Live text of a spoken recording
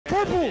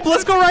Purple!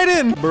 Let's go right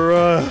in!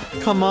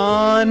 Bruh. Come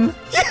on.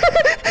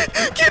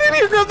 Get in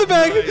here, grab the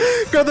bag.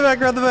 Grab the bag,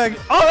 grab the bag.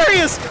 Oh, there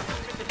he is!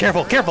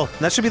 Careful, careful.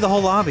 That should be the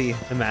whole lobby.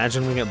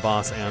 Imagine we get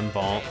boss and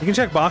vault. You can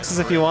check boxes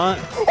if you want.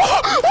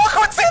 Oh, look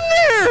what's in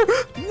there!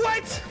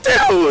 What?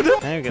 Dude!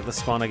 Now you get the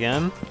spawn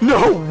again.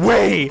 No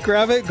way!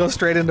 Grab it, go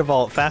straight into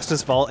vault.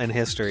 Fastest vault in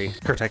history.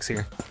 Cryptek's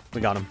here. We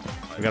got him.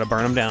 We gotta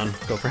burn him down.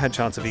 Go for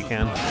headshots if you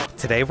can.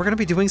 Today we're gonna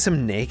be doing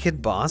some naked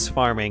boss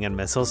farming in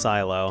Missile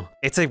Silo.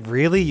 It's a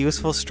really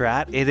useful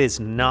strat. It is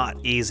not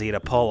easy to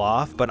pull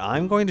off, but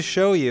I'm going to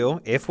show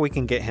you, if we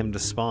can get him to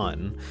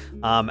spawn,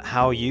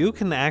 how you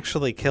can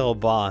actually kill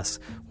boss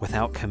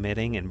without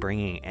committing and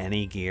bringing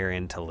any gear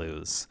in to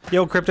lose.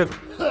 Yo, Crypto,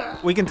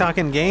 we can talk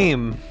in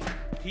game.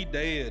 He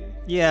dead.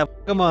 Yeah,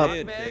 come up.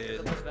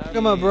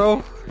 Come up,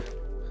 bro.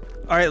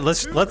 All right,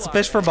 let's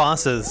fish for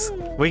bosses.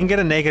 We can get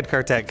a naked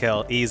Kurtek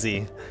kill,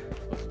 easy.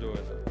 Let's do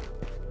it.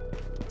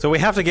 So we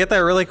have to get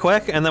there really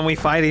quick, and then we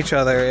fight each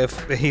other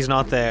if he's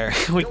not there.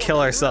 We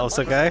kill ourselves,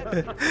 okay?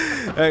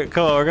 All right,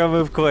 cool, we're gonna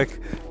move quick.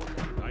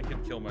 I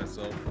can kill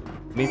myself.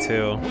 Me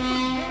too.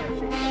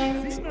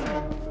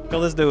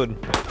 Kill this dude.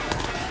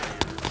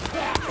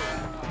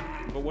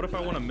 But what if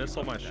I want to miss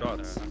all my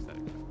shots?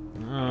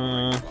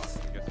 I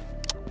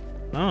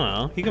don't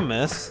know, you can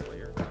miss.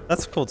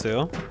 That's cool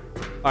too.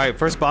 All right,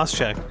 first boss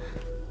check.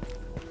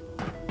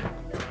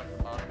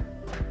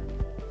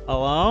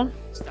 Hello?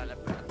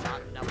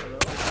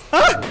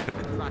 Ah!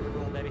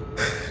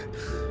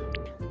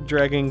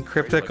 Dragging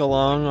Cryptek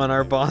along on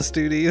our boss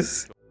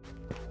duties.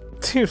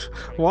 Dude,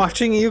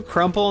 watching you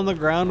crumple on the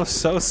ground was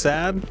so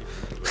sad.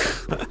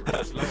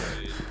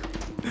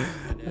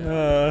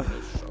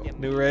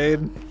 New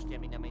raid.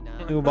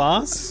 New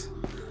boss?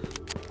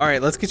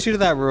 Alright, let's get you to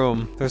that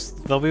room.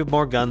 There'll be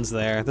more guns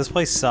there. This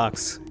place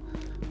sucks.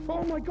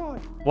 Oh my god!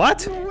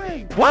 What? No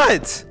way!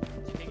 What?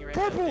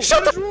 Purple!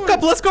 Shut the f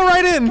up! Let's go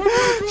right in!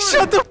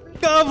 Shut the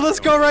f up! Let's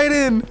go right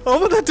in!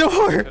 Open the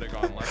door!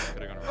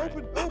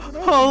 Open!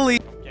 Holy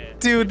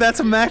dude,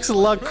 that's max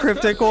luck,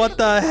 Cryptek. What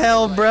the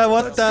hell, bruh?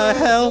 What the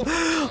hell?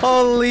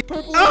 Holy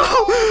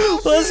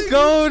oh! Let's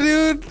go,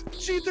 dude!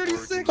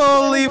 G36!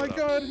 Holy oh my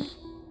god!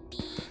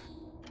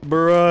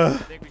 Bruh.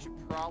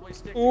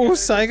 Ooh,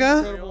 Saiga?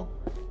 Incredible.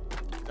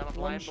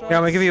 Yeah, I'm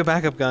gonna give you a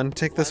backup gun.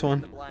 Take this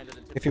one.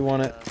 If you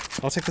want it.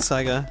 I'll take the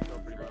Saiga.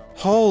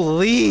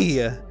 Holy!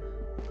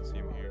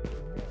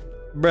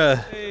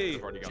 Bruh. Hey.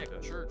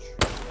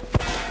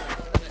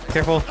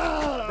 Careful.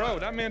 Bro,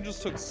 that man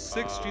just took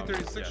 6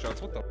 G36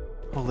 shots. What the?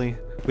 Holy.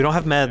 We don't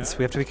have meds.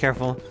 We have to be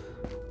careful.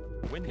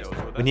 We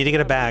need to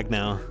get a bag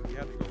now. You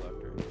have to go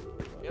left or...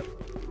 Yep.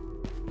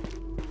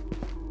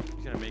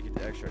 He's gonna make it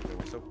to extract though.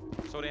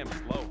 We're so damn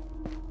slow.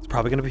 It's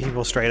probably gonna be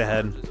people straight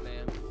ahead.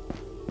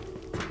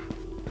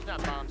 There's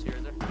not bombs here,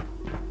 is there?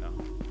 No.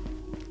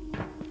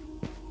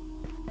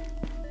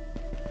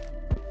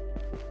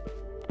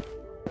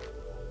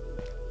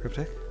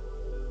 Cryptek?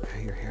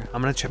 Okay, you're here.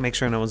 I'm gonna check, make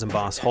sure no one's in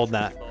boss. Hold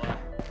that.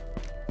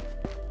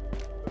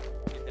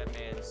 Get that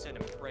man, send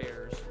him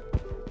prayers.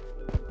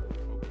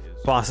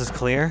 Boss is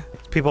clear.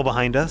 People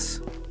behind us.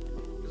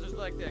 Because there's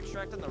like the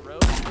extract on the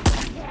road.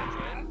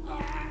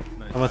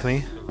 Come with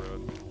me.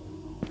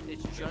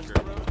 It's just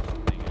the road.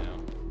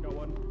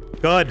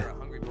 Good. You're a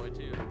hungry boy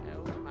too.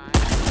 Oh my.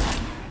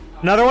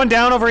 Another one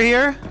down over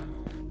here.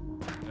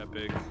 That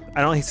big.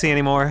 I don't see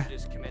any more.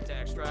 Just commit to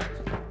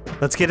extract.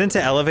 Let's get into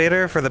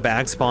elevator for the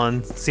bag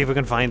spawn. See if we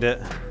can find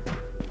it.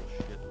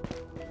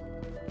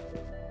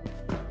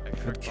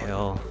 Good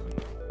kill.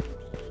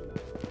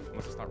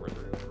 Unless it's not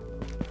river.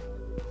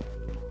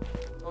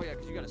 Oh yeah,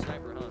 because you got a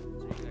sniper, huh? So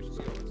you can actually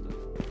see all that stuff.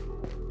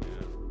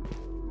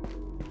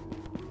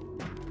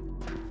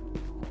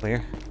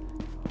 Clear.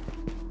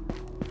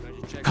 Can I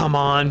just check Come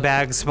on,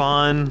 bag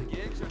spawn.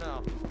 gigs or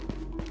no?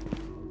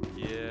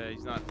 Yeah,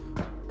 he's not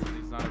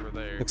over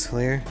there. Looks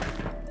clear.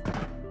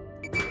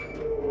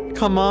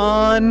 Come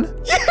on.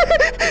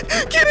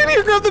 Get in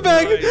here, grab the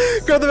bag.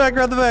 Nice. Grab the bag,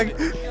 grab the bag.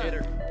 Get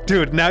her.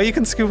 Dude, now you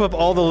can scoop up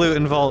all the loot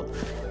in vault.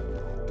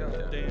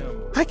 God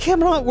damn. I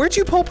cannot. Where'd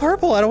you pull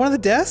purple? Out of one of the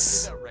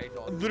desks? Got raid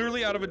dog.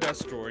 Literally out of a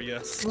desk drawer,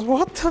 yes.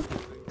 What the f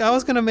I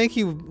was gonna make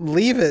you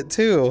leave it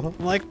too.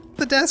 I'm like,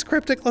 the desk,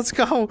 Cryptek, let's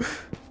go.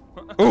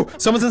 Oh,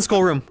 someone's in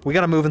schoolroom. We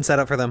gotta move and set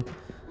up for them. Oh,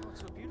 it's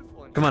so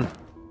beautiful. Come on.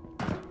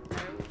 Oh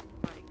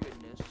my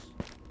goodness.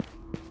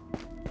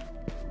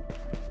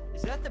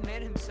 Is that the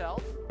man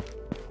himself?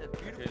 That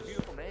beautiful,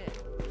 beautiful man.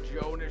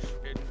 Jonas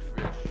and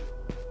fish.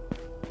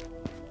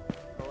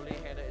 Holy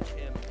Hannah, it's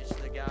him. It's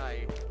the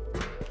guy.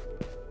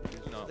 He's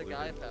It's not the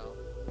guy, pal.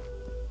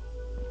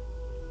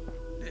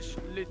 This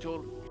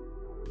little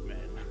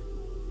man.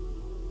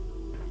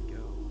 There we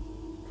go.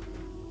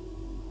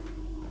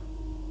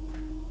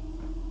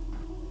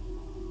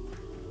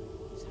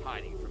 He's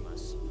hiding from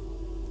us.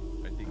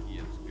 I think he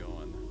is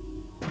gone.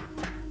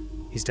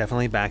 He's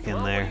definitely back in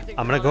Well, what do there. you think,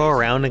 I'm gonna fellas? go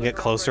around and Let's get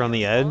go closer for on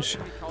the it. edge.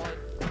 We call it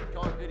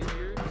good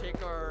here.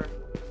 Take our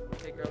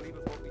leave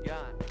with what we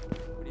got.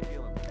 What are you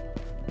feeling?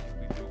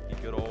 We took the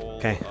good old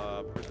Okay.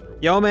 prison room.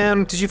 Yo,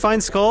 man, did you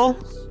find Skull? We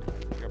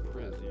got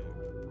Priz, yeah.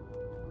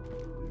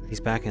 He's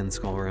back in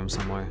skull room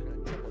somewhere.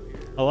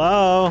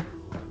 Hello?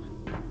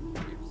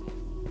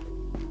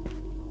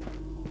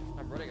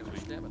 I'm running out of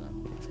stamina.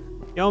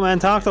 Yo, man,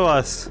 talk to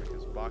us.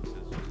 Because boxes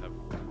just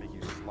have make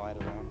you slide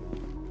around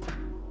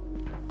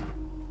them.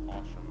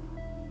 Awesome.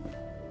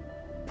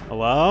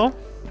 Hello?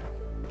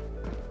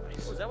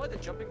 Was that why the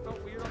jumping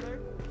felt weird on there?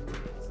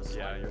 It's the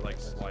Yeah, slide. you're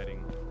like sliding.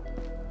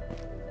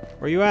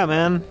 Where you at,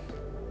 man?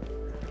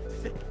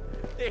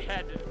 They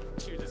had to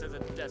choose this as a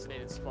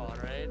designated spawn,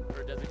 right?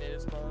 Or a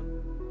designated spawn.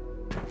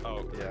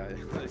 Oh yeah,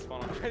 they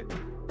spawn on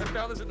I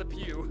found this in the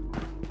pew.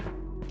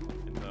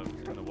 in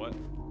the what?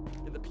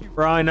 In the pew.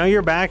 Bro, I know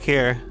you're back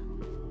here.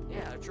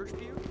 Yeah, a church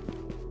pew.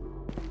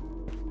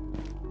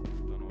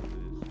 Don't know what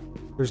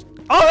it There's...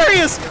 Oh, there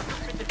he is!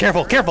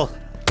 Careful, careful.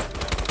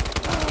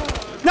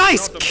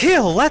 Nice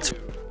kill! Let's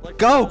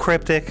go,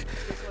 Cryptic.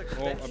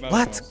 Oh, I'm out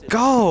Let's of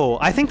go!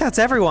 I think that's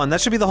everyone.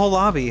 That should be the whole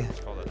lobby. It's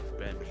called a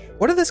bench.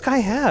 What did this guy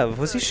have?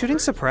 Was he shooting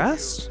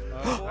suppressed?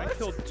 I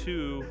killed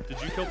 2.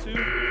 Did you kill 2?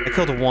 I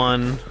killed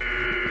 1.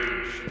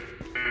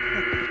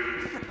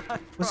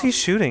 What's he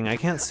shooting? I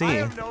can't I see.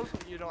 have no,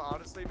 you know,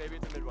 honestly, maybe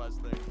it's a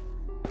Midwest thing.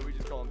 Maybe we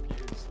just call them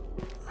pews.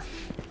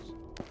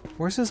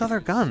 Where's his other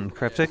gun,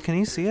 Cryptic? Can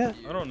you see it?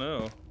 I don't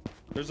know.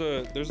 There's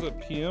a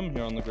PM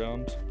here on the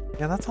ground.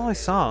 Yeah, that's all I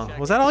saw.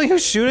 Was that all he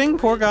was shooting?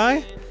 Poor guy?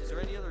 Is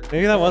there any other?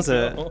 Maybe that was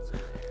it. Oh,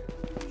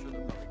 I'm sure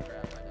they're probably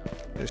crap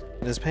by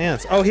now. His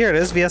pants. Oh, here it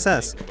is,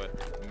 VSS.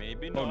 But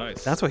maybe Oh, not.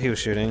 nice. That's what he was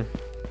shooting.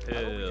 I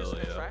hope we just Hell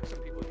yeah. attract some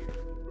people here.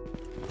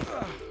 I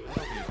don't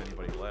think there's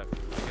anybody left.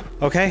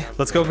 Okay,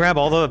 let's go grab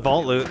all the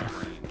vault loot.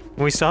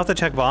 We still have to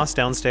check boss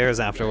downstairs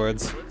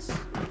afterwards.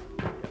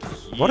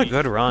 What a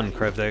good run,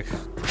 Cryptic.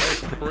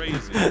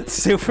 Crazy.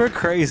 Super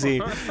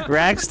crazy.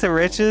 Rags to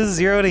riches,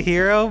 0 to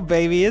hero,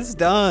 baby, it's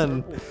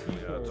done. Yeah,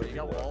 it's So you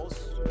got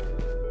walls?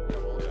 You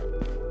got walls?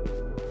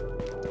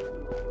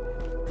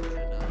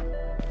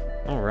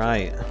 And, All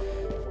right. I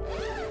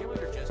feel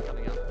like you're just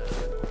coming out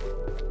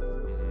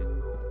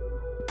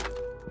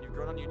You've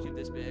grown on YouTube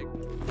this big.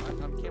 I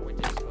can't wait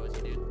to expose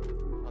you,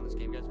 dude, on this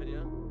Game Guys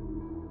video.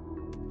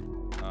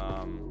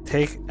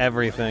 Take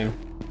everything.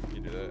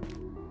 you do that.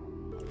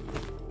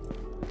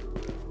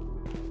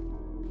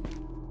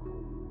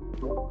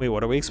 Wait,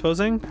 what are we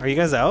exposing? Are you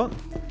guys out?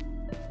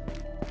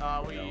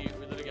 We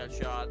literally got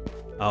shot.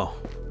 Oh,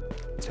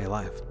 stay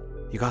alive.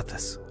 You got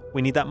this.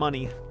 We need that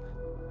money. Did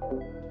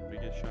we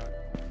get shot?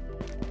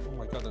 Oh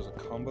my god, there's a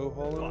combo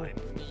holo? Are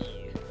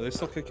they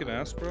still kicking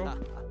ass, bro?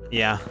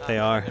 Yeah, they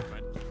are.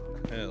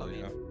 Hell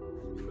yeah.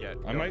 Yeah.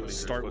 I might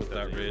start with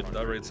that raid.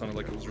 That raid sounded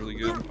like it was really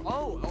good. And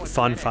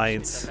Fun Fennec,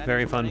 fights. the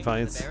Very Fennec fun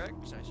running fights. to the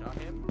barracks, I saw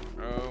him.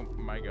 Oh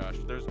my gosh.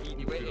 There's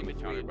eating went food on in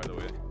the counter, by the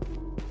way.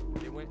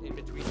 They went in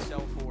between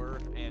cell 4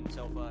 and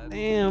cell 5.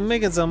 Damn,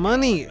 making some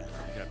money. You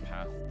got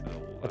path to the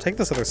left. I'll take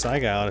this other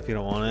Saiga out if you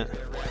don't want it.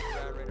 Right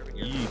over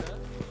here.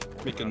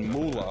 Yeet. Making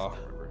moolah.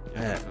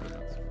 Yeah.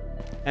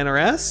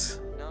 NRS?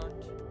 Not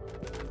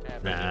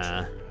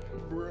Nah.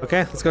 Okay,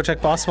 let's go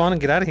check boss spawn and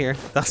get out of here.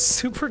 That's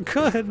super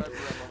good.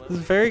 This is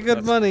very good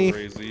That's money.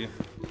 Crazy.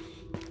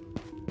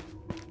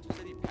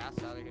 Said he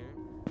passed out of here.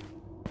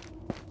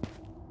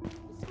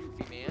 This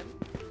goofy man.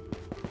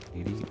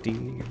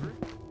 Dee-dee-dee.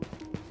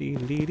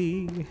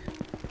 Dee-dee-dee.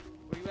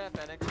 Where you at,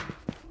 Fennec?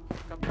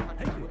 Come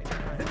behind.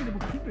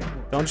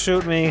 Don't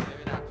shoot me. Maybe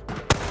not.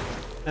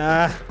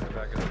 Ah. Get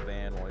back in the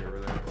van while you were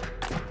there.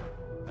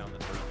 Down the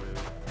third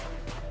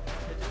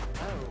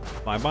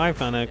Oh. Bye-bye,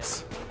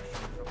 Phoenix.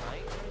 From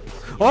right?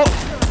 Oh!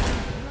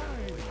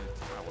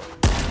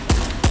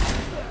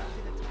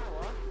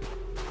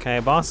 Okay,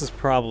 boss is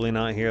probably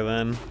not here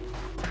then.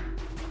 I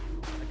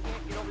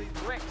can't get over these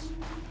bricks.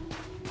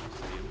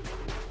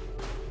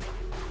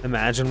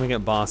 Imagine we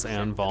get boss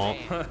and vault.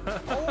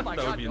 Oh my That would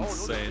god, be no,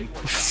 those are insane. big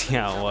ones.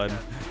 Yeah, it would.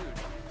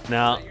 Dude,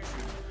 Now, that you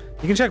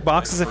shoot. you can check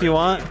boxes if you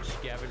want.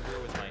 Scavenger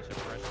with my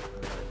suppression.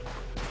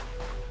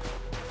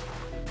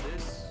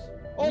 This.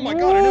 Oh my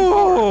god, an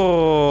empower!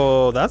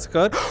 Oh, that's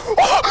good.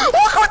 Oh,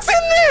 look what's in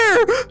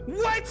there!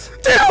 What?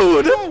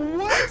 Dude!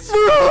 What?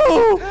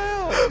 Bro!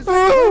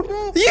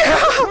 Bro! Yeah!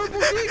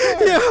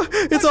 Yeah!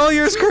 It's all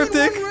yours,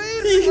 Cryptic. Are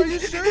you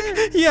sure?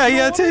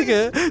 Yeah, take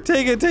it.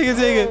 Take it, take it,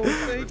 take Oh, it.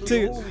 thank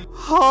Take you. it.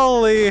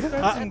 Holy.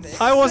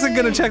 I wasn't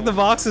gonna check the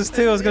boxes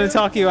too. I was gonna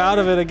talk you out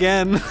of it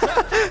again.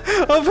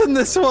 Open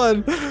this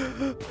one.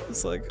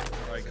 It's like,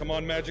 Alright, come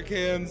on, magic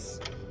hands.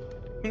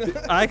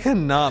 I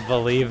cannot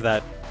believe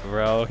that,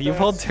 bro. You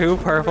pulled 2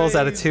 purples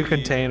out of 2 crazy.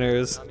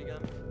 containers. Tommy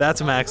gun.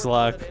 That's max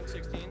luck.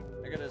 M16.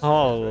 I got a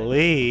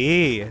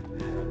Holy.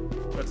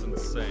 That's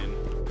insane.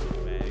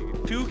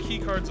 2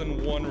 keycards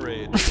in 1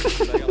 raid.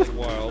 That's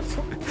wild.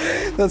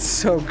 That's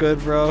so good,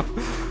 bro.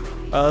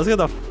 Let's get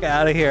the f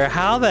out of here.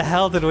 How the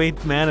hell did we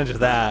manage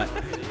that?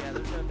 Yeah,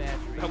 there's no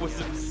battery. That was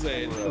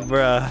insane.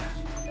 Bruh.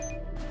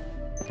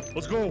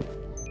 Let's go.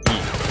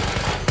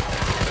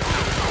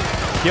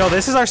 Yo,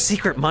 this is our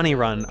secret money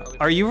run.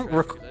 Are you I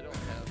don't have.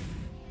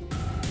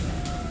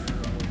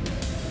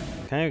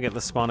 Okay, we get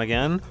the spawn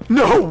again.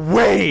 No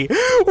way!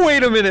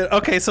 Wait a minute.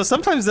 Okay, so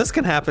sometimes this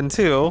can happen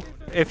too.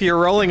 If you're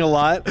rolling a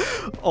lot.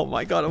 Oh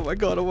my god, oh my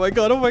god, oh my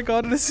god, oh my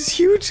god, this is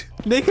huge.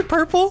 Naked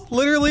purple,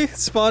 literally,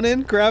 spawn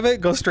in, grab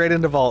it, go straight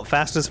into vault.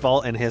 Fastest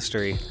vault in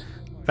history.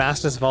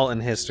 Fastest vault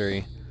in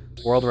history.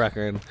 World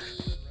record.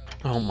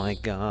 Oh my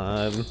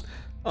god.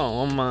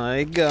 Oh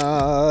my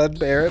god,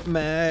 Barrett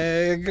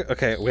Mag.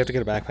 Okay, we have to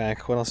get a backpack.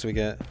 What else do we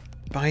get?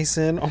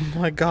 Bison, oh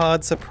my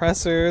god,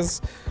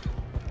 suppressors.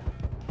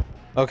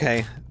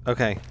 Okay,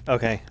 okay,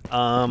 okay.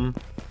 No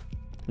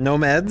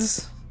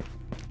meds.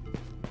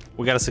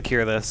 We gotta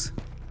secure this.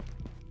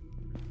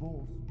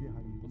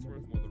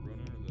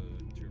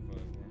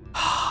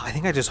 I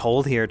think I just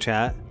hold here,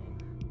 chat.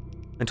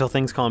 Until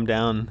things calm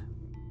down.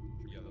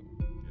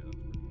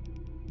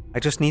 I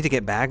just need to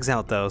get bags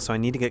out though, so I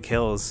need to get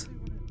kills.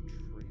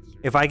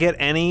 If I get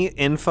any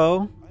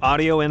info,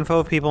 audio info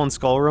of people in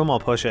Skull Room, I'll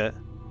push it.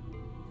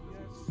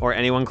 Or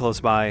anyone close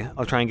by.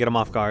 I'll try and get them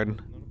off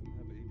guard.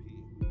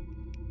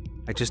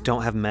 I just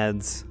don't have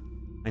meds.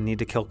 I need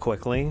to kill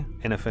quickly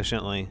and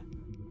efficiently.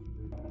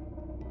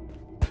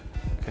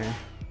 Okay.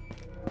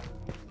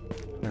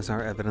 There's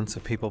our evidence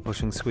of people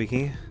pushing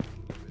Squeaky.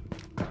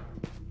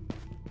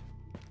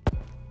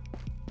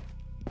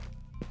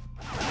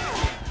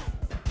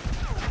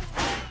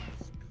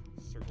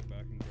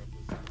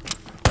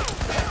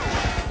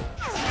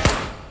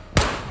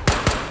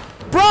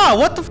 Bruh,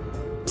 what the f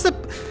is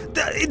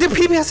the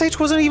PPSH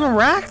wasn't even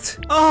racked?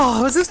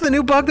 Oh, is this the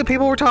new bug that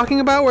people were talking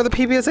about where the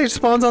PPSH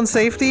spawns on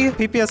safety?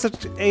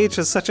 PPSH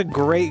is such a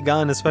great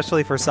gun,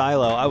 especially for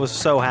Silo. I was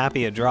so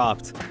happy it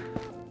dropped.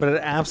 But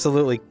it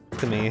absolutely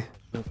to me.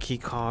 No key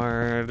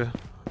card.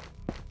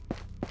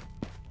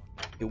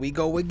 Here we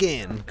go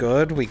again.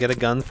 Good, we get a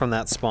gun from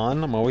that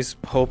spawn. I'm always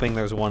hoping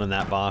there's one in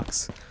that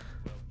box.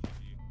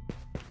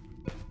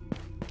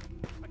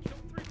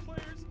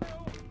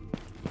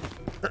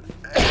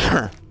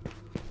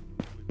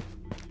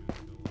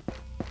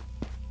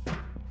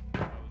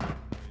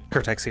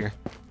 Kurtek's here.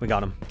 We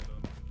got him.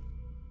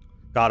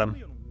 Got him.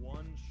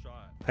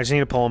 I just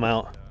need to pull him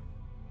out.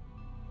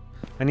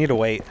 I need to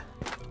wait.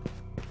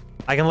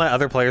 I can let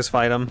other players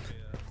fight him.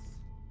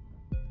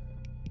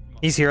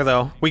 He's here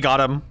though. We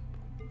got him.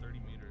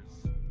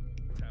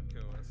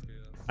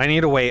 I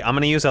need to wait. I'm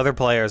gonna use other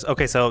players.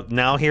 Okay, so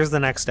now here's the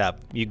next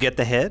step. You get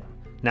the hit.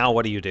 Now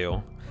what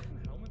do?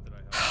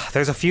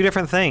 There's a few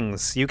different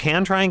things. You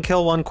can try and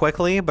kill one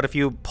quickly, but if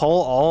you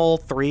pull all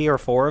 3 or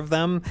 4 of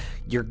them,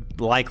 you're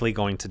likely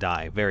going to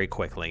die very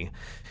quickly.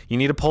 You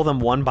need to pull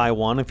them one by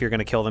one if you're going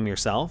to kill them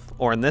yourself,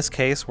 or in this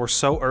case, we're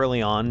so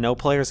early on, no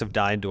players have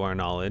died to our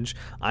knowledge.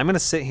 I'm going to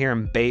sit here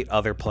and bait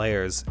other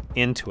players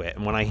into it,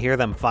 and when I hear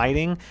them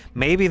fighting,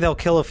 maybe they'll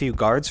kill a few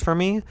guards for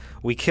me,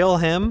 we kill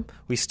him,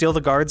 we steal the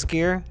guards'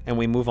 gear, and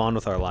we move on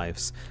with our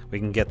lives. We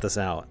can get this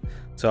out.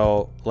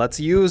 So let's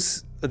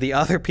use the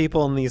other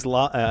people in these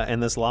in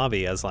this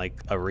lobby as like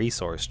a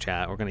resource,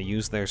 chat. We're going to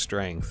use their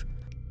strength.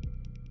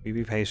 We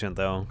be patient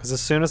though, because as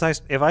soon as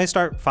if I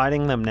start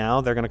fighting them now,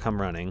 they're going to come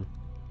running.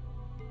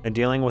 And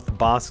dealing with the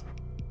boss.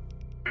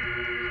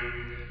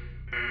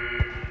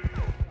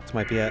 This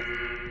might be it.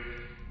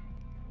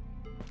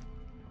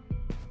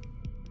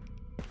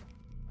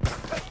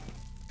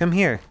 Come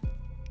here.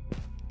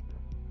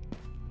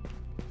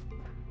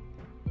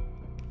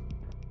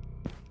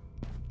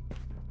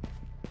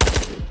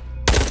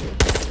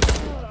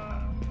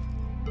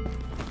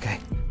 Okay.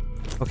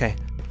 Okay.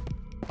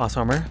 Boss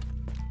armor.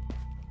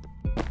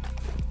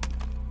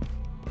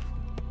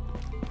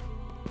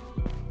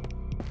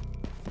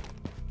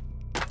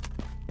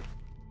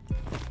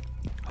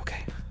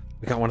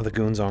 Got one of the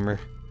goons' armor.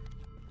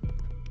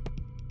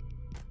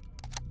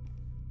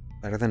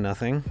 Better than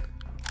nothing.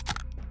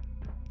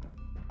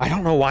 I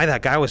don't know why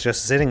that guy was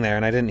just sitting there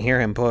and I didn't hear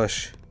him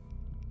push.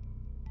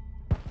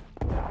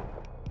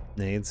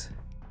 Nades.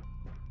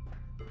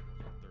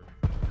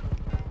 I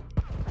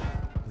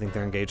think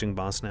they're engaging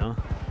boss now.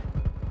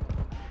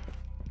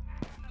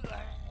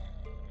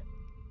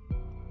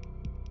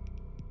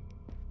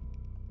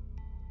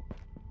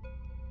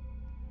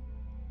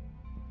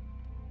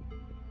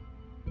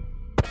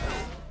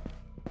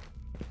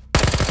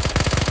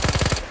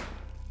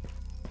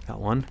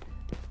 One.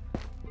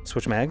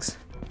 Switch mags.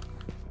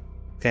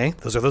 Okay,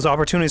 those are those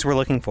opportunities we're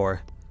looking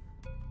for.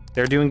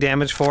 They're doing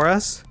damage for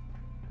us.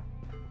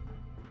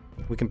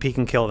 We can peek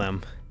and kill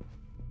them.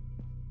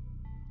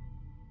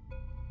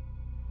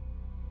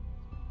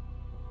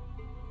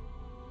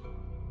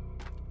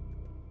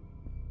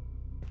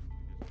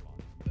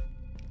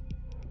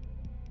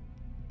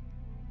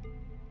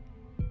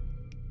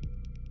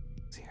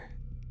 It's here.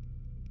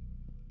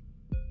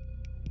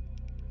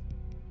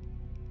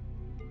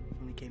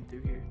 When came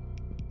through here.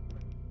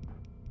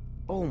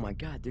 Oh my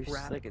god, there's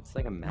it's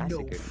like a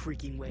massacre. No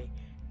freaking way.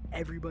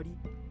 Everybody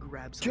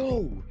grab something.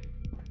 Yo!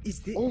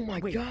 Is this— oh my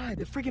god!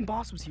 The freaking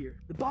boss was here.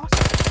 The boss—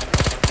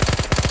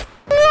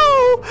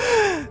 No!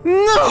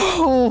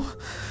 No!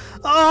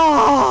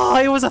 Oh,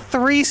 it was a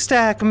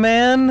 3-stack,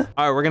 man.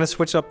 All right, we're gonna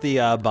switch up the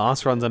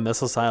boss runs and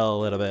missile style a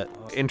little bit.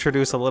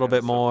 Introduce a little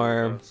bit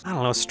more, I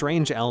don't know,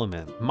 strange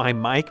element. My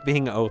mic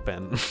being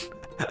open.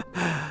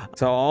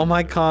 So all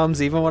my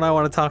comms, even when I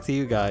want to talk to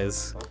you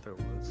guys,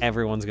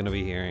 everyone's gonna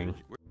be hearing.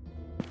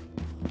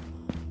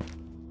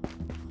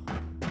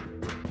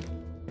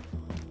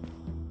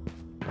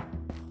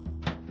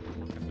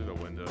 Through the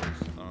windows,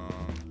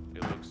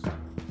 it looks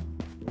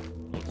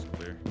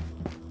clear.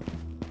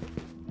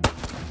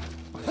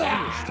 I thought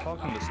he was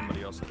talking to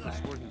somebody else. I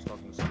swore he was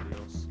talking to somebody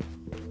else.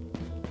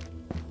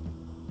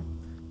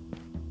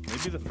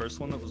 Maybe the first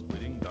one that was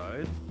bleeding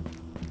died?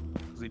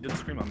 Because he did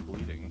scream, I'm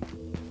bleeding.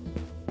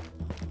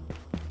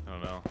 I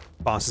don't know.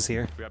 Boss is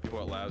here. We got people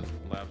at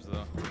labs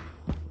though.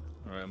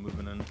 Alright, I'm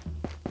moving in.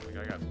 Like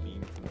I got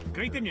beamed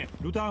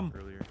from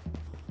earlier.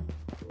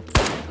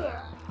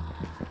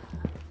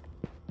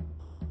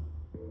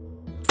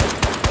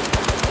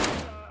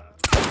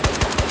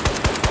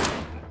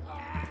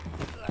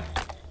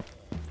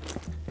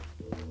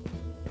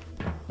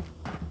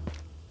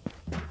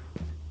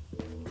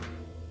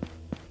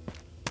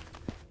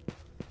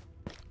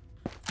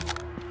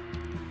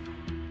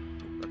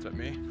 That's at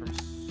me from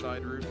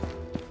side roof.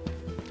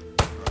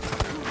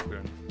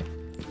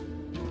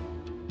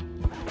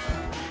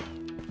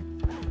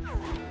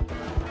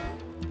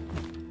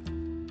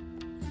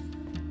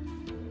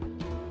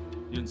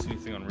 You didn't see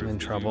anything on roof. I'm in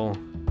did you? trouble.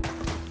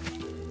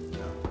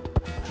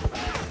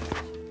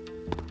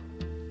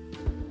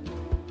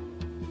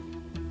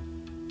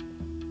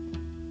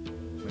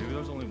 Maybe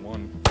there's only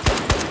one.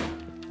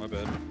 My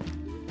bad.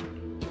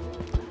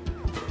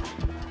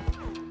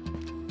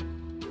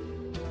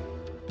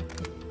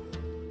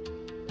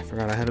 I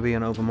forgot I had to be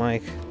an open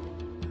mic.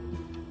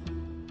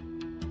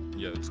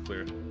 Yeah, it's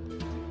clear.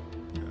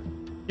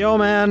 Yo,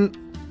 man.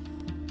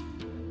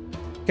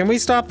 Can we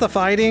stop the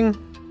fighting?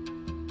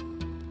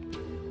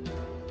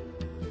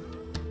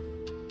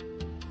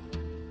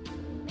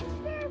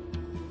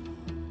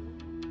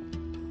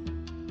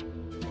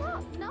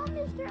 No,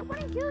 mister, I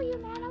wanna kill you,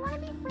 man. I wanna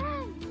be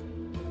friends.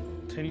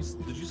 Tanny,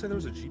 did you say there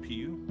was a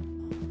GPU?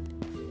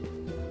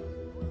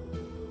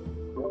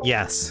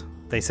 Yes,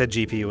 they said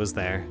GPU was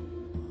there.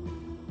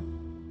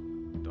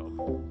 Dub.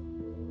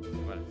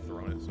 Might have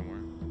thrown it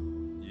somewhere.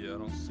 Yeah, I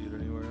don't see it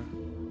anywhere.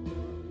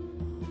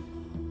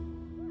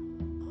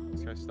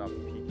 This guy stopped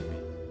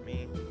peeking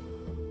me.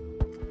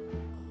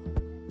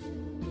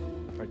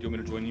 Alright, do you want me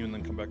to join you and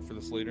then come back for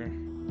this later?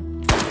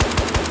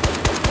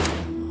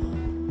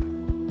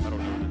 I don't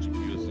know where the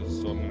GPU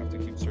is, so I'm gonna have to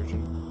keep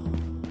searching.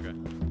 Okay.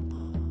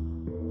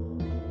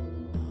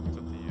 It's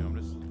up to you.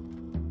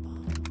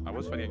 I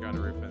was fighting a guy on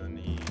the roof and then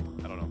he,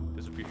 I don't know,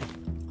 disappeared.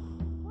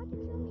 Why'd you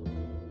kill me?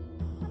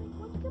 I mean,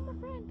 why'd you kill my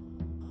friend?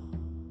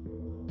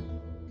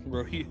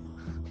 Bro, he...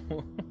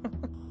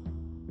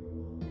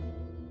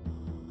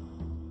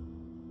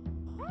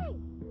 Hey,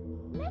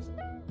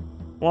 mister?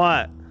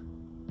 What?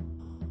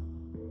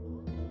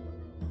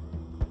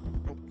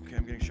 Oh, okay,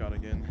 I'm getting shot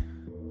again.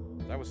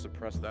 That was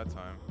suppressed that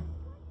time.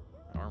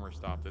 My armor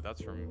stopped it.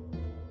 That's from...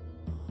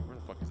 Where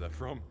the fuck is that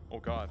from? Oh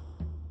god.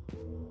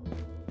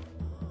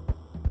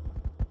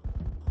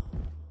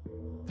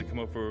 To come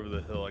over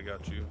the hill, I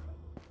got you.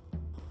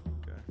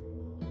 Okay.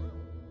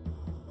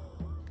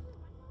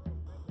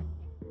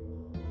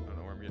 I don't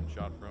know where I'm getting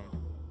shot from.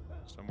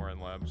 Somewhere in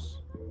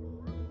labs.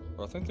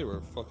 Bro, I think they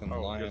were fucking Oh,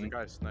 there's a lying.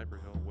 guy sniper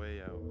hill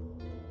way out.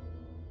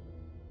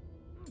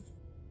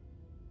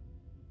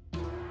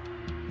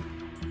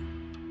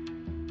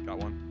 Got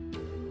one.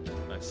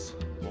 Nice.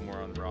 One more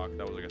on the rock.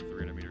 That was like a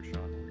 300-meter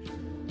shot.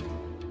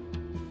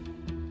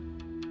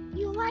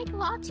 You like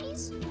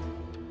lattes?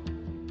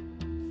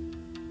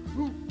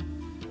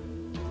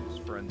 His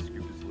friend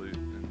scooped his loot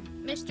and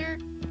Mister,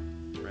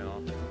 ran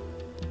off.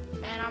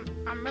 man,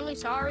 I'm really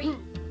sorry.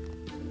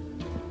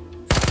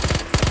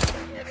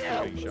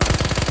 Still getting shot.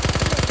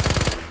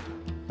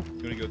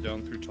 You wanna go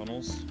down through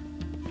tunnels?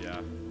 Yeah.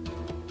 I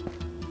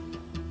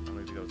don't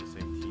think that was the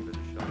same team that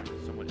just shot me.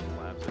 Someone in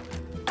labs, I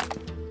think.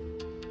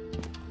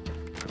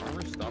 My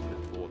armor stopped his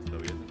bullets, though.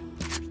 He hasn't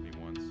pierced me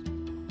once.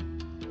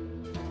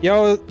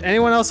 Yo,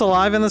 anyone else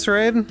alive in this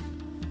raid?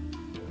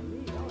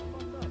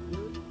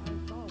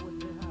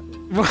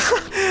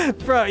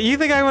 Bro, you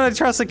think I'm gonna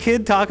trust a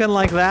kid talking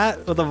like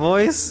that with a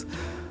voice?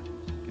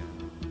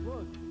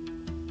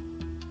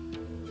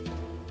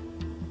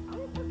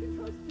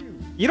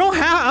 You don't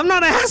have- I'm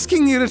not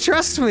asking you to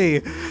trust me!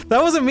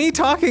 That wasn't me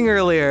talking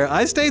earlier.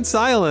 I stayed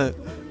silent.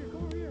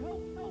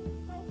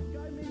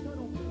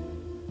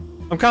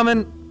 I'm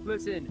coming.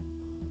 Listen.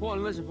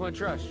 Point,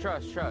 trust.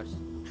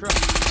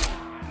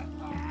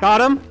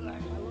 Got him.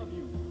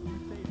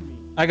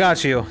 I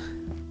got you.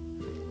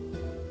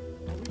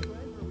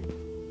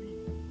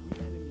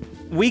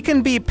 We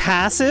can be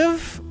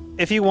passive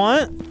if you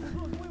want.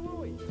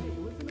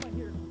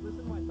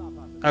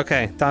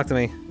 Okay, talk to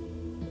me.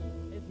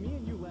 It's me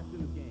and you left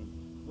in this game.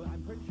 Well,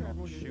 I'm pretty sure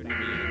everyone's Shooting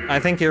me. I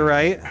think you're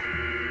right. go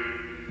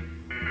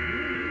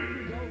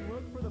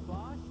look for the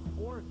boss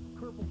or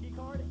purple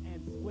keycard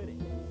and split it.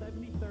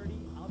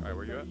 70-30. Alright,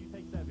 where you at? You take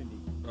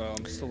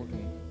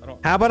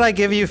How about I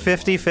give you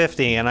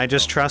 50-50 and I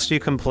just trust you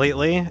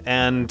completely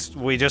and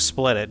we just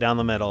split it down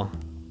the middle?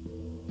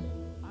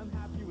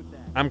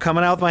 I'm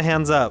coming out with my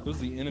hands up. It was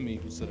the enemy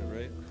who said it,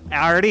 right?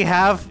 I already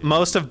have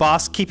most of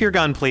boss. Keep your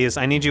gun, please.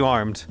 I need you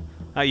armed.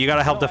 You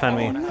gotta help defend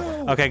me.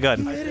 Okay, good.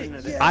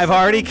 I've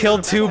already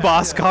killed 2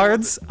 boss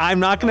cards. I'm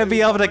not gonna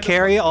be able to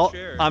carry all.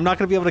 I'm not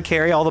gonna be able to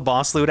carry all the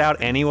boss loot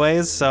out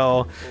anyways.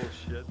 So,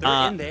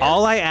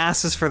 all I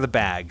ask is for the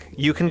bag.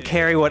 You can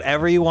carry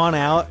whatever you want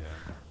out.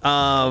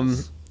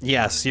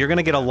 Yes, you're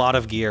gonna get a lot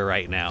of gear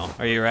right now.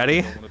 Are you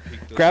ready?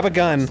 Grab a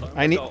gun.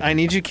 I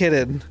need you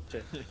kitted.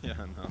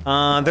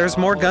 There's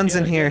more guns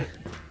in here.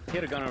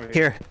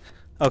 Here.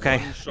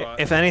 Okay.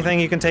 If anything,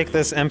 you can take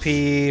this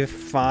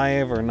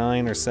MP5 or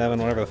 9 or 7,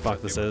 whatever the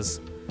fuck this is.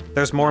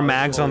 There's more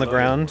mags on the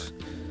ground.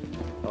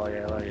 Oh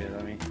yeah,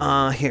 let me.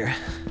 Here.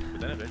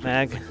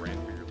 Mag.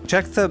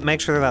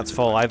 Make sure that's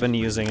full. I've been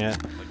using it.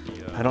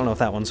 I don't know if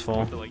that one's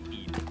full.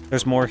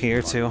 There's more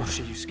here too. Oh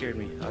shit, you scared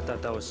me. I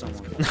thought that was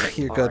someone.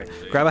 You're good.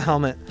 Grab a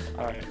helmet.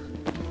 Alright.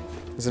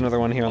 There's another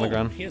one here on the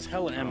ground. He has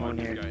hella ammo in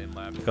here.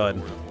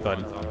 Good.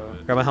 Good.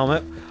 Grab a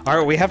helmet.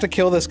 Alright, we have to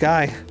kill this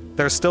guy.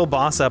 There's still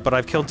boss up, but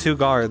I've killed 2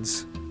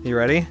 guards. You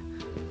ready?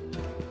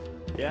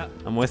 Yeah.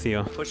 I'm with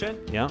you. Push in?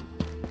 Yeah.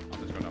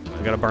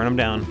 We gotta burn him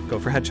down. Go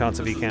for headshots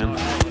if you can.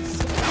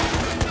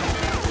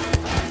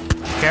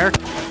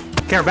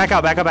 Care, back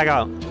out, back out, back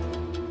out.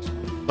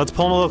 Let's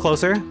pull him a little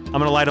closer. I'm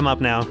gonna light him up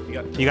now.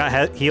 You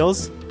got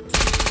heals?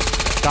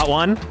 Got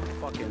one.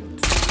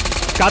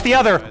 Got the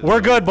other.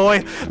 We're good,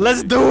 boy.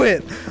 Let's do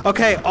it.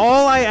 Okay,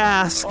 all I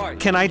ask,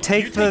 can I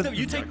take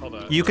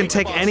you can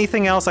take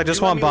anything else. I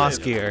just want boss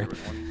gear.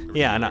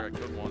 Yeah, no.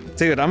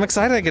 Dude, I'm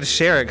excited I get to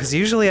share it, because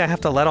usually I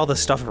have to let all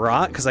this stuff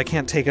rot, because I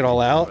can't take it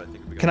all out.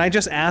 Can I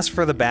just ask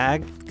for the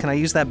bag? Can I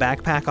use that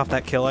backpack off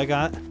that kill I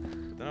got?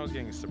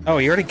 Oh,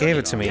 you already gave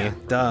it to me.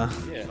 Duh.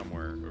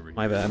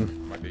 My bad.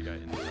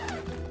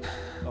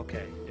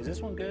 Okay, is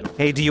this one good?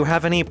 Hey, do you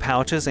have any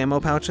pouches, ammo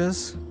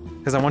pouches?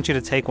 Because I want you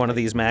to take one of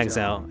these mags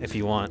out, if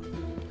you want.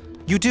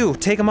 You do!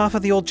 Take them off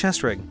of the old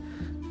chest rig.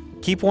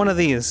 Keep one of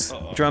these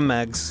drum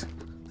mags.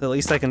 The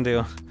least I can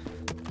do.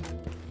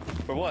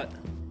 For what?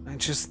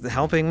 Just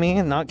helping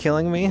me, not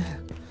killing me.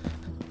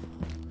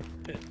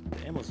 The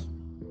ammo's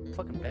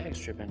fucking bag's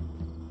tripping.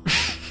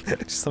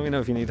 Just let me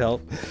know if you need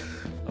help.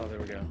 Oh, there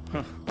we go.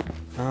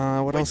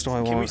 What else do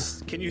I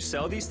want? Can you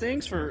sell these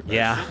things for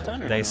yeah,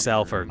 they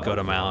sell for a good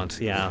amount.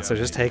 Yeah, so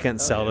just take it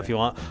and sell it if you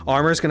want.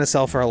 Armor's gonna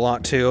sell for a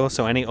lot too,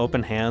 so any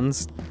open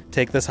hands,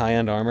 take this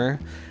high-end armor.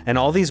 And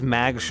all these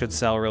mags should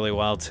sell really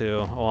well too.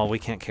 Well, we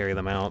can't carry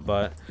them out,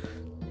 but...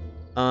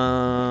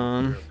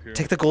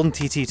 take the golden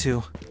TT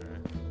too.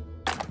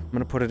 I'm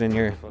gonna put it in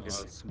your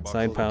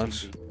side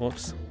pouch.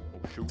 Whoops.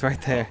 It's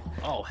right there.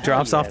 Oh,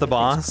 drops off the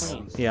boss.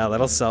 Yeah,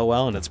 that'll sell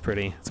well, and it's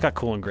pretty. It's got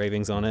cool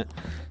engravings on it.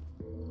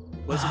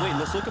 Let's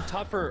look up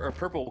top for a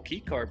purple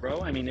keycard, bro.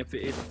 I mean, if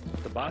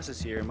the boss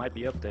is here, it might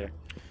be up there.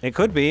 It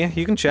could be.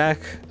 You can check.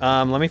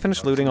 Let me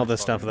finish looting all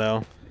this stuff,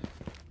 though.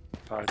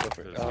 Alright, go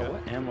for it.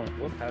 What ammo?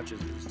 What pouch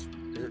is this?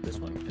 Is it this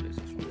one? It is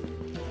this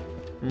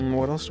one.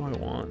 What else do I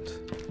want?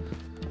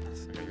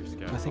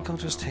 I think I'll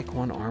just take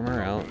one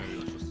armor out.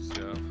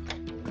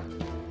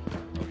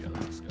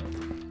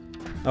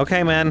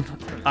 Okay, man.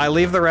 I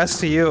leave the rest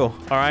to you.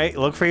 Alright,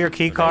 look for your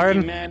key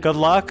card. Good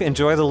luck.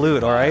 Enjoy the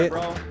loot, alright?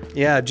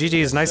 Yeah,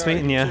 GG's. Nice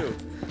meeting you.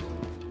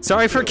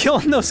 Sorry for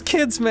killing those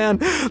kids, man.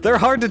 They're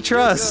hard to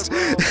trust.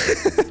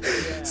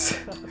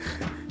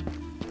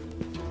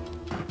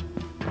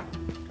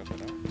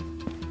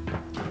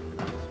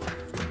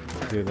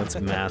 Dude, that's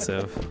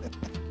massive.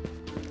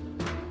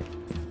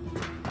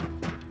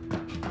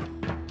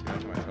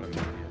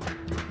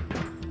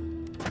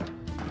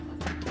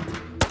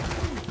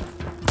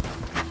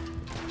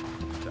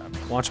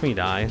 Watch me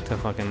die to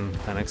fucking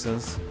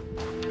Phoenixes.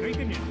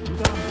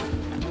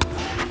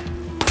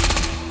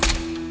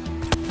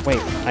 Wait,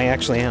 I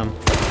actually am.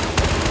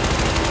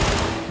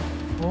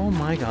 Oh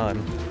my god.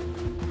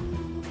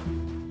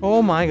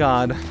 Oh my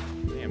god.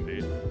 Damn,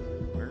 dude.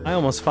 I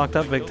almost fucked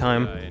up big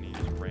time. And he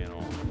just ran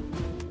off.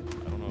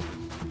 I don't know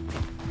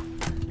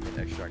if it's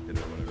extracted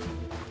or whatever.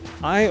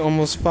 I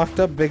almost fucked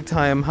up big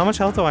time. How much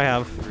health do I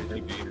have?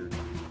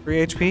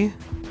 3 HP?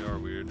 They are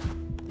weird.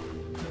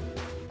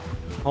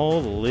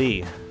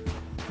 Holy.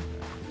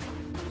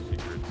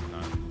 Secret's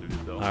not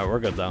looted though. Alright, we're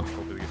good though.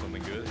 Hopefully we get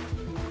something good.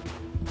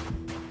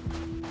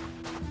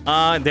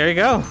 There you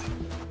go.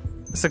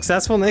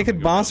 Successful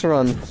naked boss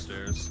run.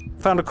 Stairs.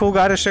 Found a cool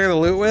guy to share the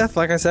loot with.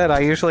 Like I said,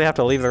 I usually have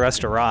to leave the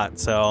rest to rot,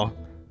 so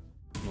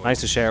nice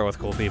to share it with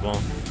cool people.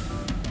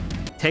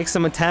 Take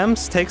some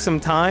attempts, take some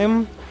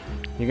time.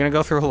 You're gonna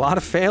go through a lot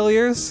of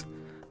failures,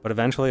 but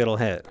eventually it'll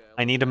hit.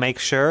 I need to make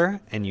sure,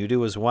 and you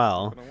do as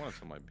well, But I want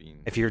some of my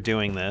beans. if you're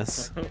doing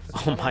this.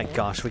 Oh my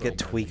gosh, we get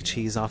tweak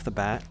cheese off the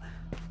bat.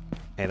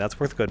 Hey, that's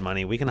worth good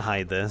money. We can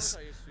hide this.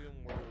 I assume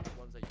were the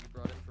ones that you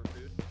brought in for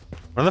food.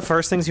 One of the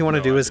first things you want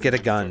to do is get a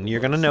gun. You're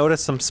going to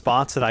notice some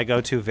spots that I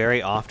go to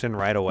very often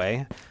right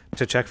away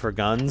to check for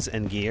guns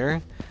and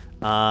gear.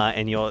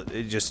 and you'll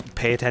just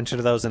pay attention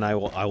to those, and I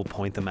will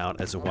point them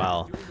out as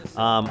well.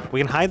 We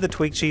can hide the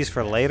tweak cheese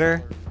for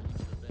later.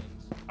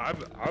 I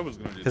was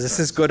gonna do Because this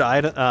is good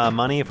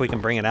money if we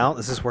can bring it out.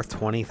 This is worth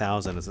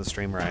 20,000 as a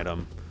streamer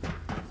item.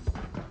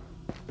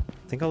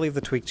 I think I'll leave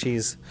the tweak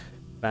cheese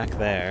back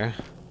there.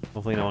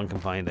 Hopefully no one can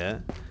find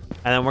it.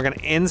 And then we're gonna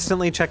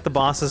instantly check the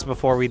bosses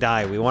before we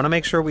die. We wanna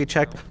make sure we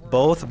check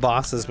both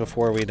bosses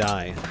before we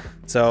die.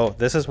 So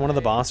this is one of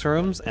the boss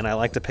rooms, and I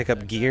like to pick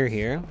up gear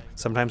here.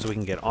 Sometimes we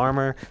can get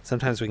armor,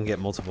 sometimes we can get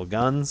multiple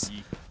guns.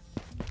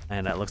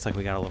 And it looks like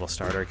we got a little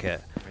starter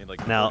kit.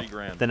 Like now,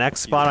 the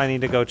next spot I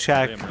need to go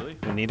check, Really?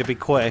 we need to be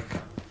quick.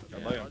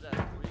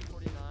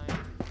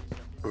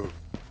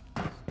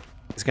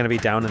 It's gonna be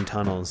down in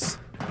tunnels.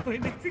 We're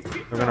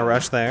gonna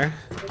rush there.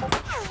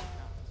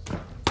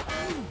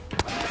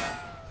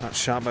 Got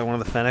shot by one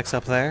of the Fenix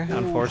up there,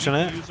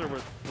 unfortunate. User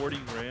worth 40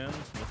 grand.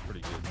 That's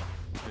pretty good.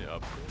 Yeah.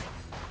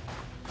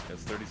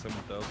 That's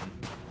 37,000.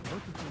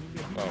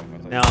 Oh,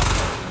 Now,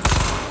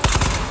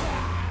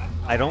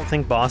 I don't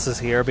think boss is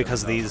here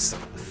because these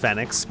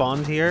Fenix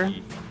spawned here,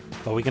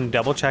 but we can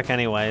double check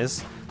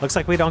anyways. Looks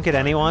like we don't get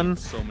anyone.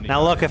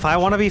 Now look, if I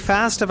want to be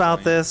fast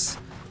about this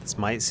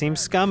might seem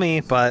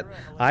scummy, but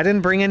I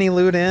didn't bring any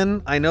loot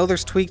in. I know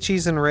there's tweak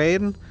cheese in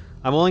raid.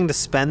 I'm willing to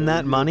spend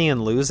that money and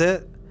lose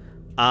it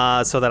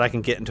so that I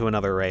can get into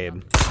another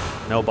raid.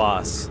 No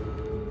boss.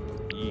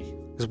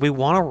 Because we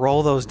want to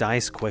roll those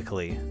dice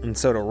quickly. And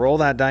so to roll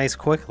that dice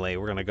quickly,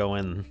 we're going to go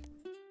in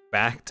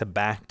back to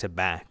back to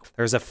back.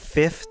 There's a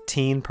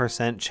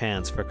 15%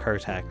 chance for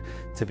Kurtek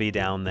to be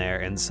down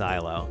there in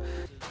Silo.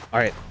 All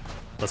right,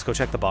 let's go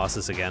check the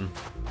bosses again.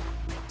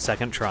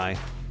 Second try.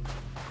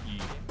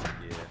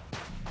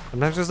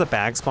 Sometimes there's a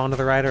bag spawn to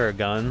the right or a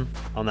gun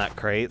on that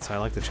crate, so I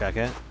like to check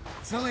it.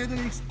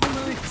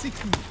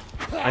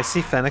 I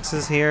see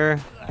Fenixes here.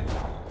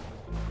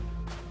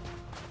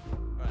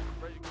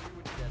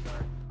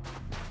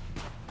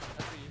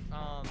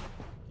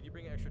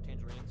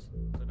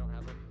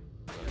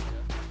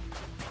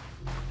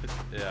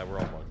 Yeah, we're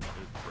all bugged.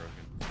 It's broken.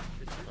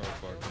 Oh,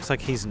 fuck. Looks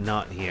like he's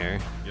not here.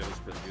 Yeah, that's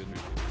pretty good.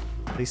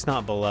 At least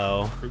not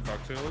below. Fruit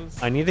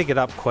cocktails? I need to get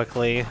up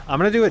quickly. I'm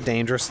gonna do it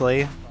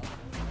dangerously.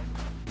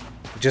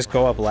 Just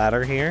go up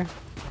ladder here.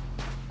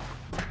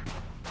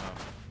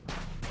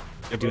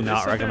 I do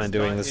not recommend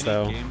doing this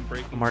though.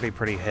 I'm already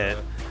pretty hit.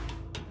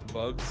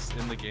 Bugs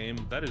in the game,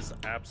 that is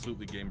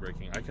absolutely game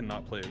breaking. I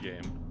cannot play a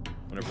game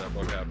whenever that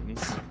bug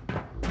happens.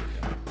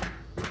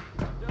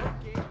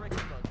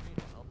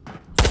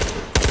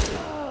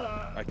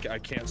 I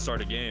can't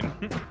start a game.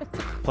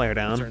 Player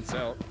down. Turns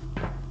out.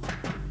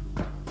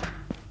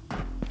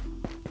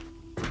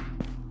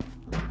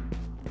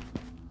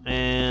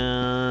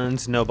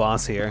 And no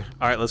boss here.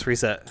 All right, let's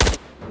reset.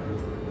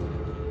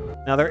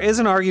 Now there is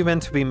an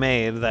argument to be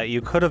made that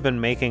you could have been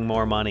making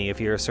more money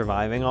if you're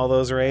surviving all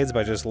those raids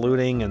by just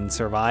looting and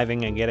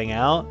surviving and getting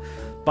out.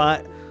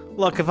 But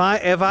look, if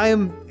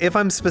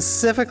I'm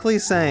specifically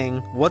saying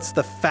what's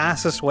the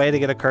fastest way to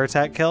get a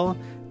Kurtek kill,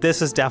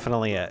 this is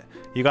definitely it.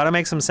 You got to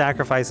make some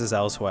sacrifices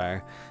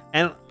elsewhere.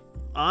 And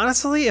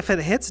honestly, if it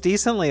hits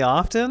decently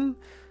often,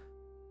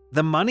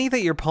 the money that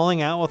you're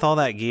pulling out with all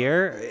that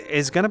gear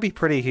is going to be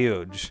pretty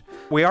huge.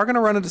 We are going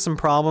to run into some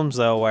problems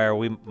though, where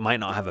we might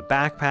not have a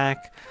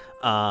backpack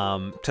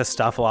to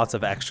stuff lots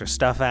of extra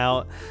stuff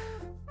out.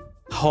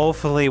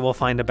 Hopefully we'll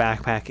find a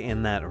backpack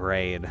in that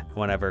raid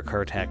whenever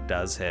Kurtek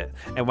does hit.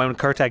 And when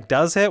Kurtek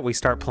does hit, we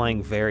start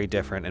playing very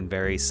different and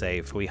very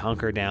safe. We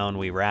hunker down,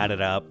 we rat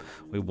it up,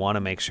 we want to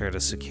make sure to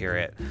secure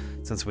it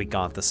since we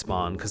got the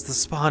spawn. Because the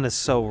spawn is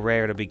so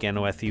rare to begin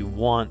with, you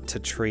want to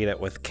treat it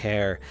with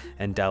care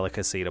and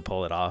delicacy to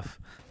pull it off.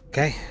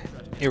 Okay,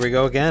 here we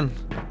go again.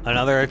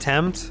 Another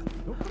attempt,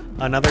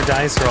 another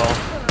dice roll.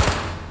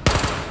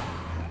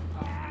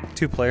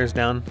 2 players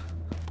down.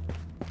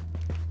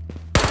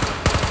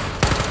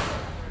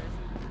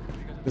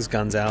 His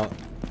gun's out.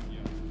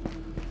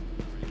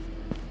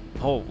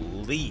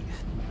 Holy.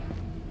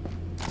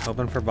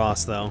 Hoping for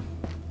boss though.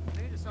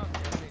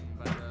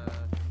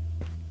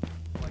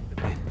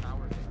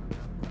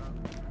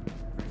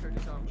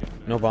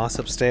 No boss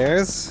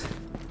upstairs.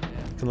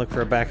 Can look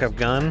for a backup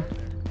gun.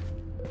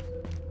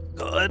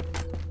 Good.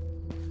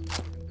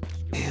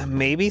 Yeah,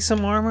 maybe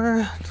some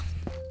armor?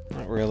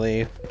 Not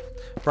really.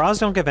 Bras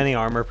don't give any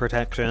armor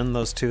protection,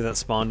 those 2 that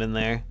spawned in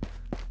there.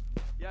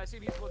 Yeah, I see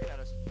he's looking at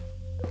us.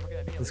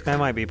 This guy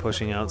might be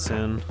pushing out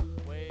soon.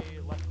 Way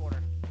left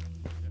corner.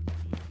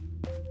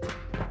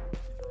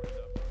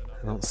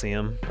 I don't see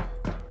him.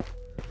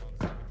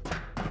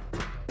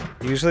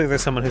 Usually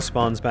there's someone who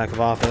spawns back of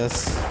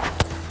office.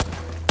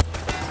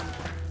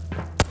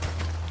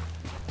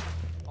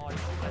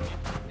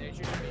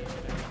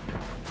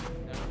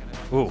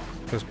 Ooh,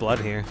 there's blood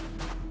here.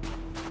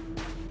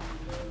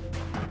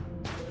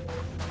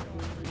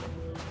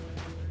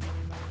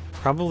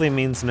 Probably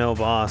means no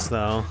boss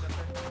though.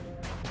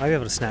 Might be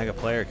able to snag a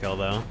player kill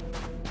though.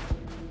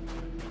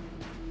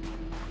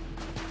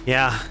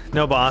 Yeah,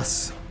 no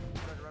boss.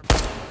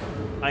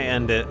 I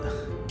end it.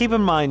 Keep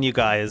in mind, you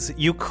guys,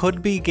 you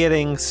could be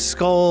getting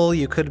skull,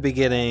 you could be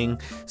getting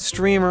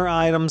streamer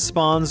item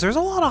spawns. There's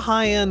a lot of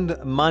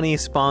high-end money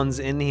spawns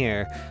in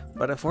here.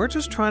 But if we're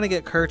just trying to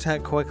get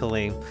Kurtek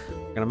quickly,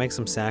 we're gonna make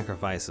some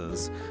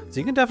sacrifices. So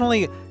you can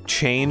definitely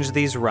change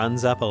these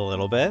runs up a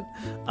little bit.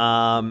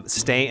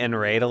 Stay in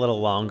raid a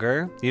little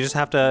longer. You just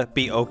have to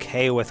be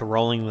okay with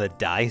rolling the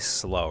dice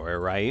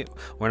slower, right?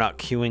 We're not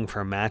queuing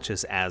for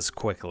matches as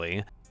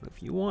quickly.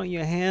 If you want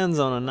your hands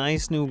on a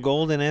nice new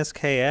golden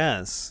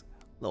SKS,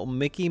 little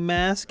Mickey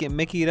mask, get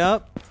Mickey'd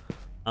up.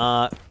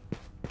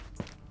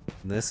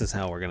 This is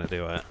how we're gonna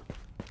do it.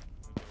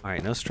 All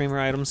right, no streamer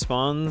item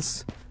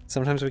spawns.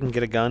 Sometimes we can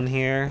get a gun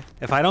here.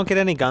 If I don't get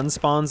any gun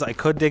spawns, I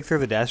could dig through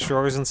the desk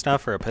drawers and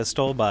stuff for a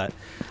pistol, but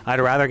I'd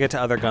rather get to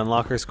other gun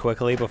lockers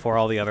quickly before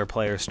all the other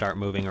players start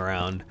moving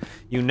around.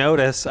 You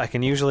notice I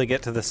can usually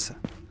get to this.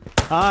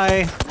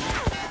 Hi.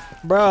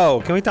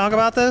 Bro, can we talk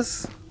about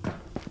this?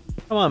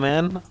 Come on,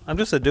 man. I'm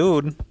just a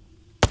dude.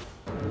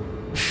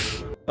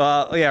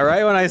 Yeah,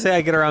 right when I say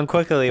I get around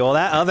quickly, well,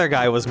 that other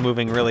guy was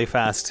moving really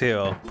fast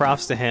too.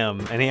 Props to him,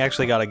 and he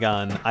actually got a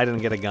gun. I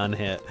didn't get a gun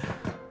hit.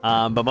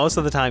 But most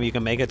of the time you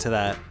can make it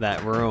to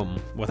that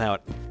room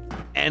without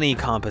any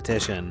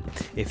competition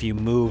if you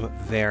move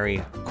very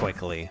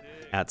quickly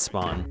at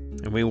spawn.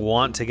 And we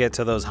want to get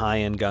to those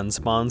high-end gun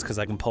spawns because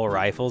I can pull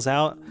rifles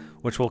out,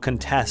 which will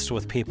contest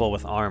with people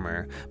with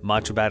armor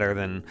much better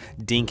than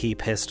dinky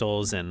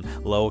pistols and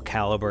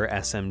low-caliber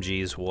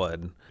SMGs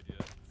would.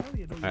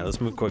 Alright,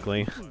 let's move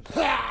quickly.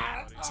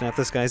 Snap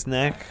this guy's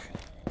neck.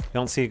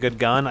 Don't see a good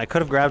gun. I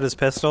could have grabbed his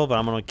pistol, but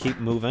I'm gonna keep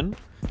moving.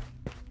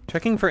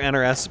 Checking for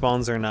NRS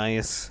spawns are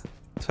nice,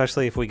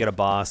 especially if we get a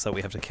boss that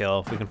we have to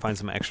kill. If we can find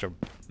some extra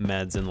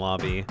meds in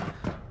lobby,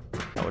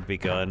 that would be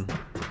good.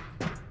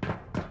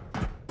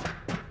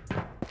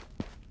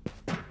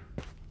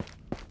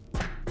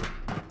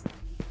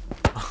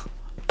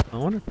 I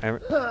wonder if ever...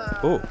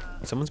 Oh,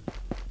 someone's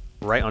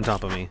right on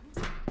top of me.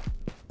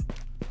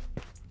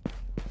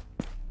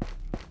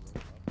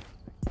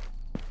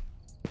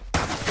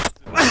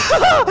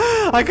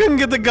 I couldn't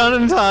get the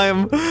gun in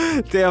time.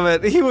 Damn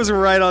it, he was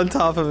right on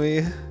top of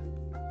me.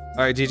 All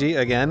right, GG,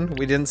 again,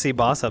 we didn't see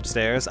boss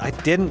upstairs. I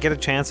didn't get a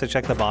chance to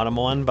check the bottom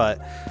one, but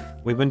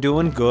we've been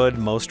doing good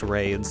most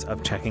raids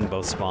of checking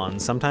both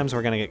spawns. Sometimes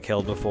we're gonna get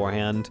killed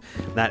beforehand.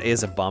 That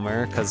is a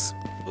bummer, because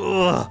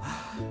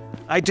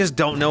I just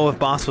don't know if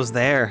boss was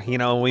there. You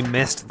know, we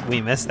missed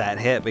that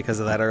hit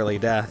because of that early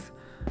death.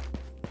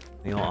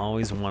 You'll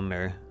always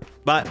wonder.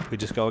 But we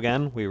just go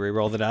again, we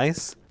re-roll the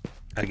dice.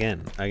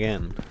 Again.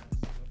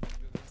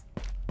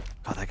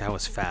 God, that guy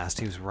was fast.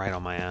 He was right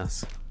on my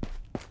ass.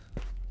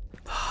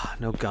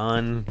 No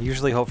gun.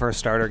 Usually hope for a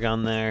starter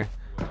gun there.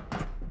 I'm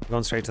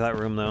going straight to that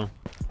room though.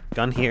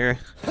 Gun here.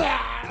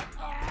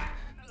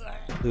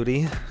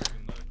 Looty.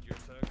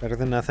 Better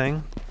than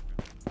nothing.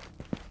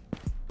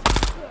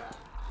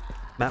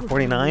 Map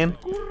 49.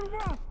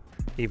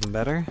 Even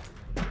better.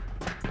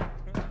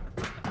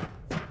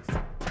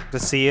 To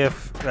see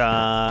if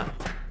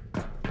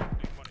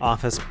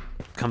office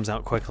comes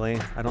out quickly.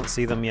 I don't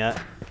see them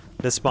yet.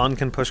 This spawn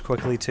can push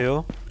quickly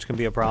too, which can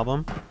be a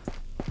problem.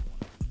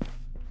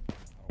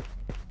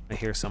 I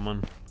hear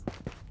someone.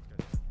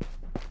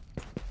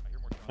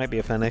 Might be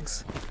a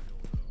Phoenix.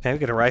 Okay, we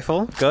get a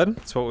rifle. Good.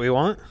 That's what we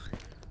want.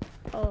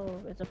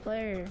 Oh, it's a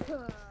player.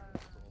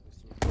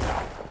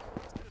 Oh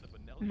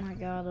my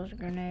god, those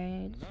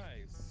grenades.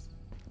 Nice.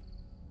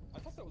 I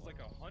thought that was like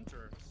a hunter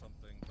or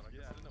something, but I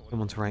guess I didn't know what.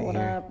 Someone's right What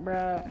here. up,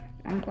 bro?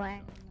 I'm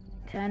playing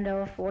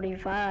Nintendo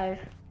 45.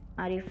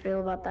 How do you feel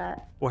about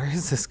that? Where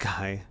is this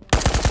guy?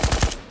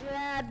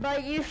 Yeah,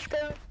 but you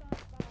still...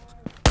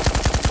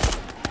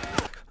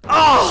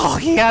 Oh,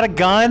 he had a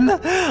gun?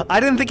 I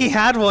didn't think he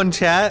had one,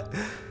 chat.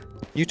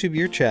 YouTube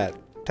your chat.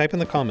 Type in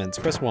the comments.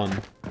 Press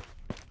 1.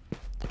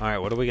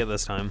 Alright, what do we get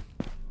this time?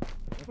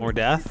 More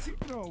death?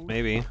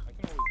 Maybe.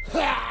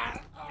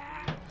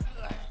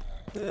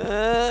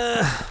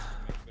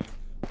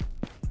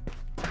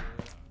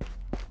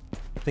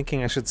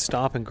 Thinking I should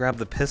stop and grab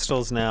the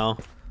pistols now.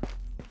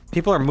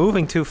 People are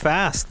moving too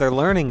fast. They're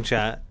learning,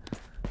 chat.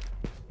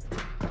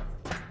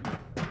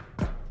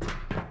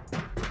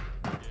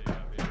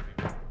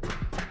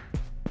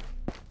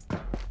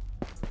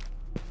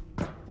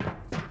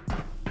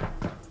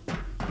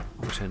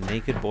 Bunch of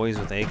naked boys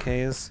with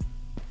AKs.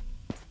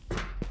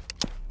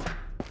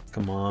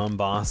 Come on,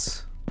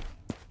 boss.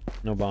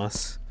 No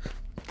boss.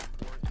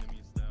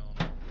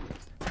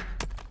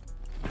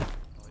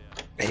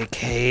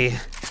 AK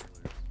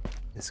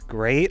is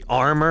great.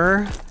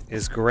 Armor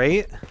is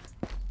great.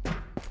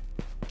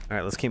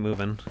 Alright, let's keep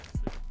moving.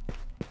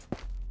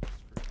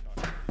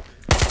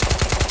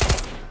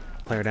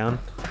 Player down.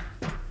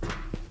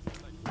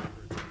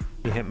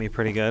 He hit me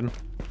pretty good.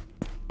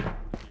 I'm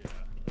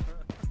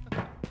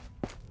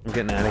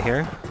getting out of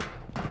here.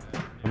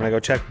 I'm gonna go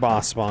check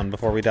boss spawn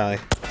before we die.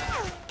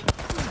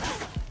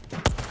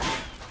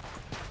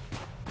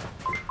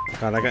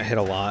 God, I got hit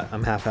a lot.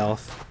 I'm half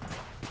health.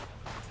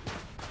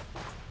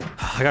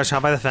 I got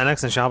shot by the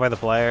Phoenix and shot by the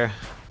player.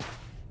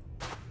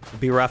 It'd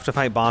be rough to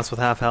fight boss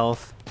with half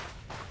health.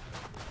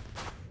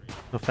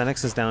 No,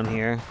 Fenix is down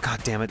here.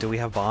 God damn it, do we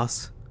have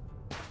boss?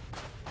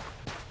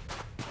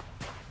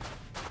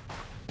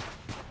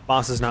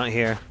 Boss is not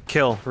here.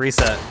 Kill,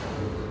 reset.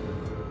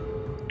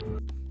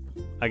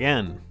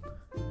 Again.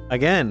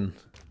 Again.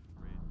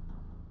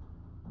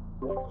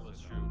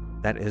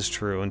 That is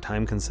true, and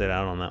time can sit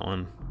out on that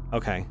one.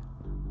 Okay.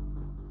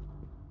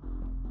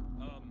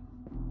 Do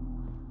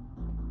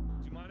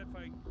you mind if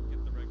I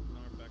get the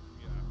Ragnar back from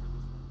you after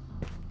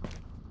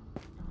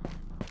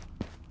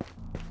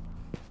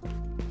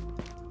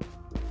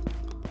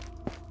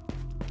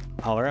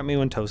this? Holler at me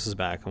when Toast is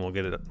back, and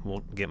we'll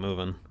get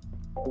moving.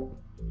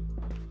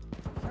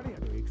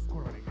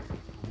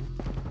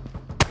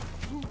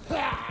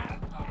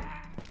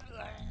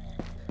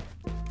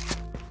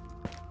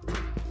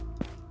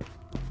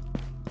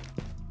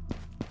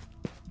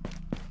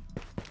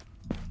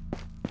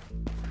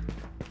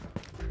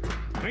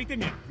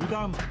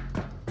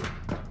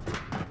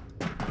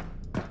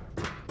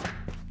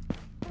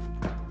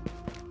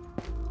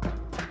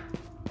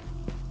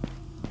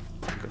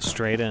 Go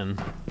straight in.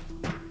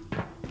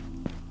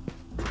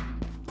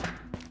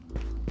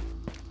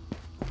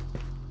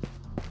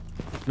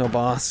 No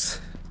boss.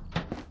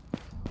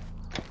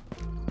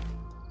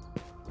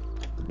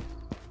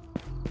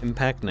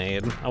 Impact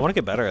nade. I want to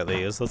get better at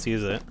these. Let's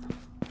use it.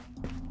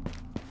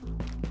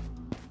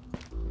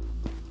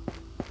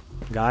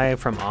 Guy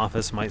from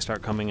office might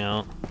start coming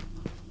out.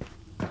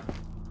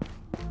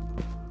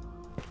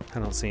 I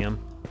don't see him.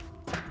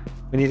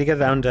 We need to get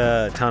down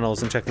to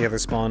tunnels and check the other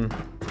spawn.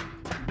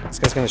 This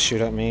guy's gonna shoot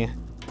at me.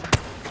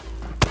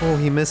 Oh,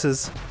 he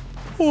misses.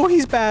 Oh,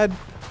 he's bad.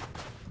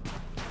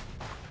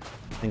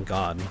 Thank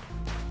God.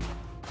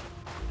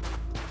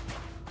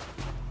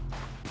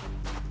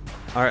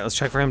 Alright, let's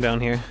check for him down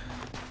here.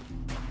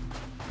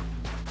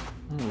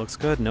 Looks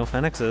good, no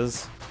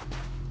Fenixes.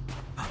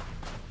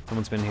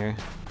 Someone's been here.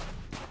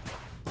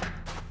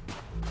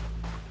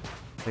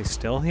 Are they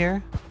still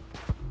here?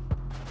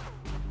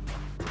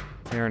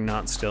 They are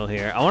not still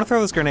here. I want to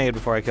throw this grenade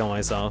before I kill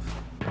myself.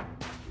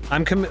 I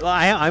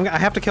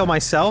have to kill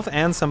myself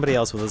and somebody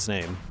else with this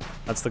name.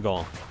 That's the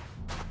goal.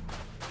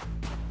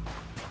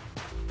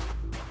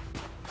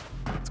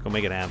 Let's go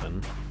make it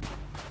happen.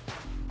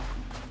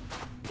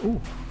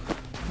 Ooh,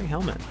 free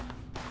helmet.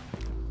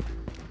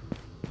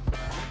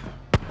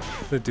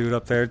 The dude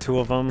up there, two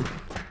of them.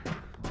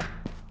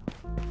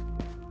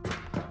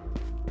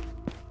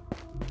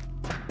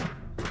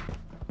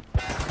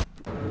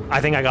 I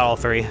think I got all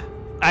three.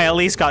 I at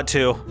least got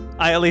two.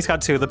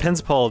 The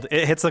pin's pulled.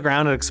 It hits the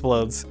ground and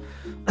explodes.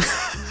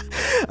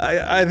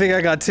 I think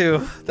I got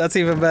two. That's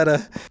even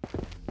better.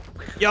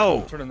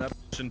 Yo! Turning that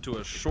into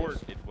a short.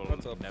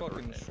 That's a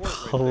fucking short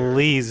right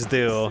Please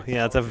do.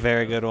 Yeah, it's a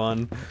very good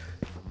one.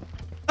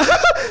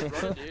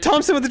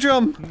 Thompson with the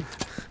drum!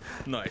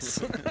 Nice.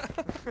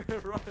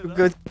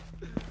 Good.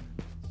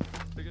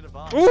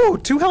 Ooh,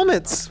 two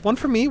helmets! One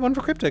for me, one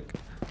for Cryptic.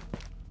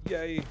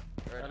 Yay.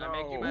 Alright, I'm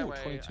making my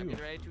way. I'm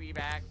getting ready to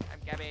evac. I'm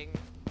coming.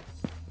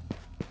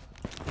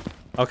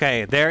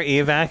 Okay, they're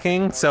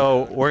evacing,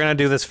 so we're gonna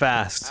do this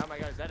fast. Oh my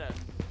God, is that a...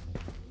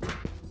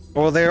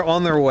 Well, they're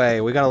on their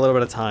way. We got a little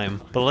bit of time.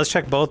 But let's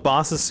check both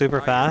bosses super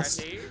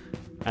fast,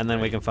 and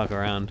then we can fuck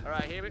around.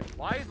 Alright, here we...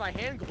 Why is my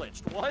hand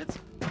glitched? What?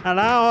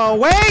 Hello,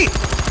 wait!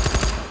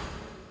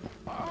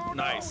 Oh,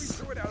 nice.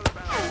 No, we threw it out of the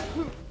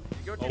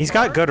bounds. He's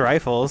got good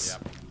rifles.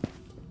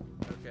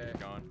 Okay.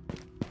 Gone.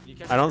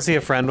 I don't see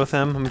a friend with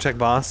him. I'm gonna check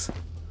boss.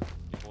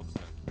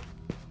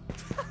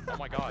 Oh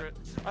my God.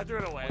 I threw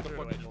it away. I threw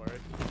it away. Don't worry.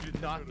 You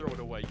did not throw it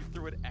away. You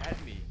threw it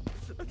at me.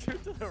 I threw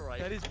it to the right.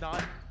 That is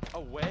not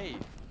away.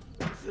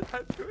 I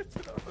threw it to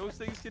the right. Those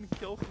things can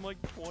kill from like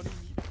 20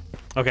 meters.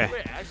 Okay,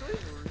 Wait, actually?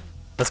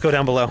 let's go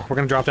down below. We're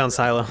gonna drop down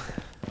silo.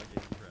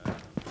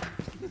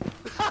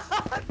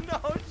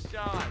 No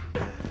shot.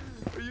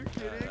 Are you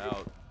kidding? Get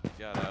out.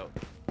 Get out.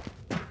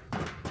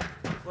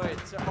 Wait,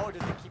 so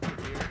does it keep your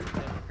gear?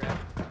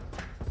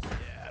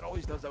 Yeah, it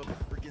always does that with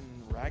the freaking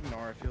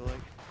Ragnar, I feel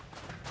like.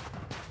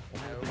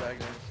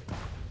 Ragnars.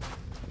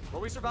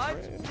 Well, we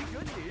survived. We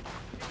good, dude.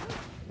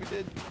 We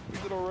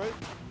did alright.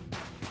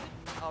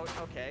 Oh,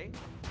 okay.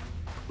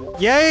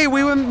 Yay,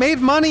 we made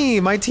money!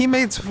 My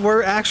teammates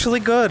were actually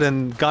good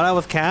and got out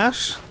with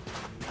cash.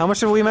 How much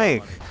did we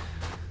make?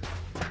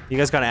 You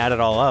guys gotta add it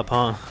all up,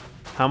 huh?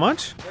 How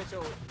much? Wait,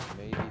 so...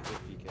 Maybe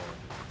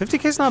 50k.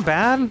 50k's not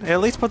bad. It at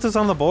least puts us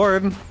on the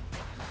board.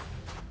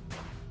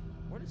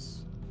 What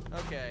is...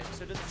 Okay,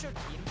 so does it show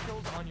team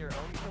kills on your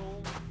own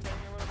kill thing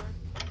or whatever?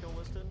 Kill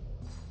listed?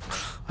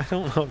 I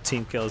don't know if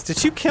team kills.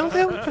 Did you kill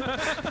him?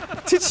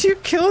 Did you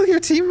kill your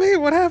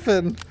teammate? What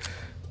happened?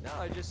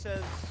 No, it just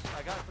says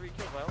I got 3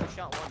 kills, but I only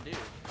shot 1 dude.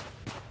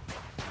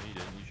 No, you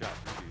didn't. You shot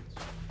 3 dudes.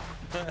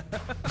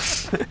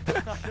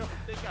 I don't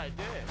think I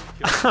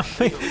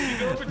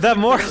did. The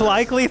more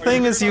likely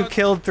thing is you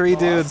killed 3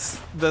 dudes.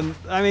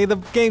 I mean, the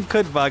game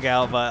could bug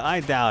out, but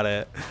I doubt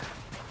it.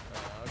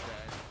 Okay.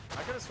 I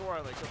could have swore I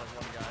only killed like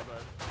 1 guy,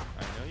 but...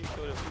 I know you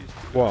killed at least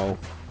 2. Whoa.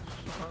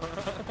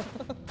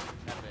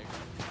 Epic.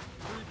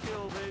 3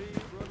 kill,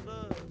 baby. Run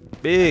the...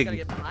 Big. I gotta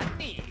get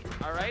money.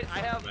 Alright, I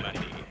have...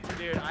 Money.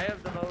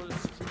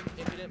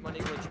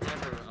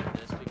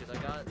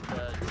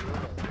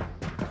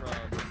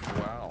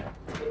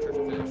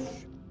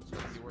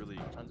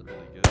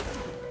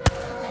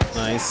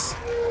 Nice.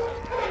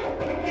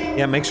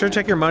 Yeah, make sure to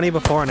check your money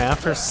before and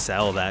after.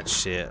 Sell that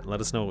shit. Let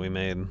us know what we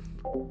made.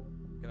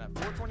 Gonna have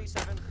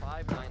 427,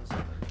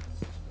 597.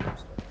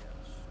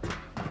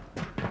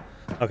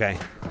 Okay.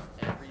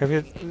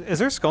 Is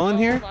there a skull in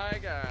here? Oh my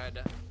god.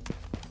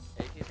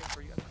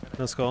 AK-64, you got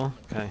No skull?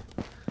 Okay.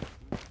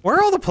 Where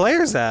are all the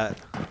players at?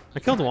 I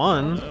killed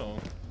one. No.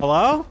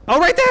 Hello? Oh,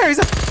 right there! He's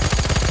a...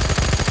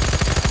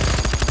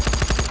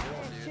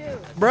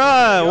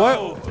 Bruh,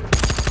 what?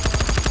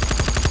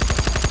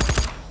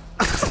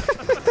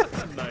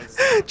 Nice.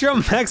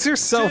 Drum mechs are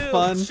so Chill,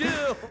 fun.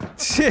 chill.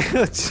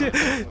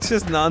 Chill.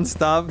 Just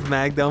non-stop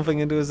mag dumping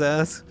into his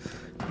ass.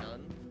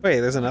 Wait,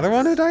 there's another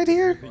one who died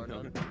here?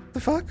 The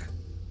fuck?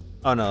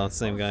 Oh no, it's the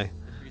same guy.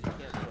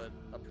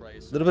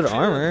 Little bit of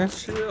armor.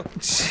 Chill.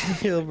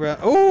 Chill, bro.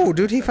 Oh,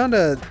 dude, he found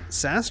a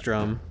sass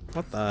drum.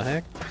 What the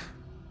heck?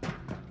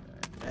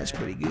 That's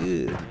pretty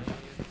good.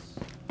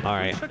 All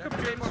right. Check up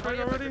here right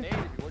already?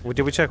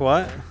 Did we check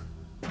what?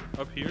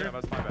 Up here? Yeah,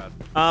 that's my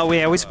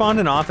bad. We spawned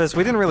in office.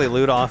 We didn't really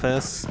loot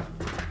office.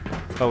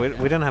 But we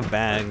didn't have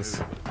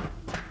bags.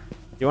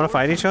 You want to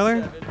fight each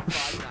other?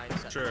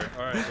 Sure.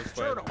 All right, let's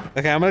fight.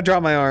 Okay, I'm gonna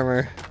drop my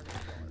armor.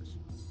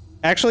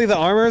 Actually, the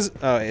armor's...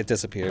 Oh, it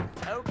disappeared.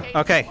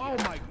 Okay. Oh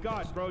my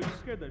god, bro, you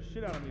scared the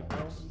shit out of me, bro.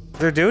 Is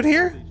there a dude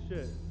here? Holy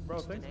shit. Bro,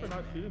 thanks for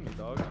not shooting me,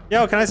 dog.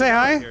 Yo, can I say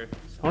hi? Here.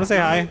 I want to say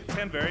hi.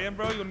 Tan variant,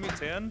 bro. You want to meet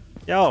Tan?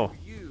 Yo,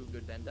 You,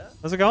 good Benda.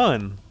 how's it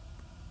going?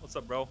 What's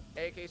up, bro?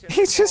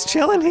 He's just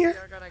chilling here.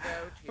 We're gonna go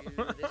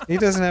to this He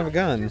doesn't have a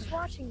gun. Just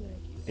watching you.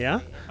 Yeah?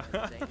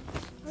 I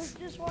was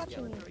just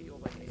watching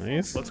you.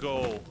 Nice. Let's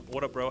go.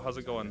 What up, bro? How's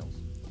it going?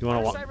 You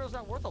want to? Cyber's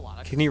not worth a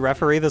lot. Can you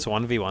referee this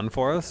 1v1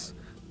 for us?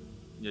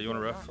 Yeah, you want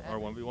to ref our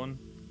 1v1?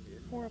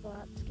 More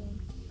about this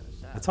game.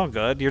 It's all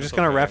good. You're just It's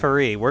gonna okay.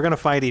 referee. We're gonna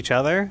fight each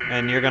other,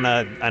 and you're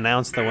gonna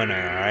announce the winner.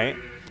 All right?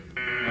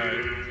 All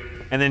right.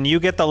 And then you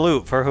get the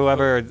loot for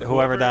whoever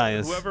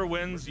dies. Whoever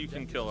wins, you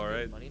can kill. All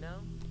right. Money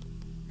now?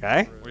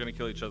 Okay. We're gonna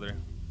kill each other.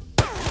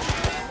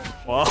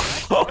 Whoa.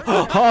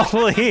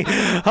 Holy.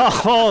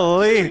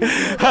 Holy.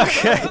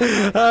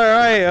 Okay. All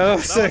right. Oh,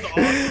 sick.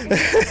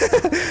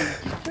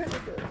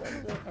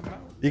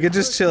 You could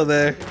just chill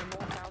there.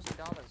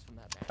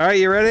 All right,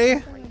 you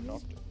ready?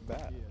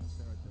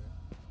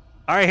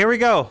 All right, here we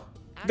go.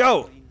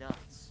 Go. That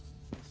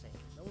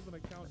wasn't a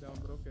countdown,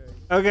 but okay.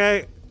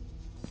 Okay.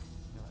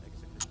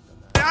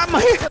 Ah,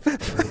 my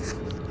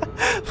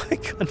my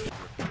gun.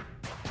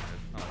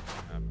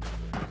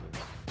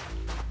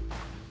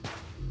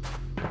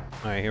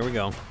 All right, here we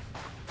go.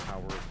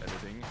 Power of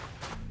editing.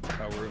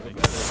 Power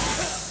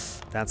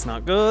of That's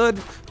not good.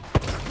 All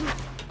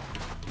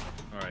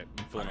right,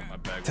 I'm filling up my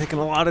bag. Taking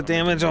a lot of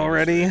damage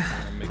already.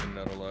 I'm making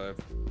that alive.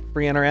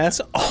 Free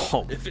NRS.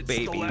 Oh, If it's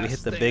baby, the we last hit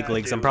the thing big I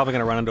leagues. I'm do. probably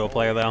gonna run into a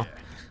player though.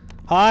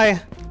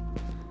 Hi.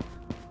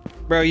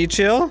 Bro, you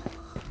chill?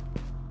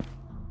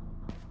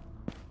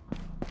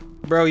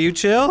 Bro, you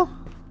chill?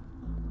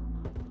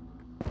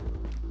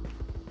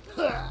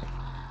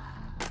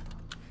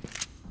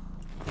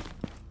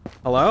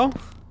 Hello?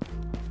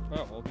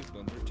 Oh, all these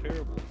guns are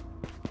terrible.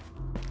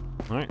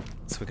 Alright,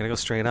 so we gotta go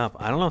straight up.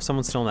 I don't know if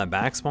someone's still in that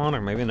back spawn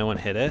or maybe no one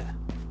hit it.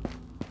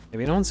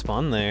 Maybe no one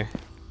spawned there.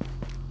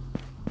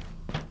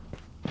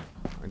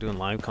 We're doing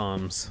live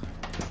comms.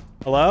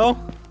 Hello?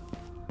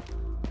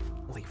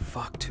 Holy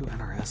fuck, 2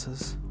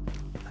 NRSs.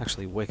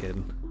 Actually wicked.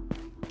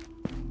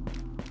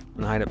 I'm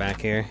gonna hide it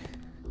back here.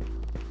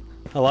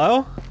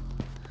 Hello?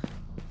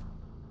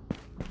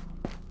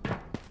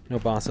 No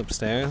boss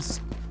upstairs.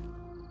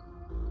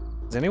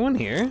 Is anyone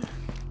here?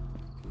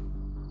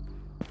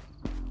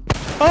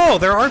 Oh,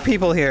 there are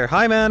people here.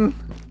 Hi, man.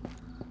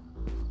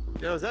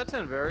 Yo, is that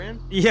Tanvarian?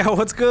 Yeah,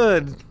 what's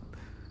good?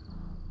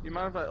 You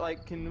mind if I,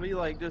 like, can we,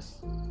 like,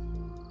 just...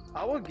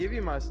 I will give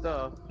you my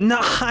stuff. No,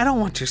 I don't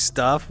want your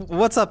stuff.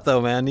 What's up,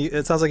 though, man?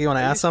 It sounds like you want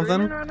to Are you ask something?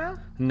 streaming right now?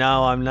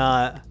 No, I'm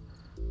not.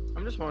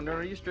 I'm just wondering,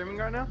 are you streaming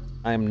right now?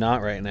 I am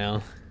not right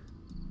now.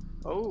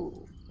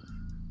 Oh.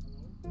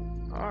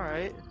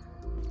 Alright.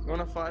 You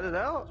wanna fight it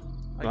out?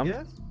 I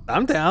guess?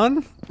 I'm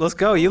down. Let's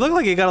go. You look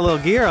like you got a little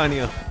gear on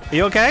you. Are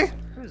you okay?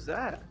 Who's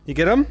that? You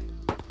get him?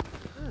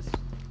 Yes.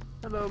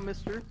 Hello,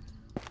 mister.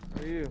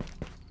 How are you?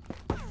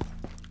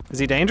 Is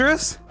he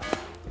dangerous?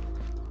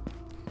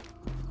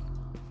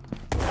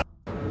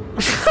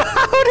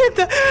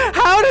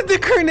 How did the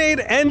grenade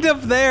end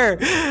up there?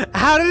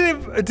 How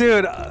did it,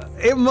 dude?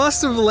 It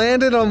must have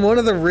landed on one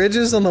of the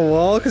ridges on the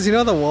wall, because you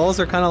know the walls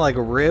are kind of like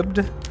ribbed.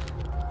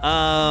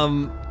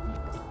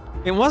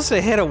 It must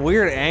have hit a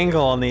weird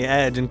angle on the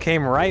edge and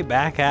came right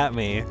back at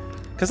me.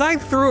 Because I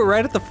threw it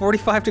right at the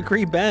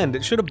 45-degree bend.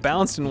 It should have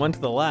bounced and went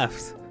to the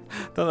left.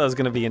 Thought that was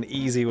gonna be an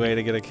easy way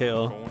to get a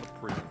kill. Going to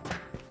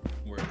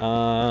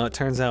prison.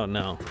 Turns out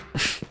no.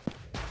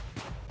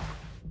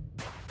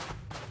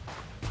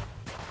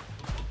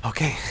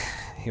 Okay,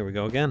 here we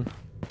go again.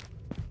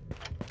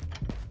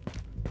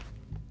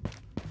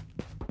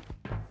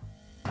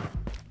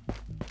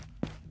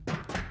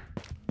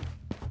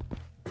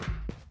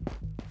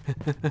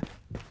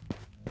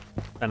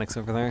 Fenix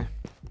over there.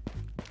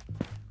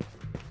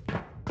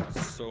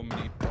 So so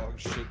many dog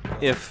shit.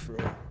 If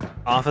bro.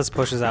 Office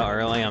pushes out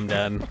early, I'm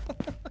dead.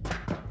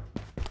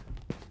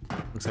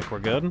 Looks like we're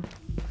good.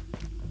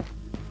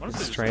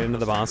 Straight into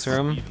the boss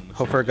room.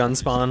 Hope for a gun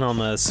spawn on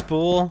the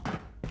spool.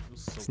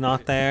 It's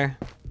not there.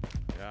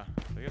 Yeah.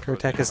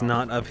 Kurtek is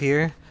not up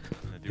here.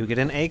 You get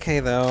an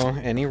AK though.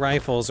 Any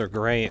rifles are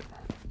great.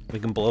 We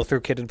can blow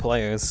through kitted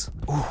players.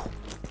 Ooh,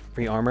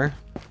 free armor.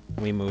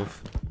 We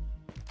move.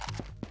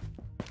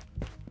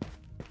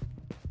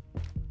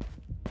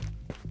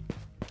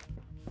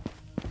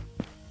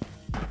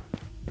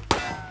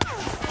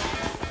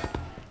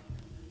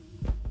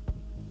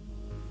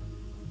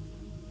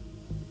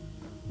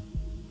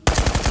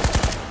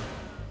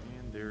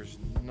 And there's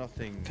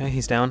nothing. Okay,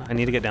 he's down. I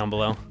need to get down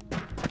below.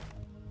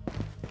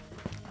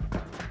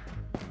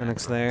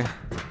 Phoenix there.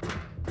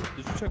 Did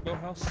you check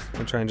boathouse?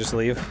 We'll try and just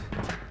leave.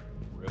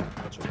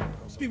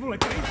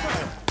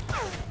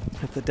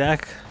 Hit the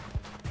deck.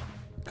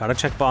 Gotta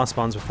check boss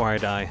spawns before I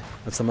die.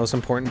 That's the most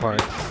important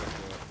part.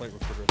 Flight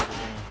recorder up there.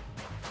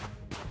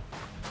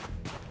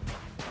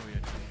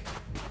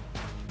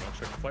 I'll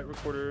check flight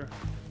recorder.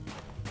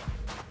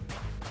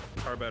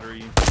 Car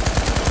battery.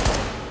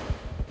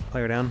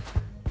 Player down.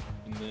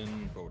 And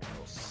then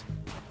boathouse.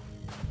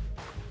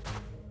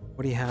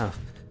 What do you have?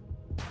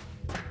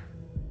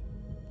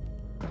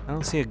 I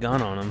don't see a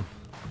gun on him.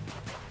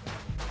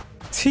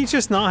 Did he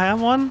just not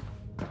have one?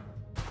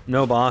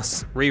 No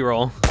boss.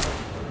 Reroll.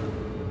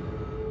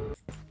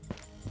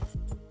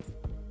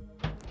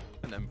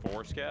 An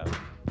M4 scav.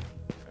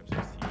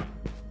 M16.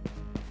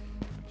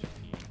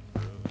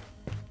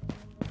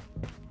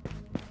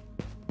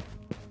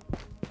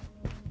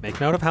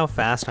 Make note of how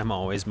fast I'm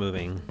always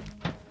moving.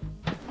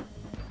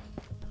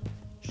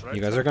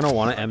 You guys are gonna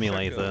want to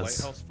emulate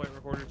this. Lighthouse flight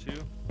recorder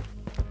too.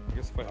 I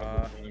guess flight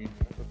recorder.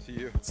 Up to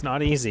you. It's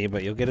not easy,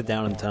 but you'll get it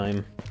down in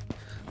time.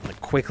 Like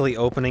quickly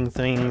opening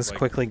things,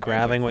 quickly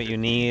grabbing what you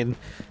need,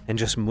 and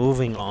just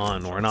moving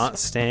on. We're not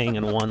staying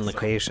in one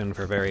location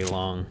for very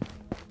long.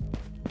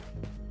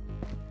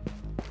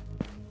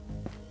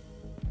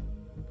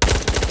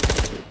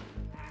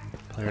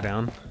 Player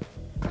down.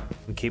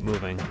 And keep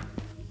moving.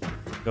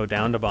 Go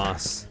down to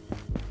boss.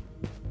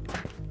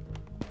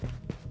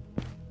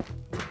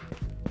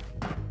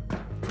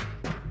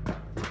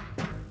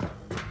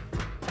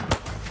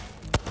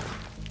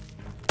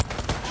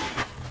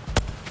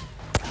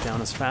 Down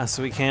as fast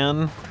as we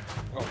can.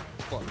 Oh,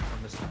 fuck.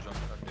 I missed the jump.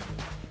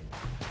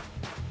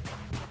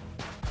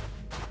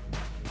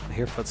 I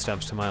hear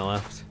footsteps to my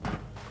left.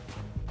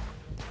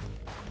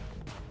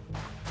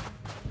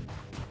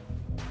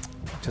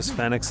 Just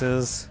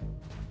Phoenixes.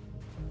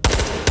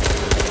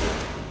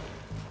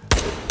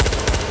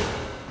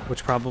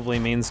 Which probably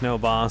means no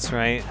boss,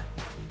 right?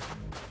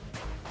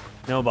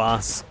 No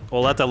boss.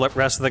 We'll let the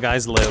rest of the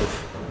guys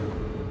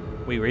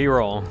live. We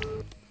reroll.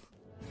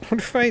 What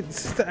if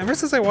ever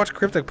since I watched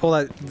Cryptic pull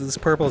those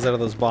purples out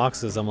of those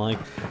boxes, I'm like,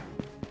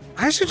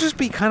 I should just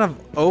be kind of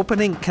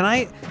opening.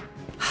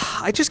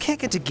 I just can't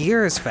get to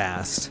gear as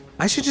fast.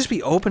 I should just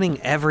be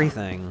opening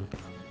everything.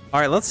 All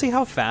right, let's see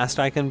how fast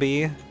I can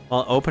be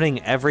while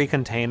opening every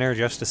container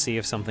just to see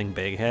if something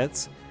big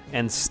hits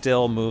and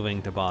still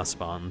moving to boss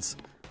spawns.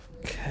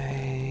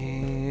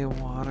 Okay,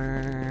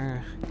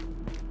 water.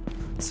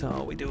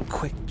 So we do a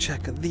quick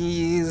check of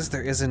these.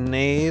 There is a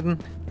nade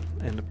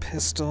and a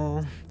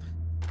pistol.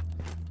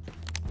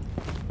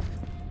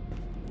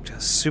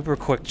 Just super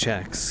quick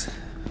checks.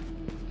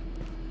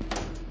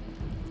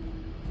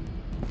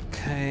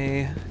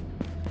 Okay.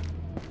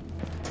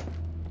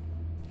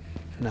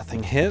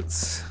 Nothing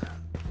hits.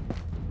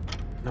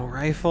 No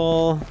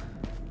rifle.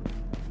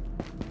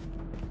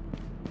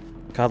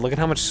 God, look at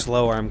how much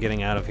slower I'm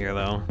getting out of here,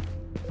 though.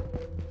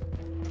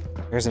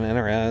 There's an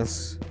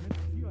NRS.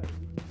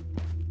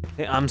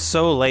 Hey, I'm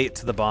so late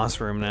to the boss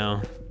room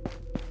now.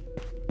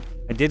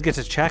 I did get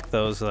to check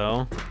those,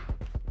 though.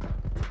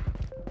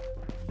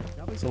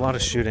 It's a lot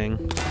of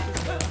shooting.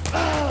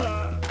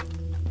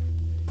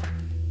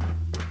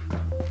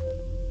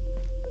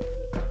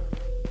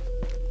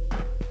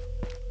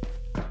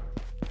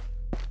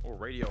 Oh,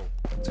 radio.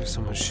 There's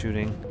so much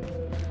shooting.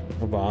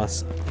 Oh,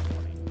 boss.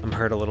 I'm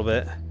hurt a little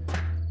bit.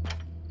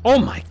 Oh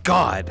my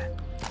god!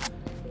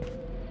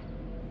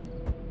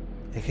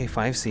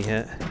 AK-5C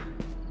hit.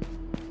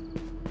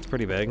 It's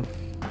pretty big.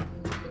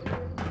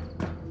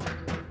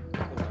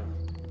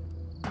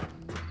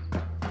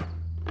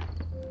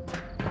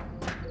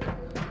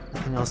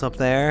 Nothing else up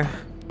there.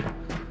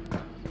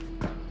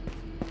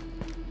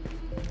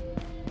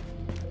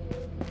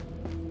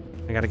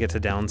 I gotta get to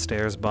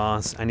downstairs,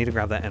 boss. I need to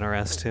grab that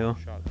NRS too.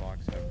 Shot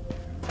box.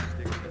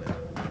 Sticks in it.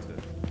 That's it.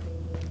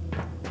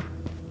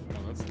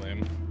 Oh, that's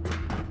lame.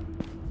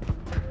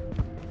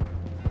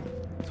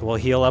 So we'll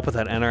heal up with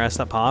that NRS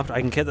that popped. I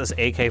can get this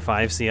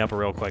AK-5C up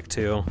real quick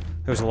too.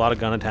 There's a lot of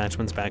gun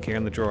attachments back here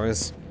in the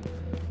drawers.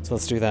 So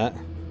let's do that.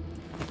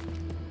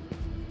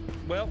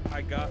 Well,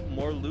 I got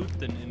more loot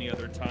than any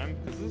other time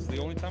because this is the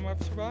only time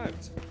I've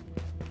survived.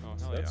 Oh,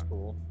 So hell that's yeah.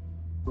 cool.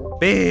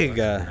 Big!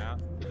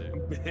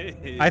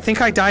 Big. I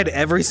think I died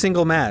every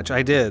single match.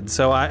 I did.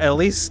 So at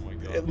least Oh my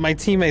my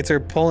teammates are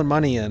pulling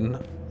money in.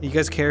 You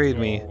guys carried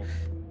me.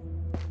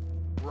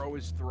 Bro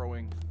is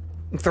throwing.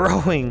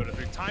 Throwing.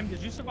 Time, did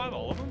you survive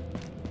all of them?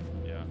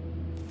 Yeah.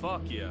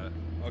 Fuck yeah.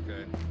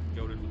 Okay.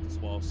 Goated with the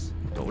swallows.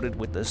 Loaded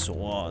with the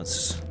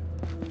sauce.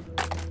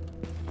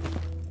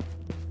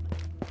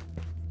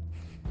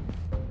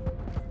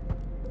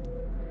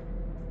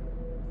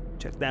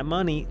 Check that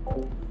money.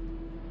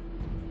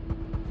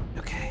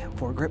 Okay,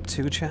 foregrip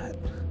 2, chat.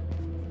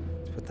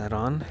 Let's put that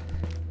on.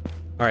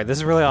 Alright, this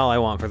is really all I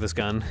want for this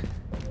gun.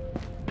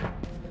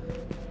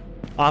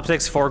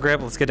 Optics,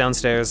 foregrip, let's get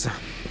downstairs.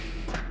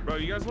 Bro,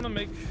 you guys want to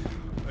make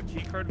a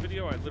keycard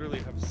video? I literally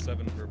have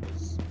 7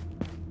 purples.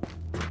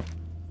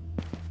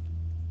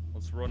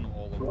 Let's run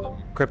all of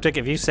them. Cryptic,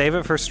 if you save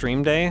it for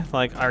stream day,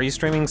 like, are you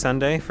streaming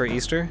Sunday for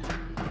Easter?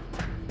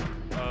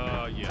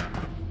 Yeah.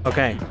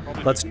 Okay,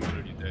 Probably let's...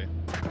 community day.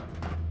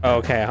 Oh,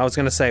 okay, I was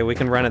gonna say, we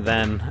can run it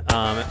then,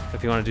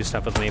 if you want to do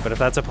stuff with me, but if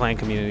that's a planned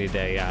community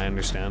day, yeah, I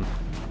understand.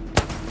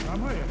 I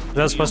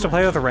was supposed to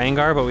play with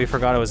Rangar, but we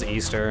forgot it was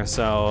Easter,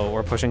 so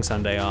we're pushing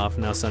Sunday off.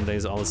 Now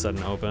Sunday's all of a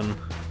sudden open.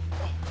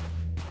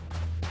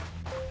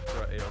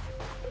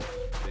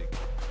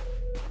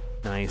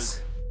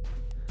 Nice.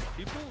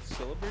 People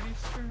celebrate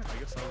Easter? I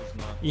guess I was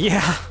not.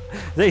 Yeah,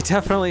 they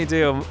definitely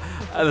do.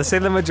 They say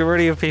the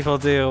majority of people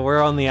do.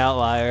 We're on the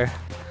outlier.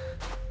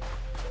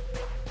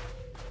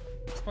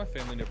 My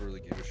family never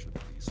really gave a shit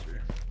about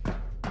Easter.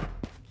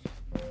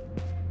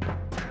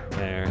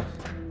 There.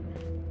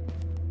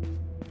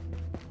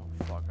 Oh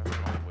fuck, I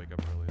have to wake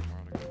up early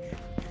tomorrow to go to church.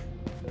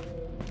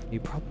 You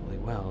probably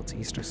will. It's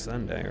Easter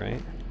Sunday,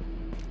 right?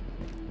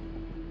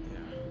 Yeah.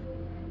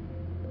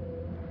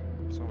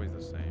 It's always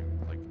the same.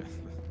 Like, the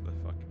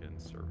fucking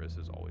service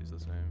is always the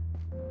same.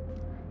 I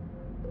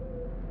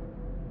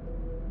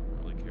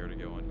don't really care to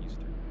go on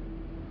Easter.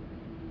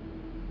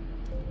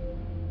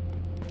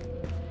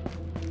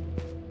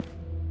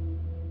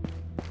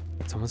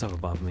 Someone's up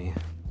above me.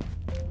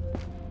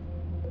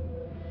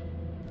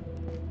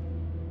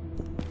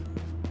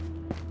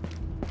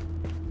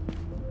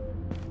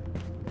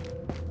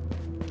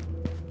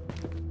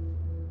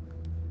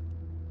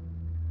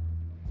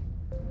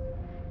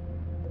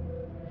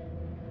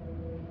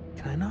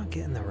 Can I not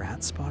get in the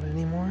rat spot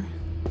anymore?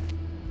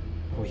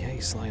 Oh yeah,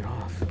 you slide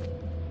off.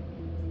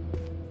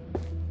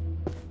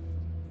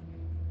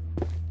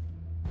 Oh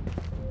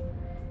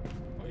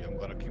yeah, I'm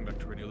glad I came back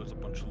to radio. There's a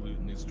bunch of loot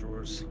in these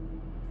drawers.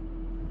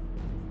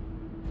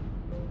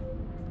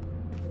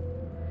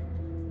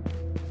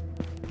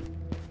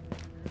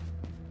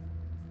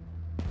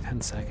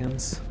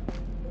 Seconds.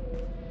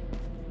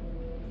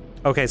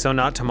 Okay, so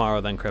not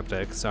tomorrow then,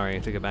 Cryptic. Sorry,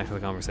 to get back to the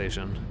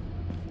conversation.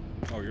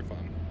 Oh, you're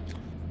fine.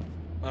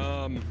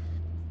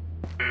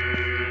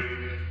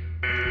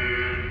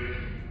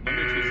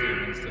 Monday,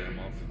 Tuesday, Wednesday, I'm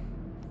off.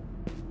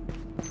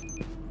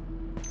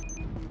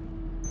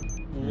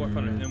 Ooh, I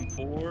found an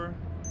M4.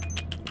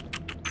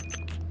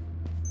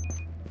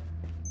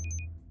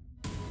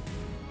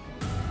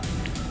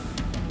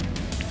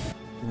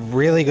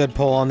 Really good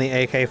pull on the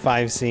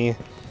AK-5C.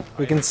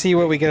 We can see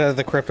what we get out of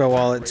the crypto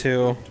wallet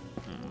too.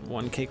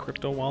 1K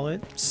crypto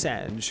wallet,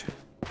 Sag.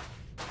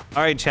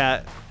 All right,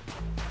 chat.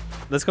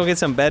 Let's go get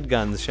some bed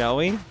guns, shall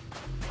we?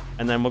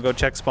 And then we'll go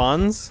check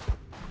spawns.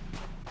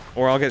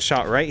 Or I'll get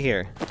shot right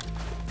here.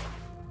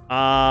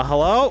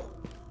 Hello?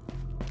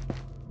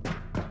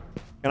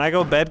 Can I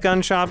go bed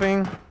gun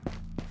shopping?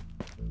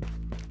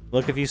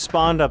 Look, if you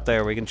spawned up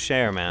there, we can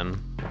share,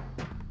 man.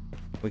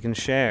 We can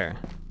share.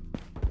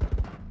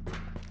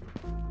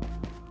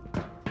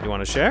 You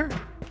want to share?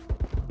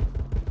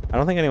 I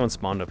don't think anyone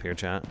spawned up here,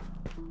 chat.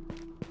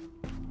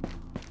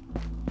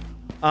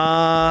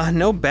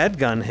 No bed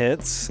gun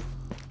hits.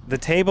 The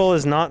table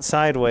is not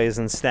sideways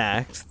and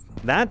stacked.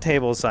 That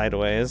table's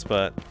sideways,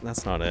 but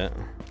that's not it.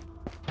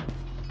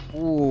 Ooh,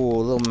 a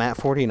little Mat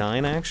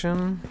 49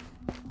 action.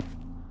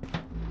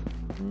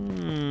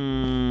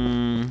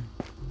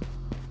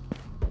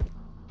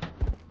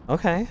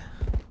 Okay.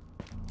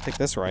 Take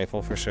this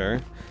rifle for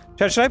sure.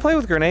 Chat, should I play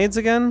with grenades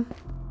again?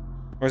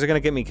 Or is it gonna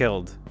get me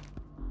killed?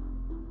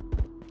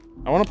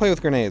 I wanna play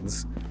with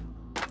grenades.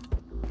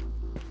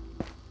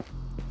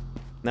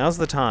 Now's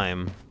the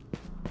time.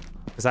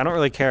 Because I don't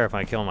really care if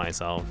I kill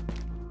myself.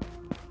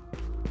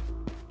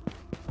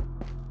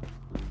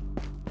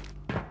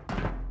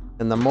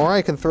 And the more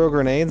I can throw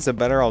grenades, the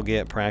better I'll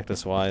get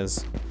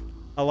practice-wise.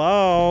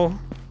 Hello?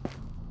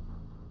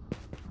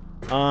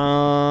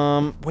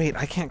 Wait,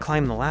 I can't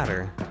climb the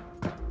ladder.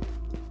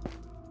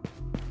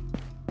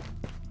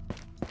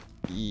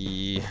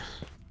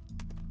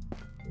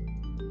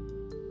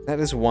 That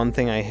is one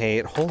thing I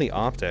hate. Holy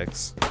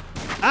optics.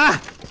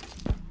 Ah!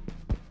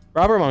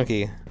 Robber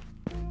Monkey.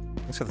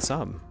 Thanks for the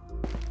sub.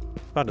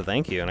 About to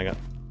thank you, and I got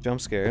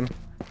jump scared.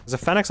 There's a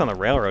Fenix on the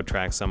railroad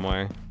track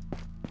somewhere.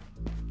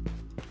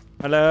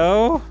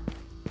 Hello?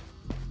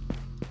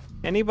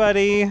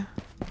 Anybody?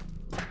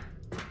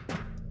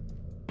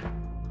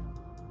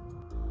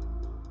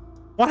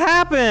 What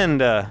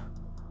happened?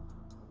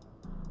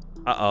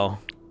 Uh-oh.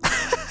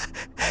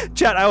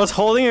 Chat, I was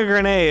holding a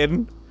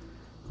grenade.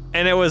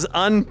 and it was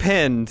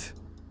unpinned.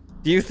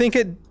 Do you think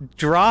it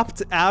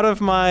dropped out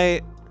of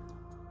my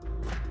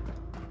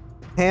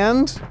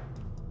hand?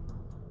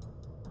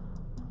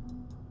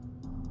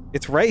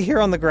 It's right here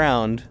on the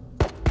ground.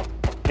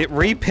 It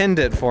repinned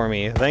it for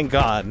me, thank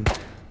God. That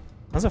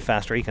was a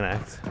fast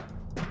reconnect.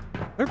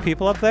 Are there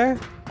people up there?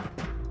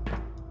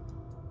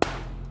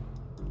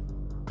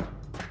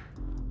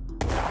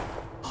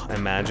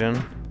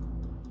 Imagine.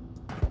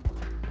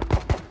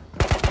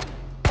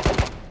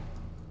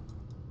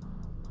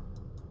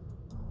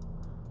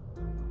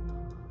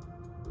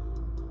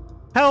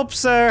 Help,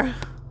 sir!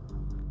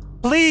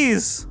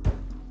 Please!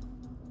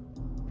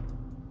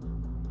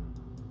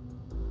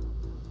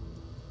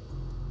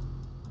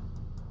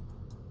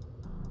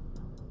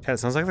 Chat, it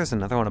sounds like there's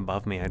another one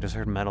above me. I just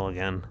heard metal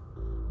again.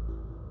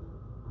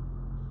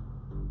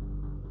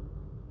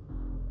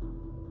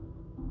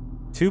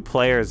 Two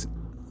players.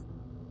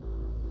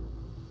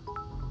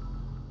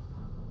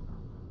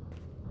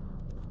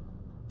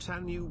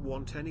 Can you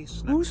want any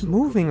snacks? Who's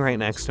moving right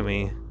next to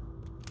me?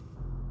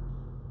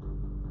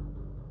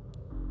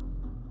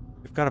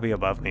 You've got to be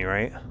above me,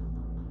 right?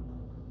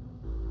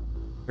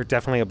 You're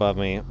definitely above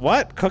me.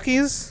 What?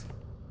 Cookies?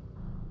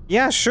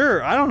 Yeah,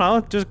 sure. I don't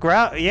know. Just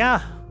grab.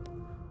 Yeah.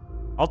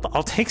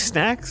 I'll take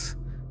snacks.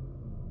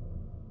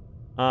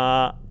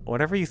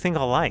 Whatever you think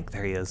I'll like.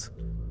 There he is.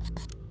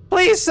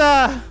 Please,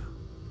 I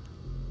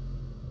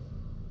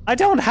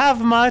don't have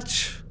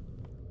much.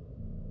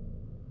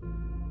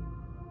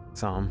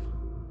 Some.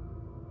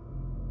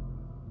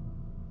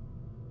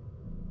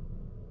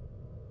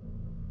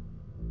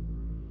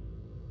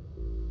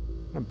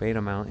 I'm gonna bait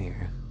him out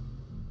here.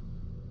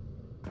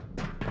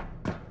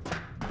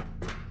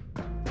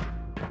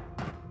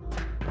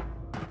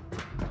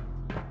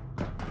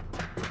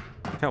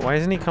 Chat, why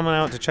isn't he coming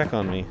out to check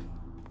on me?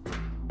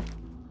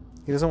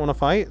 He doesn't want to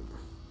fight?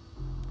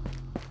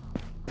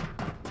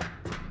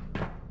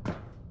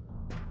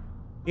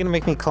 You gonna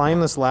make me climb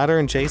this ladder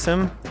and chase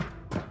him?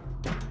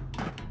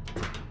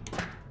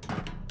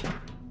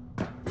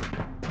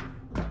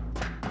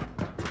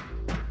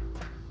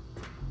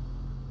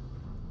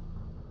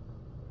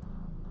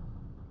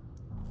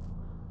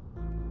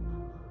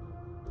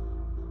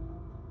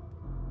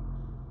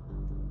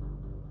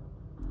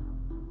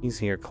 He's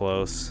here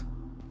close.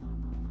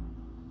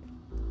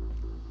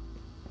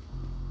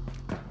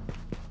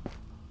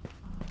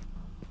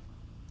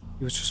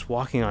 He was just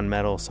walking on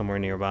metal somewhere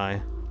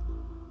nearby.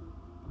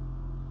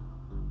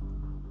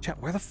 Chat,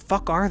 where the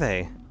fuck are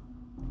they?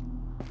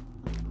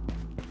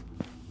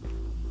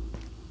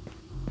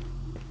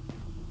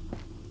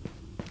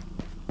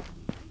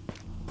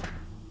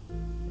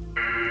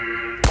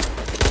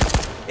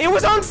 It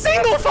was on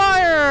single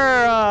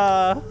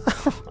fire!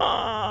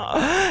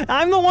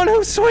 I'm the one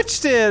who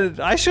switched it!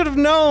 I should have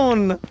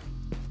known!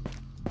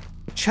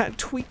 Chat,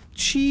 tweak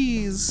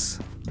cheese.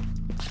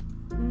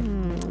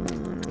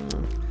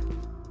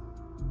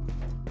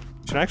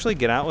 Should I actually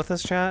get out with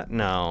this, chat?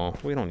 No,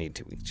 we don't need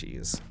tweak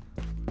cheese.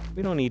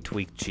 We don't need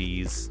tweak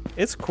cheese.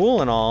 It's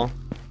cool and all.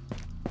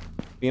 But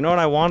you know what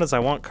I want is I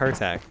want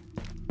Kurtek.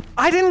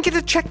 I didn't get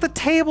to check the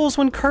tables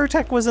when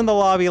Kurtek was in the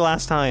lobby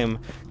last time.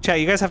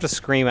 Chat, you guys have to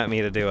scream at me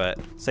to do it.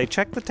 Say,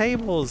 check the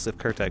tables if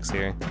Kurtek's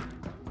here.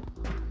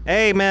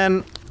 Hey,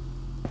 man.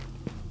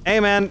 Hey,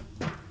 man.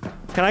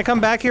 Can I come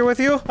back here with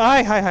you?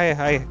 Hi, hi, hi,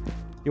 hi.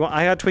 You want?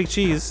 I got tweak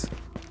cheese.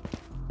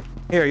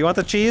 Here, you want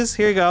the cheese?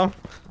 Here you go.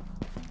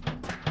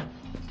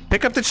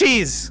 Pick up the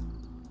cheese!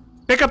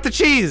 Pick up the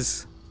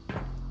cheese!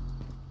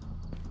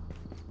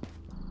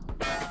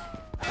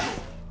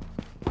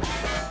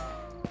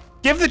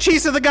 Give the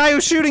cheese to the guy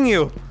who's shooting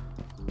you!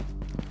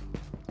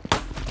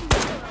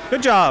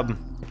 Good job.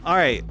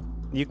 Alright.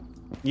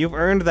 You've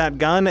earned that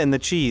gun and the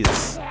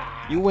cheese.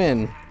 You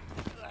win.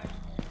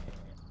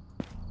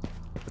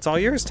 It's all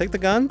yours. Take the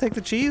gun, take the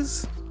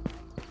cheese.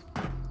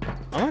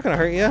 I'm not gonna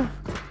hurt you.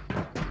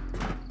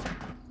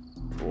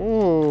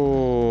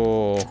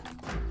 Ooh.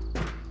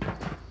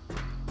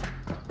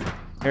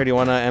 Here, do you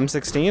want an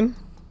M16?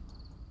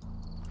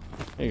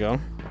 There you go.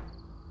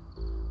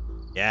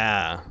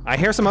 Yeah. I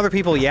hear some other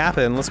people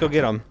yapping. Let's go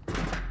get them.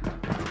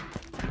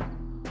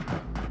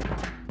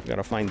 We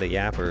gotta find the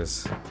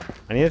yappers.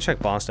 I need to check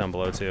boss down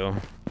below, too.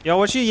 Yo,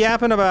 what you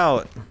yapping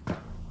about?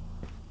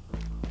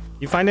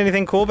 You find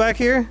anything cool back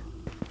here?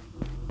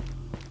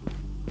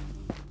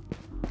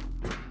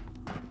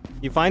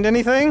 You find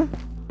anything?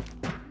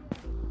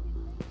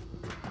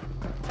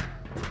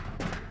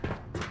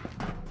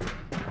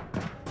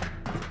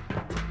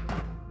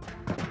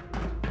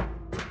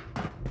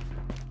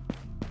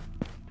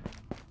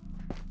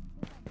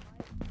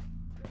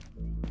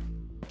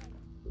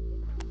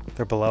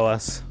 They're below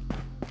us.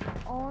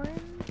 Orange.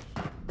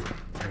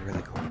 They're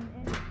really cool.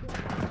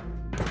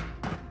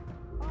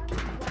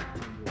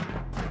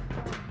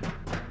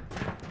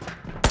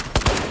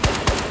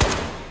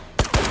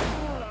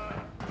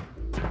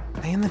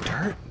 Are they in the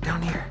dirt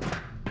down here?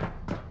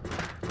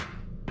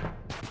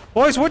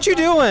 Boys, what you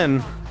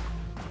doing?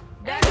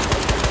 Get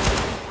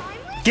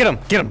him!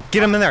 Get him!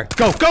 Get him in there!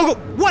 Go! Go! Go!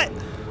 What?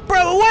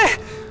 Bro, what?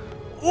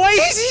 Why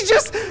is he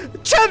just...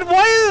 Chad,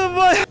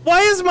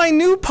 why is my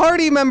new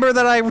party member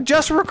that I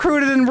just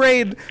recruited in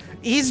raid,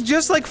 he's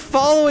just like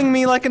following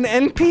me like an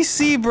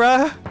NPC,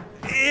 bruh.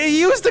 He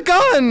used a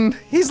gun.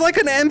 He's like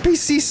an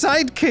NPC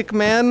sidekick,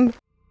 man.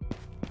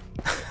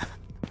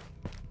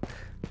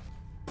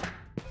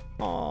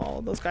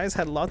 Oh, those guys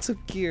had lots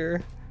of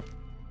gear.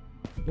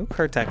 No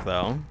Kurtek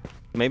though.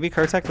 Maybe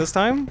Kurtek this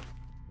time?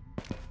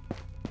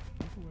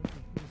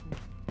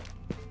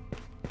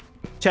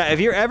 Chat, if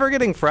you're ever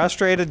getting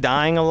frustrated,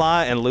 dying a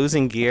lot, and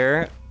losing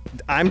gear,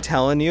 I'm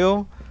telling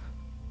you,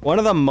 one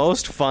of the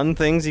most fun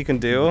things you can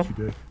do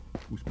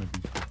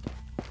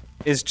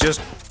is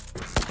just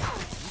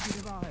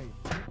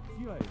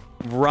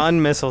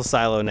run missile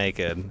silo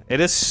naked. It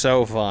is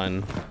so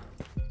fun.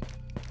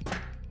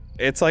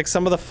 It's like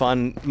some of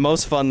the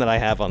most fun that I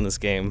have on this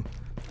game.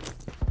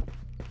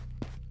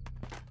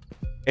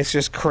 It's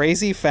just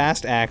crazy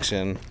fast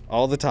action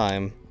all the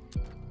time.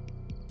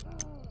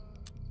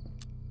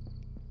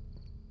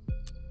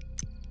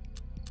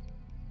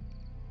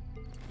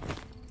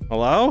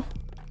 Hello?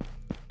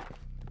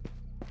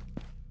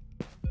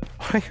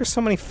 Why I hear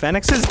so many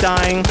Phoenixes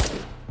dying?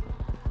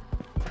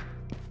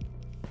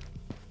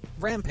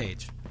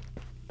 Rampage.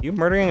 You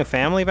murdering a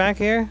family back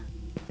here?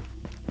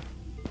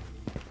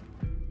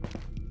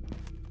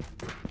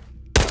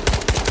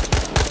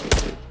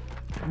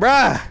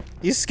 Bruh!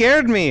 You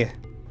scared me!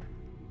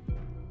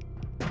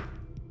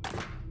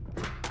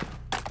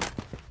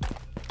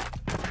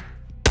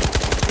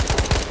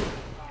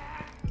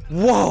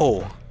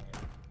 Whoa!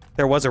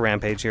 There was a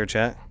rampage here,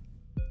 chat.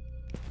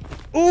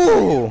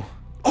 Ooh!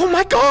 Oh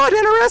my god,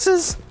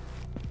 NRSs!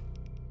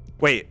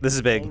 Wait, this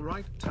is big.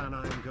 Alright, Tan,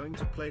 I'm going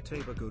to play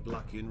Tabor. Good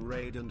luck in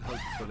raid and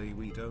hopefully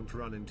we don't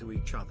run into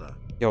each other.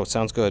 Yo,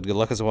 sounds good. Good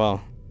luck as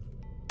well.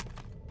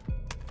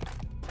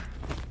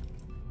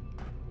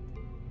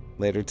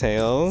 Later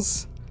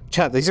Tails.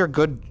 Chat, these are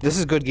good. This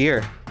is good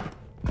gear.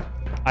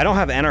 I don't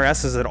have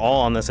NRSs at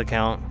all on this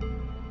account.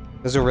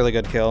 This is a really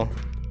good kill.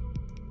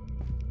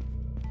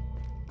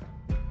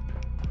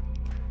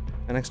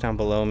 Fennec's down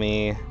below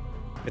me.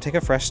 I take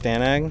a fresh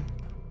Stanag.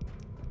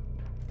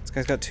 This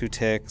guy's got 2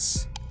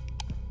 ticks.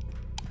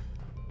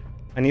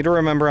 I need to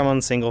remember I'm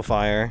on single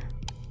fire.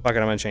 Fuck it,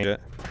 I'm gonna change it.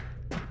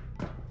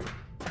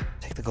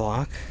 Take the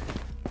Glock.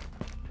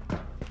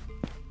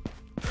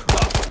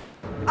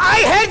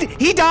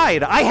 He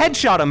died! I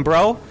headshot him,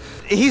 bro!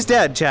 He's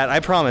dead, chat, I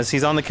promise.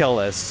 He's on the kill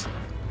list.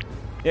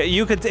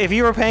 You could, if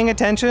you were paying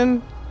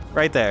attention,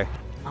 right there.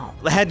 Oh,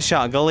 the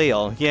headshot,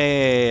 Galil.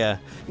 Yeah.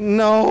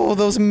 No,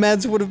 those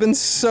meds would have been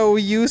so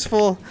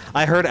useful.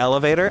 I heard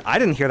elevator. I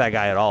didn't hear that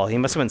guy at all. He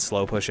must have been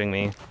slow pushing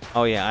me.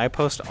 Oh yeah, I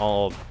post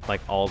all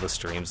the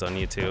streams on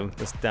YouTube.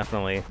 This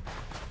definitely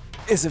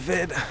is a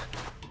vid.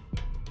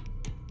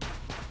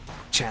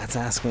 Chat's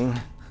asking.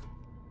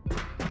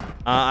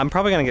 I'm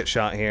probably gonna get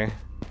shot here.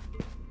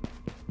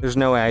 There's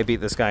no way I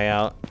beat this guy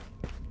out.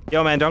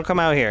 Yo man, don't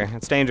come out here.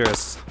 It's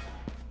dangerous.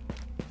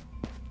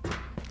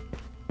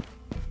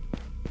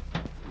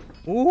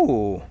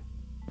 Ooh.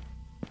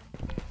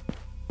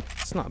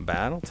 It's not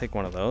bad. I'll take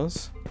one of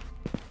those.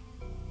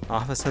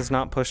 Office has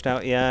not pushed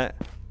out yet.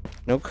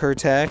 No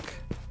Kurtek.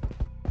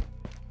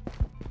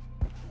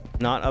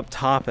 Not up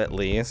top, at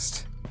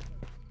least.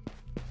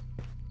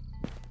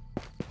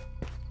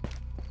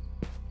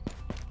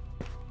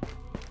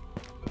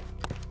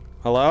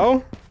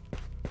 Hello?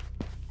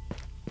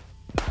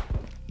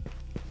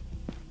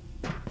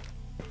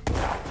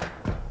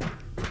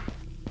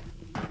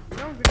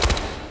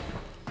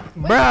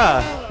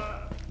 Bruh!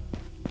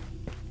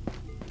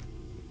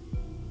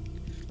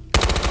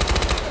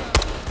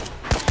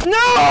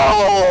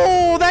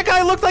 No! That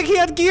guy looked like he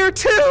had gear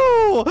too!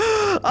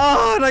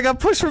 Oh, and I got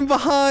pushed from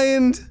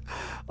behind.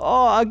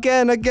 Oh,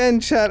 again,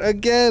 chat,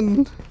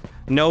 again.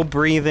 No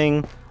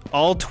breathing,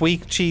 all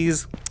tweak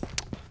cheese,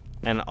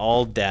 and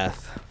all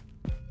death.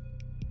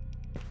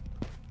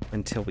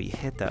 Until we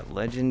hit that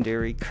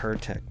legendary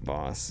Kurtek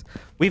boss.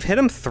 We've hit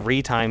him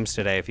 3 times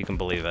today, if you can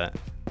believe it.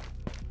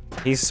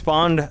 He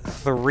spawned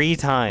 3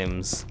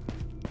 times.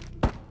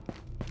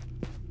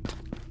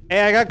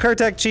 Hey, I got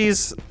Kurtek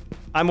cheese.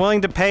 I'm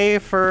willing to pay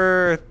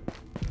for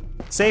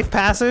safe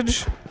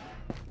passage.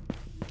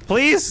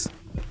 Please?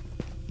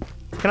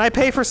 Can I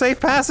pay for safe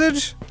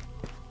passage?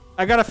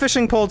 I got a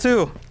fishing pole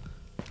too.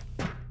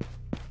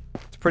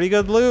 It's pretty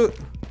good loot.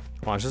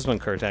 Watch this one,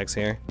 Kurtek's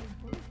here.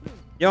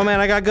 Yo man,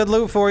 I got good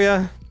loot for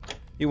you.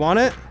 You want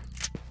it?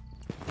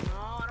 No,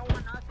 I don't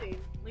want nothing.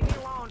 Leave me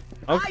alone.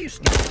 Okay. Ah, you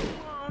scared me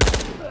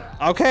alone.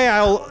 Okay,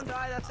 I'll. I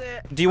die, that's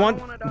it. Do you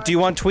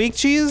want tweak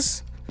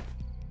cheese?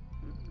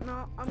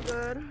 No, I'm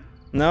good.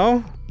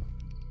 No?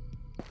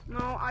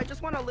 No, I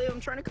just want to live. I'm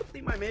trying to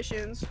complete my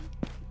missions.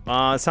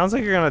 It sounds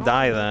like you're gonna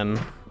die then.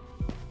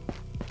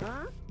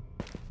 Huh?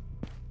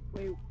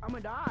 Wait, I'm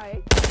gonna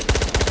die.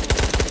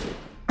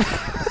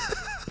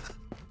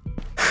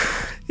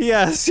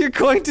 Yes, you're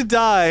going to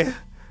die.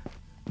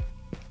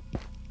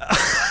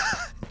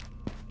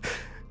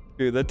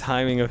 Dude, the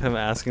timing of him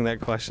asking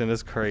that question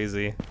is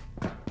crazy.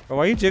 Why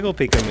are you jiggle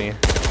peeking me?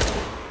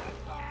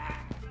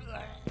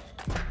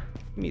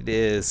 Give me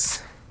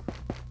this.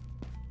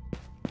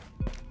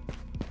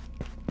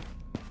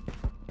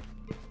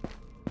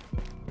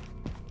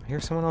 I hear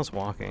someone else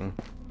walking.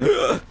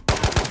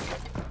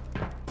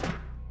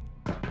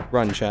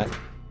 Run, chat.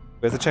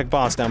 We have to check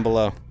boss down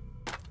below.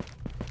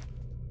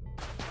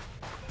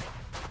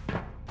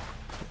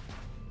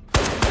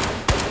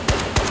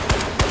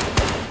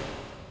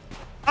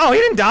 Oh, he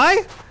didn't die?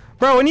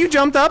 Bro, when you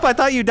jumped up, I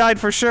thought you died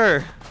for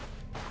sure.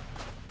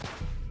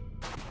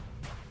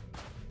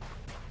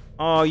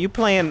 Oh, you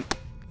playing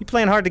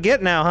hard to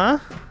get now, huh?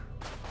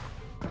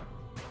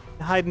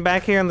 Hiding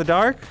back here in the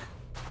dark?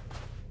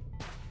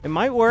 It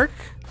might work.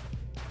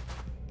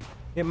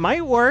 It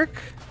might work.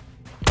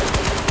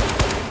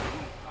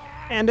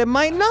 And it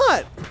might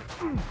not.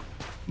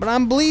 But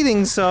I'm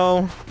bleeding,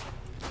 so...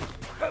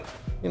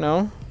 You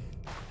know.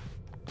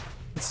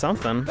 It's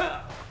something.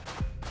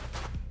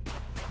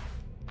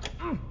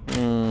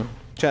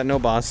 Chat, no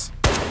boss.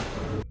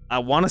 I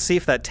want to see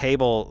if that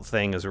table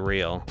thing is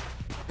real.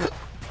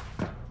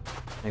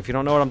 If you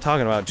don't know what I'm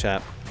talking about,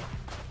 chat,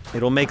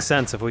 it'll make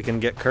sense if we can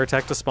get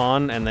Kurtek to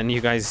spawn and then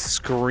you guys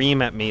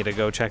scream at me to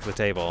go check the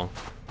table.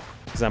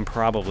 Because I'm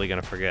probably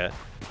gonna forget.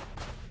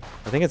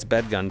 I think it's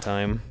bed gun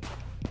time.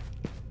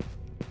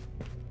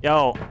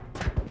 Yo,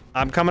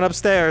 I'm coming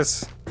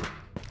upstairs.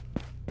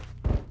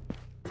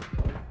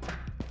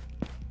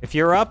 If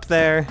you're up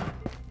there,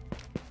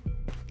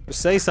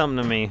 just say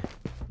something to me.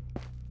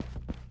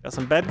 Got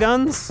some bed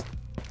guns?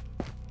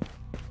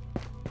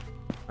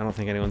 I don't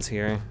think anyone's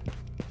here.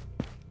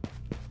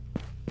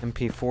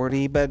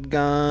 MP40 bed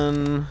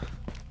gun.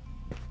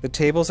 The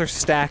tables are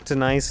stacked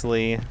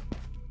nicely.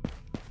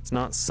 It's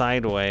not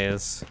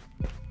sideways.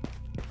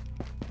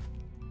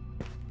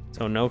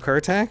 So no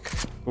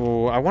Kurtek?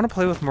 Ooh, I want to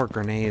play with more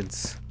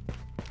grenades.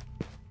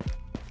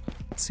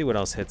 Let's see what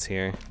else hits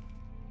here.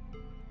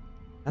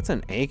 That's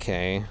an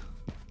AK.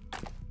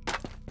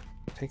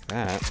 Take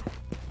that.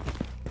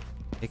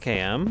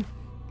 AKM.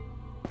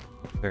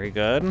 Very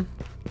good.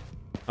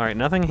 Alright,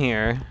 nothing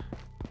here.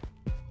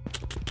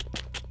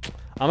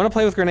 I'm gonna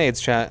play with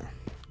grenades, chat.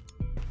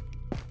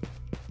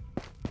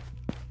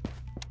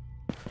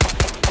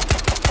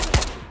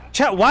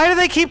 Chat, why do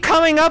they keep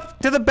coming up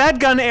to the bed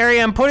gun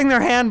area and putting their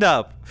hand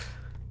up?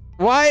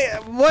 Why?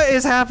 What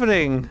is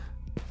happening?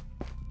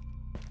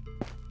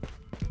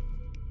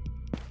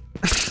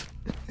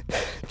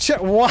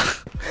 Chat, why?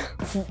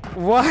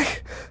 Why?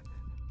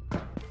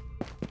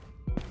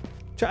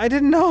 Chat, I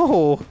didn't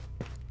know.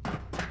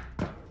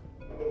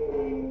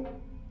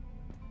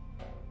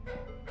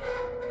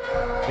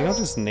 I think I'll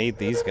just nade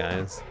these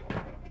guys.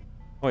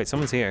 Oh, wait,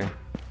 someone's here.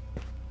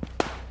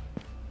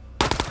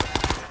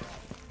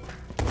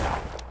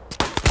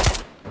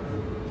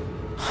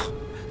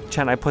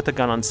 Chan, I put the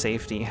gun on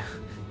safety.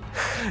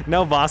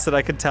 No boss that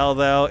I could tell,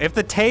 though. If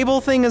the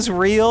table thing is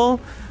real,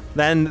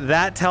 then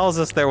that tells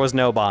us there was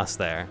no boss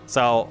there.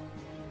 So,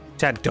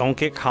 Chad, don't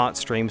get caught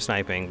stream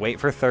sniping. Wait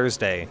for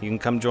Thursday. You can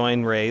come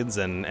join raids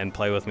and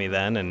play with me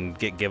then and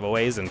get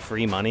giveaways and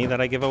free money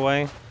that I give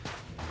away.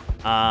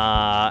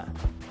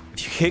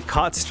 If you get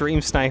caught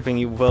stream sniping,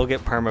 you will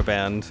get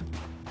permabanned.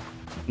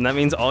 And that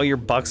means all your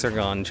bucks are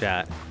gone,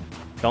 chat.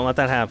 Don't let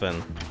that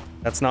happen.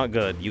 That's not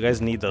good. You guys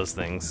need those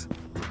things.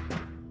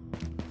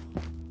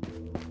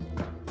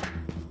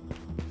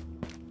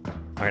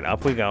 Alright,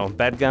 up we go.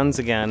 Bed guns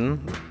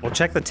again. We'll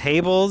check the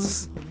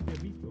tables.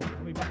 Is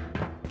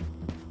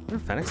there a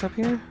Fenix up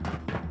here?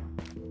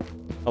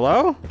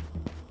 Hello?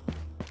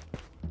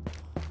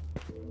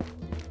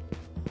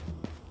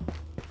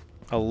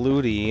 A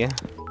looty.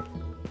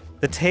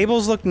 The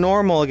tables look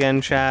normal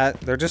again,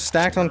 chat. They're just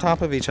stacked on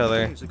top of each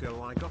other. Days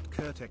ago, I got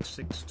Kurtek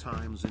 6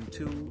 times in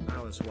 2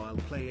 hours while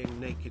playing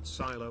Naked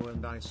Silo,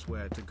 and I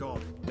swear to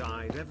God,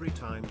 died every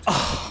time to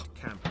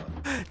camper.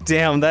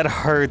 Damn, that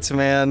hurts,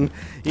 man.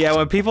 Yeah,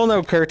 when people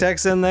know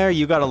Kurtek's in there,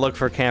 you gotta look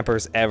for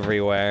campers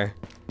everywhere.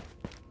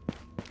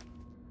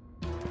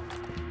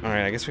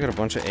 Alright, I guess we got a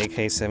bunch of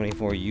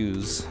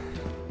AK-74Us.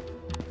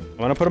 I'm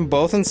gonna put them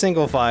both in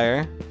single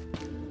fire.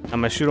 I'm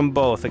gonna shoot them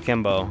both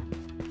akimbo.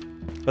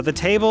 But the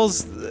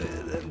tables,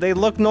 they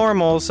look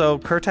normal, so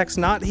Kurtek's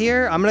not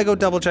here. I'm gonna go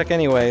double check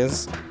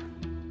anyways.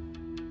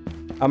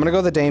 I'm gonna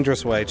go the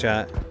dangerous way,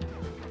 chat.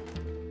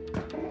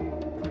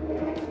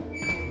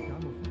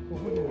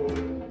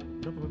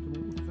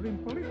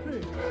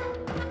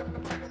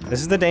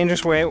 This is the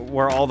dangerous way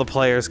where all the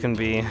players can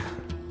be.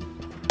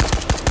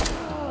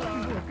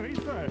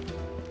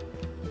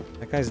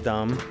 That guy's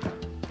dumb.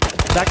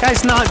 That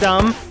guy's not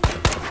dumb.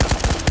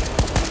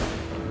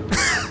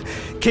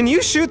 Can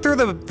you shoot through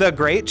the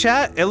grate,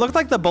 chat? It looked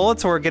like the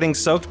bullets were getting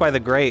soaked by the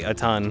grate a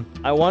ton.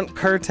 I want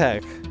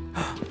Kurtek.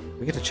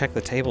 We get to check the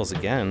tables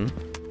again.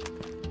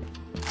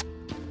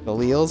 The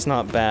Leal's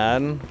not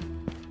bad.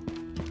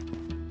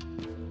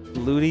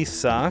 Looty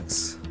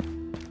sucks.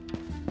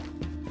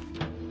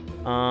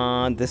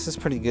 This is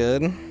pretty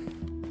good.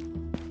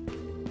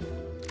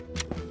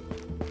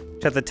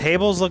 Chat, the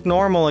tables look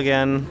normal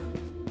again.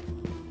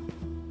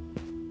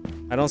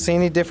 I don't see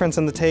any difference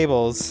in the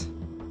tables.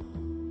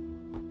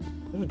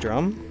 Is there a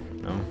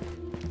drum? No.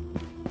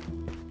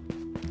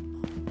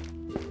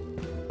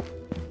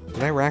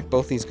 Did I rack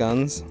both these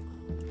guns?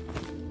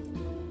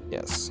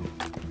 Yes.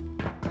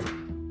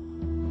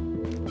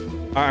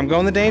 Alright, I'm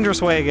going the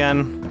dangerous way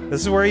again.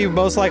 This is where you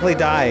most likely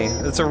die.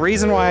 It's a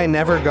reason why I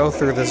never go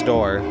through this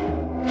door.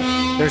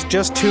 There's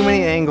just too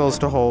many angles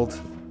to hold.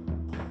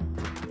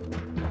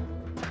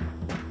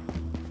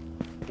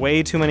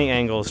 Way too many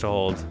angles to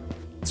hold.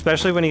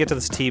 Especially when you get to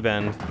this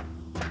T-bend.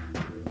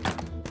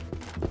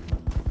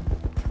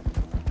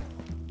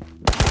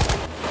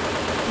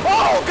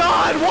 Oh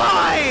god,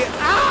 why?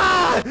 Ah!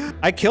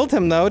 I killed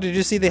him though, did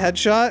you see the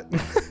headshot?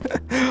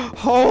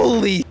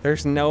 Holy!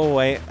 There's no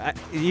way.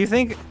 You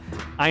think...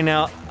 I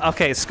know.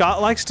 Okay,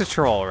 Scott likes to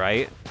troll,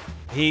 right?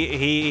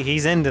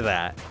 He's into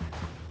that.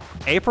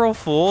 April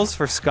Fools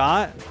for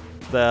Scott,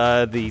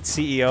 the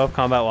CEO of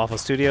Combat Waffle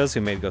Studios,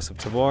 who made Ghost of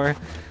Tabor.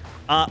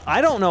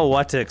 I don't know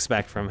what to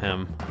expect from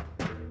him.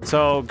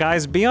 So,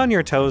 guys, be on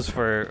your toes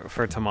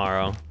for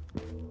tomorrow.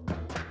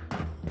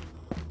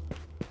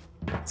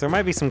 So there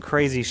might be some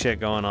crazy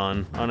shit going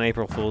on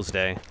April Fool's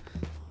Day.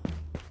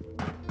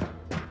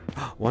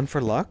 One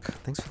for luck?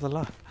 Thanks for the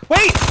luck.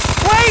 Wait!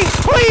 Wait!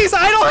 Please!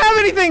 I don't have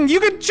anything!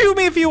 You can shoot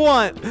me if you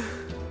want!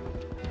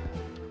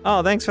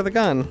 Oh, thanks for the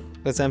gun.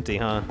 It's empty,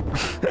 huh?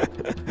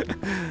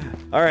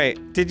 Alright,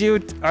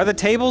 are the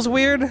tables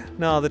weird?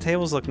 No, the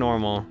tables look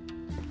normal.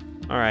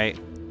 Alright.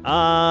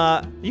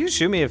 You can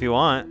shoot me if you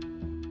want.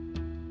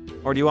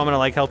 Or do you want me to,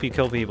 like, help you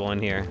kill people in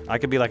here? I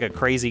could be like a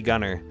crazy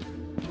gunner.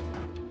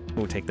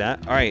 Ooh, take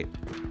that. Alright.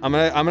 I'm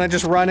gonna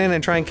just run in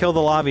and try and kill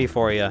the lobby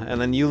for you, and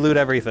then you loot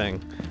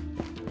everything.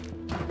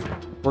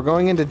 We're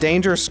going into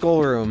Danger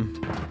Skull Room.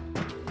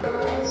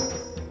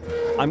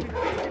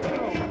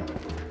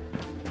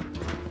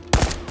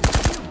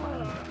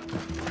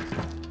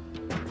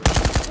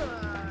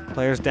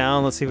 Players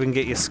down, let's see if we can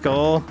get you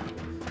skull.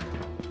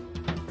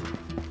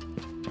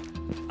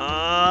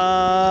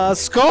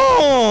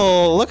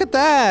 Skull! Look at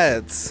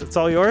that! It's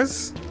all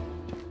yours?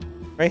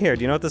 Right here,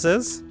 do you know what this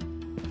is?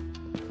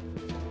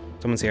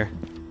 Someone's here.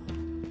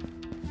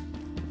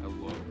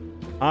 Hello.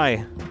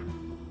 Hi.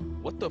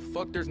 What the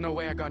fuck? There's no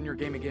way I got in your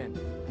game again.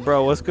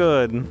 Bro, what's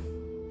good?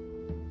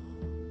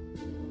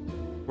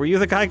 Were you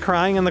the guy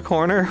crying in the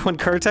corner when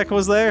Kurtek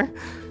was there?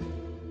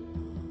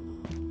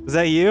 Is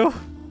that you? No,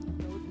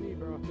 it's me,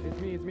 bro. It's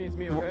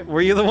me, okay?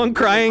 Were you the one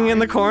crying in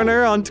the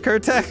corner on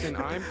Kurtek? Listen,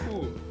 I'm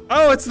cool.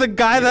 Oh, it's the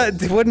guy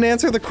that wouldn't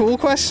answer the cool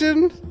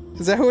question?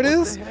 Is that who it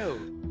is? What the hell?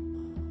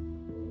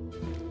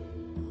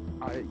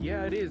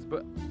 Yeah, it is,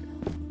 but...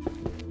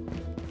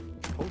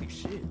 Holy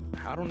shit.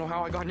 I don't know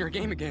how I got in your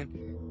game again.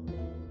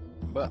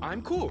 But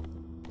I'm cool.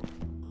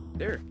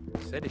 There,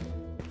 said it.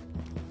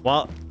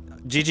 Well,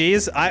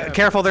 GG's.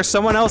 Careful, there's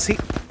someone else.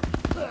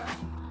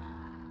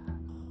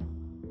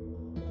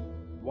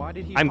 Why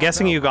did he? I'm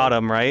guessing you got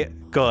him, right?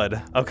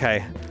 Good.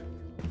 Okay.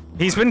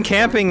 He's been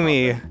camping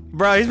me,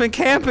 bro. He's been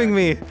camping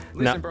me.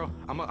 Listen, bro.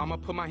 I'm gonna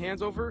put my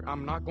hands over.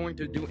 I'm not going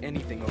to do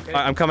anything. Okay.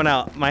 I'm coming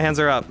out. My hands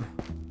are up.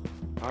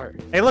 All right.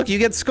 Hey, look, you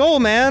get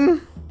skull,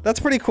 man. That's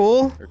pretty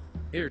cool.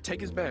 Here,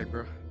 take his bag,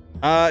 bro.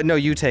 No,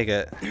 you take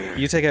it.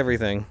 You take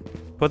everything.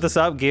 Put this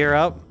up, gear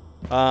up.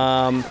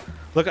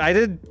 Look, I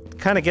did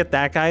kind of get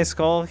that guy's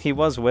skull. He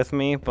was with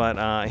me,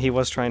 but he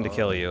was trying to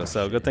kill you,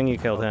 so good thing you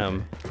killed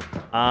him.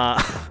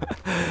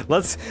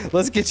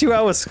 Let's get you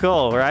out with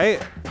skull,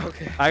 right?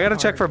 Okay. I gotta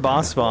check for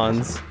boss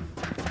spawns.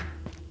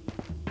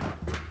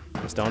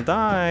 Just don't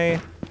die.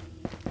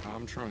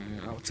 I'm trying.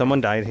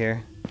 Someone died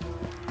here.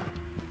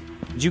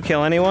 Did you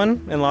kill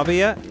anyone in lobby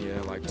yet? Yeah,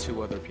 like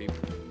 2 other people.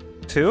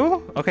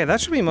 2? Okay,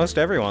 that should be most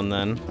everyone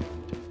then.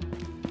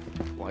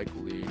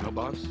 Likely. No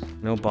boss?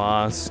 No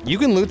boss. You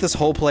can loot this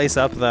whole place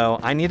up though.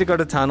 I need to go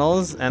to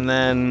tunnels and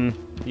then...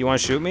 You wanna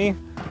shoot me?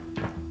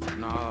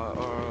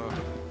 Nah,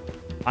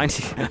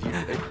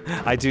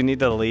 I do need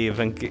to leave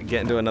and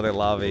get into another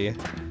lobby.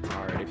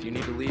 Alright, if you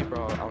need to leave,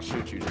 bro, I'll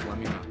shoot you. Just let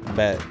me know.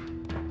 Bet.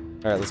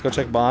 Alright, let's go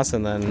check boss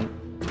and then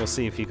we'll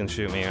see if you can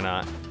shoot me or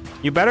not.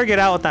 You better get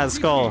out with that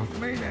skull.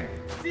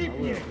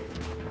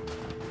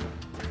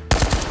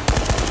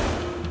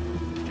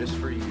 Just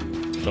for you.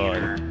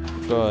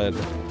 Good. Good.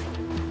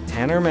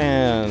 Tanner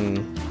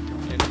man.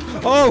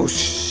 Oh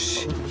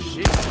shit.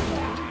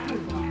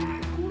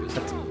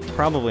 That's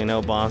probably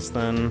no boss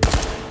then.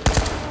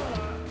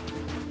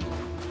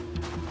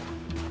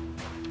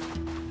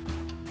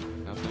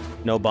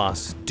 No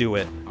boss. Do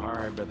it.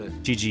 Alright, brother.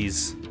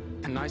 GG's.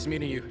 Nice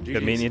meeting you. GG's.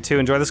 Good meeting you too.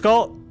 Enjoy the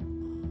skull.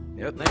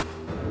 Yep, thanks.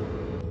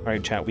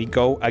 Alright, chat. We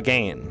go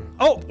again.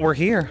 Oh, we're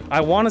here.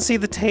 I want to see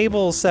the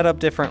table set up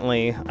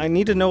differently. I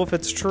need to know if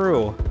it's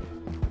true.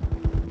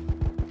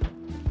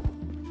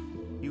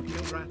 You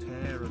killed Rat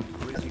Hair and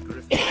Grizzy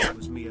Griffin. It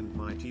was me and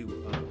my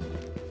duo.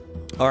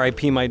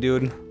 R.I.P. my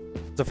dude.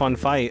 It's a fun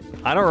fight.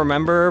 I don't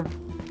remember.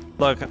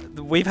 Look,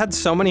 we've had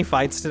so many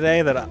fights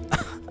today that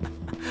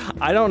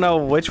I don't know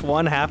which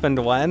one happened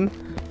when,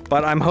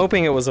 but I'm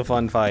hoping it was a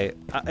fun fight.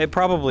 It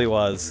probably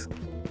was.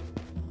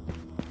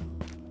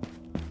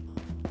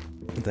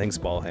 Thanks,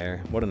 Ball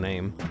Hair. What a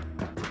name.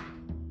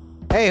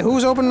 Hey,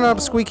 who's opening up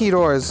squeaky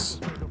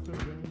doors?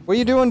 What are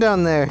you doing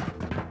down there?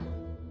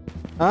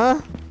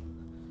 Huh?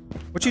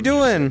 What you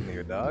doing?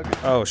 Here, dog.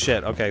 Oh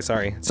shit, okay,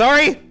 sorry.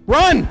 Sorry!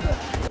 Run!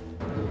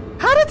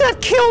 How did that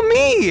kill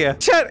me?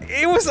 Chat,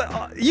 it was,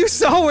 you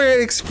saw where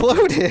it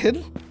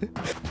exploded.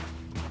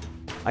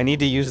 I need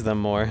to use them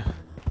more.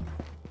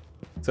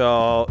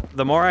 So,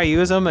 the more I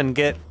use them and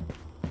get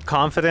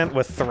confident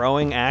with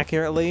throwing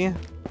accurately,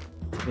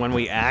 when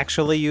we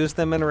actually use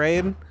them in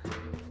raid.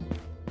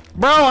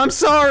 Bro, I'm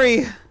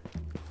sorry!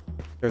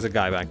 There's a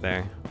guy back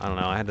there. I don't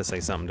know, I had to say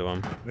something to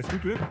him.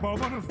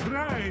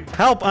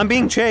 Help, I'm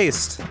being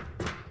chased!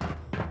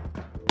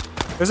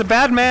 There's a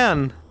bad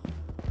man!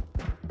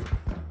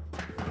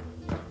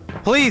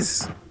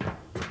 Please!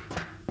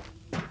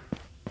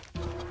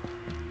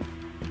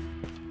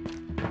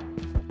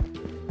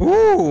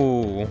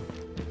 Ooh!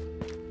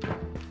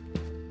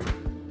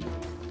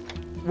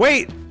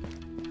 Wait!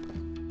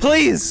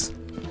 Please!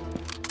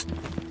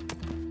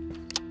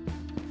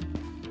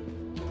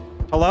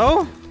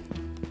 Hello?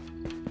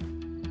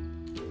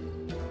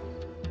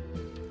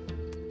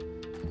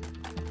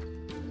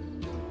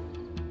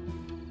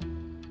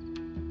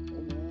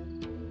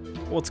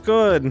 What's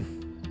good?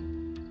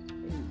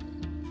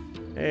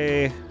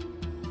 Hey.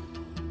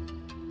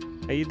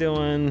 How you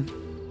doing?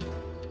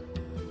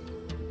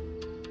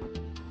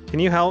 Can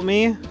you help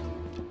me?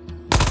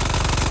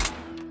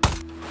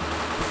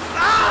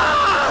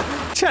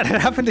 Ah! Chat, it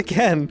happened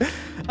again.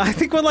 I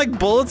think when like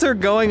bullets are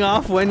going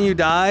off when you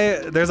die,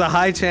 there's a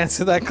high chance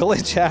that that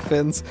glitch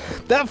happens.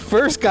 That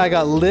first guy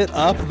got lit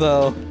up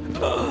though.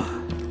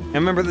 And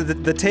remember,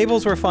 the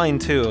tables were fine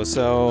too,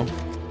 so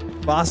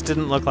boss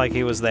didn't look like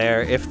he was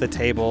there if the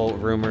table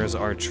rumors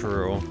are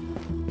true.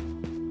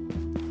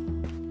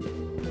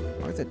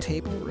 Are the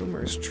table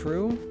rumors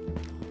true?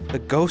 The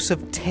ghosts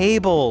of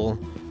table.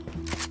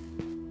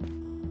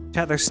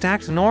 Chat, they're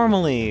stacked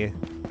normally.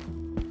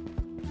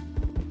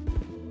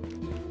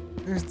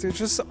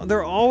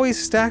 They're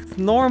always stacked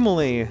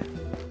normally.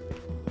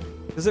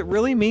 Does it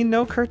really mean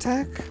no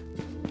Kurtek?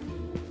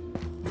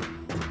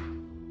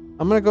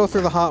 I'm gonna go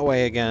through the hot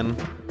way again.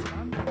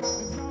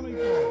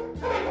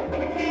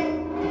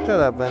 Shut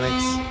up,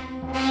 Lennox.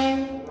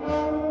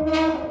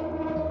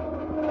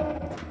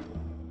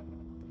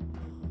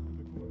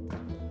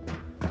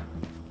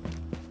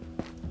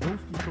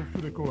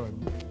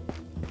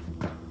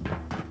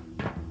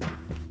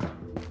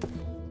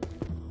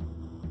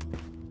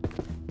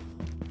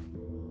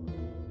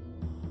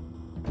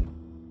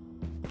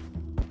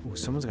 Ooh,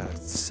 someone's got a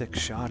sick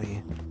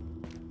shoddy.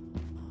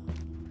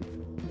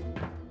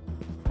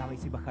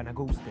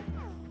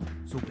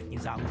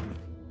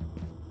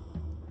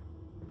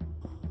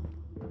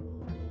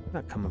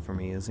 Not coming for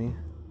me, is he?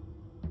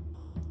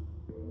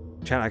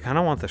 Chat, I kind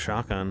of want the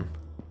shotgun.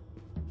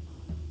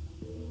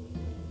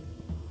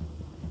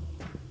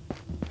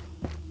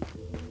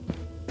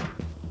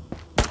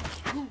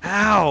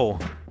 Ow!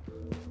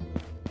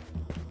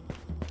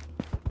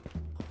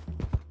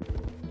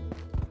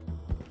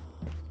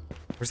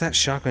 Where's that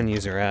shotgun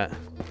user at?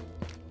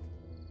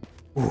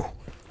 Ooh.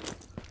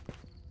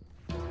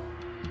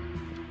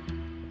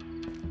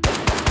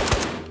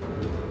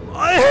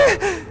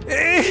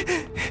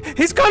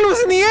 His gun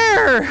was in the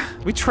air!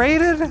 We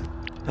traded?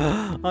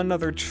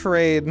 Another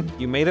trade.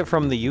 You made it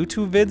from the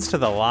YouTube vids to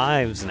the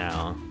lives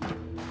now.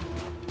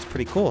 It's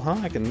pretty cool, huh?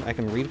 I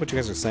can read what you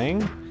guys are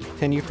saying.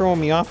 Can you throw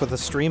me off with the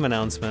stream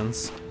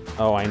announcements?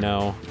 Oh, I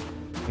know.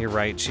 You're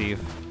right,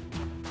 Chief.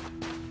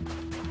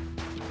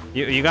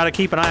 You gotta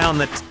keep an eye on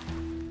the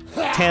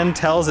Tan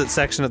Tells It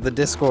section of the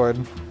Discord.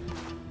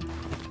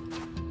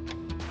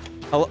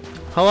 Hello?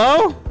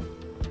 Hello?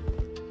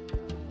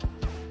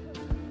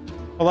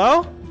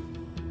 Hello?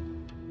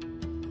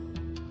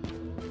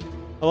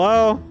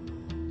 Hello?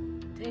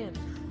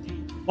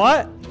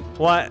 What?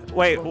 What?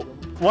 Wait,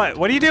 what?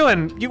 What are you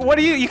doing?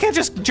 You can't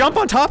just jump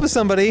on top of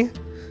somebody.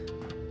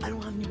 I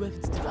don't have any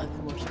weapons, dude. I've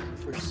been watching you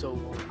for so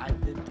long. I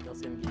didn't think I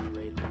was gonna get in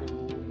your raid.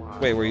 Oh my.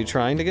 Wait, were you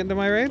trying to get into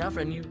my raid? Yeah,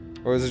 friend, you.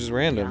 Or was it just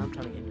random? Yeah, I'm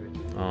trying to get in your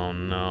raid. Oh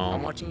no.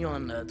 I'm watching you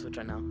on Twitch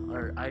right now.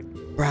 Or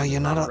Bro,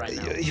 you're not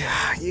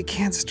you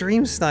can't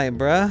stream snipe,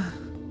 bruh.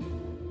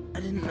 I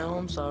didn't know,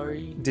 I'm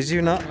sorry. Did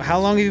you not? How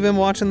long have you been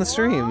watching the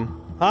stream?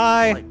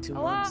 Hi. Like 2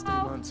 months, 3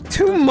 months.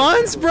 2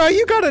 months, bro?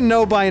 You gotta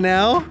know by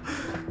now.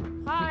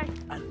 Hi.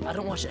 I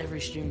don't watch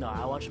every stream though.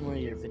 I watch more of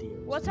your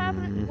videos. What's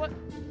happening? What?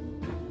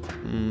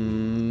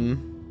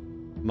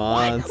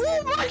 Months.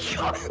 Oh my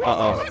god.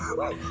 Uh-oh.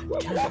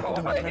 Can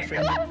I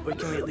friend you? Wait,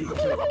 can we leave?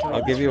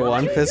 I'll give you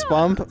one fist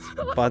bump,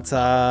 but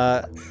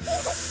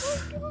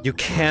you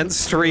can't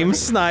stream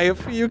snipe.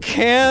 You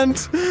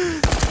can't.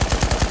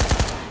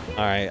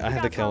 All right, I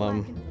had to kill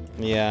him.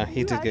 Yeah,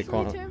 he did get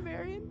caught.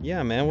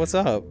 Yeah, man, what's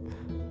up?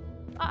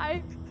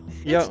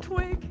 It's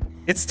Twig.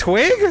 It's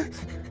Twig?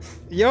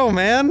 Yo,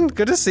 man,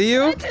 good to see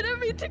you. I didn't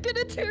mean to get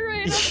into your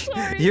raid, I'm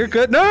sorry. You're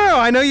good. No,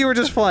 I know you were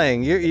just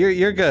playing. You're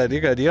good.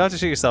 You're good. You don't have to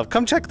shoot yourself.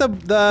 Come check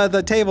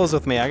the tables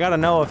with me. I gotta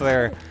know if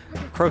they're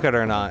crooked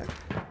or not.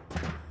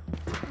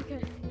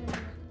 Okay.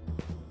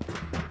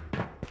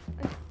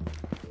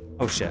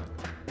 Oh shit.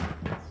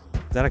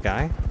 Is that a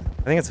guy?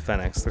 I think it's a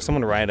Phoenix. There's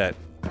someone right at.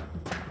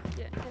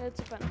 Yeah, it's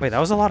a Phoenix. Wait, that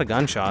was a lot of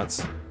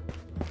gunshots.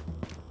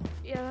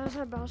 Is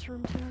that boss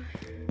room too?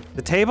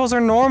 The tables are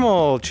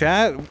normal,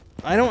 chat.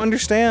 I don't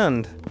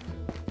understand.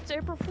 It's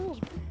April Fool's.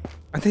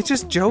 Are they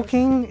just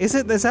joking? Is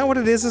that what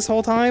it is this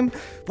whole time?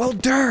 Well,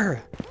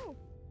 durr!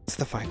 It's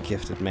the 5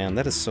 gifted, man.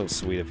 That is so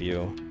sweet of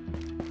you.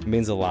 It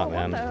means a lot,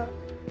 man. Oh,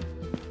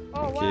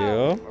 Thank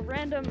wow. you. A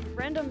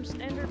random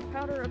standard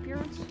powder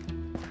appearance.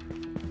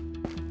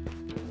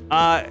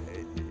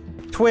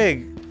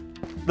 Twig,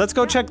 let's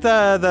go check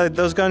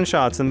those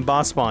gunshots in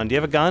boss spawn. Do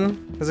you have a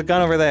gun? There's a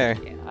gun over there.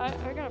 Yeah,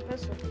 I got a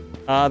pistol.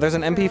 There's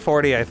an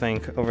MP40, I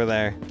think, over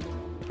there.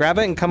 Grab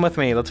it and come with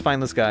me. Let's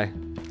find this guy.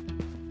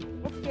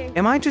 Okay.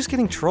 Am I just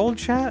getting trolled,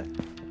 chat?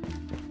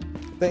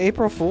 The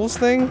April Fool's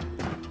thing?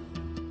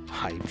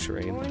 Hype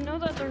train. Well, we know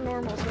that they're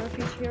normal, so if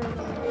he's here,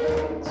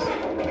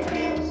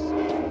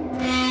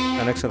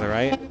 Oh, next to the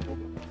right.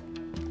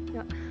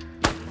 Yeah.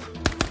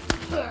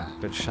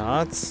 Good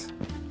shots.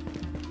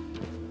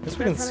 Guess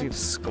we can see if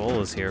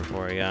Skull is here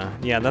for you.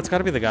 Yeah, that's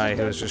gotta be the guy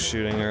who was just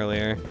shooting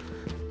earlier.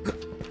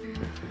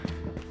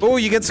 Oh,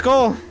 you get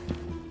Skull!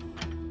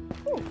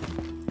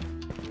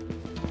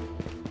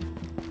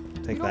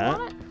 Take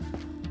that.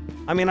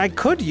 I mean, I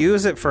could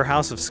use it for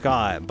House of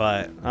Scott,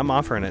 but I'm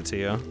offering it to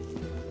you.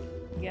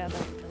 Yeah,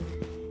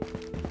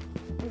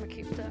 I'm gonna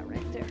keep that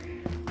right there.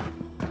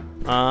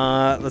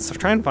 Let's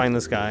try and find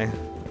this guy.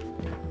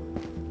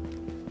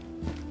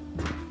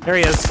 There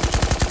he is.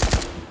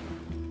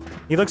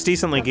 He looks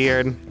decently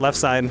geared. Left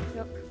side.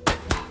 Yep.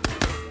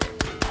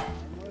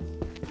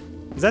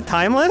 Is that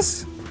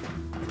timeless?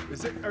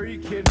 Is it? Are you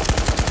kidding?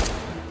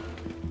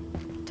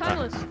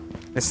 Timeless.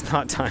 It's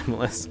not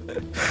timeless.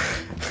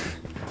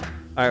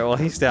 Alright, well,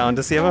 he's down.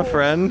 Does he have a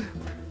friend?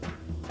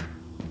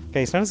 Okay,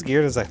 he's not as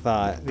geared as I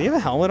thought. Do you have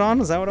a helmet on?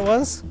 Is that what it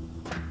was?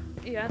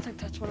 Yeah, I think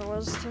that's what it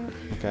was too.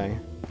 Okay.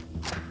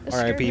 It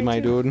scared R.I.P. me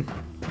my too. dude.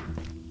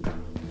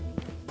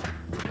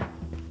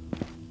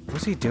 What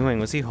was he doing?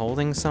 Was he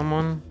holding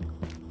someone?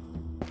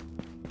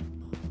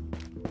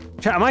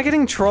 Chat, am I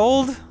getting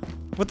trolled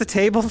with the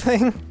table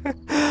thing?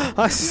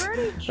 I'm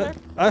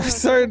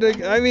starting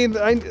to. I mean,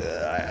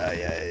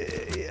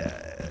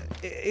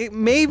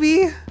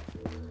 maybe.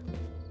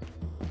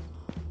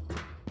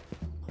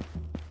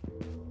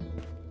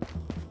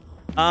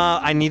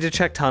 I need to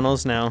check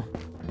tunnels now.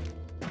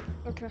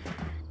 Okay.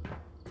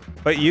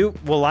 But you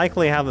will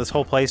likely have this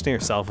whole place to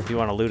yourself if you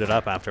want to loot it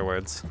up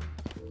afterwards.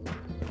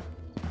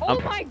 Oh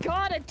my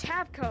god, a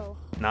Tapco!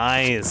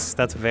 Nice.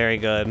 That's very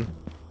good.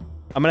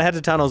 I'm gonna head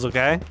to tunnels,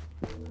 okay?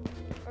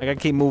 I gotta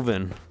keep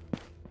moving.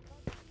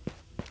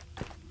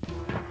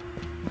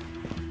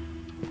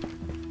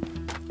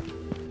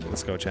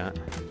 Let's go, chat.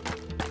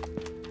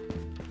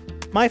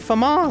 My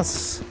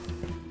FAMAS!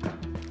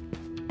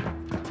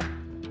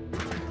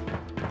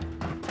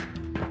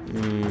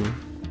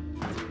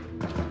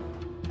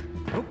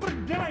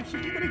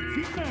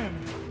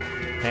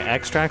 Hey,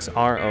 extracts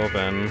are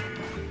open.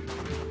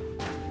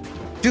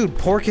 Dude,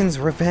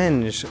 Porkins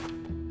Revenge.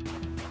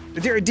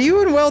 Do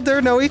you and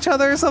Welder know each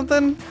other or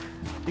something?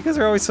 You guys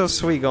are always so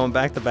sweet going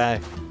back to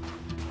back.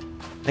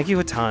 Thank you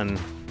a ton.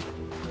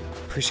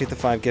 Appreciate the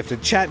 5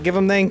 gifted. Chat, give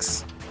him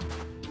thanks.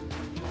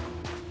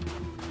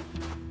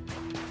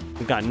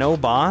 We got no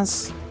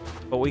boss,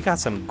 but we got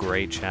some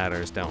great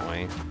chatters, don't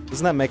we?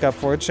 Doesn't that make up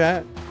for it,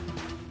 chat?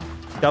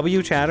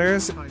 W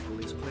chatters?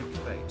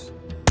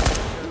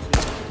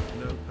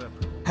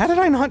 How did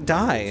I not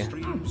die?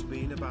 Stream's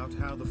been about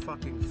how the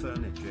fucking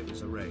furniture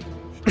is arranged.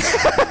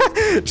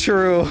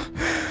 True.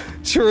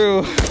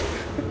 True.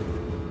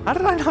 How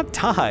did I not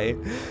die?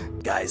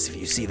 Guys, if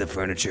you see the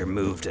furniture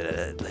moved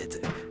a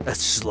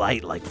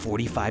slight, like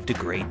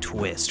 45-degree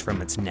twist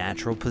from its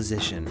natural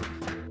position,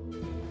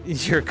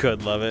 you're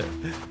good, love it.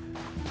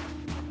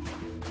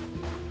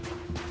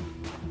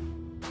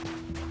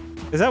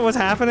 Is that what's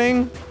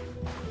happening?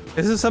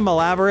 Is this some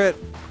elaborate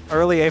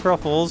early April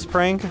Fool's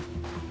prank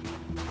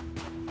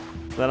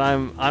that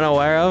I'm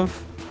unaware of?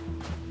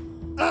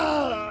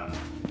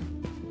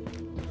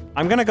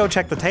 I'm gonna go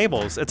check the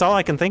tables. It's all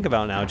I can think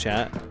about now,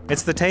 chat.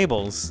 It's the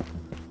tables.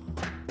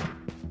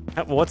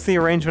 What's the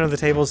arrangement of the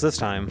tables this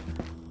time?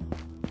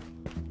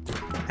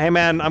 Hey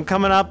man, I'm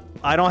coming up.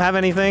 I don't have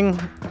anything.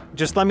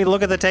 Just let me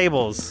look at the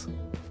tables.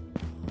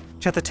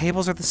 Chat, the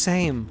tables are the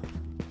same.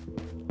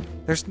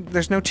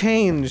 There's no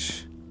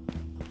change.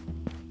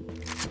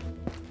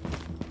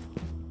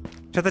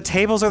 Chat, the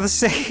tables are the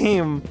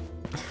same.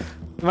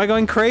 Am I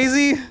going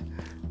crazy?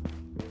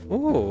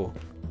 Ooh.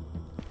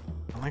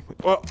 I like.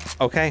 Oh,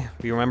 okay.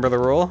 You remember the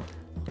rule?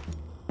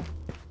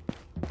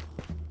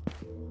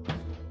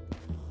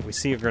 We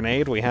see a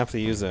grenade, we have to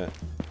use it.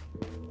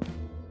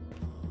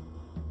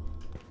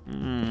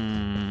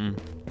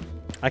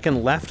 I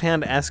can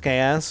left-hand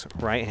SKS,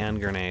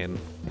 right-hand grenade.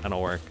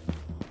 That'll work.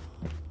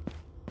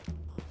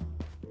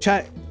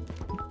 Chat,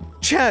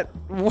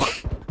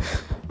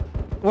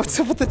 what's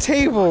up with the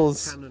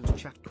tables? Can and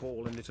chat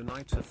calling it a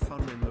night of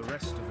fun in the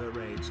rest of the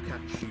raids.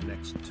 Catch you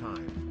next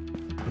time.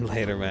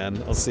 Later,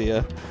 man. I'll see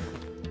ya.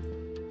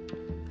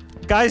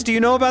 Guys, do you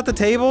know about the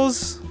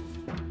tables?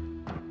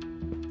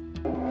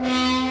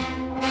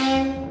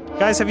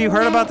 Guys, have you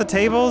heard about the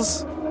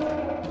tables?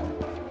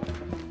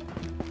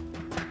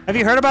 Have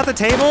you heard about the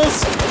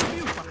tables?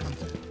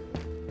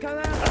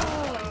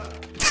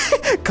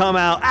 Come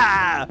out.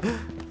 Ah!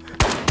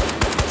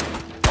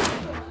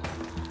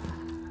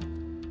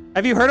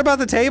 Have you heard about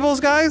the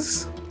tables,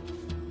 guys?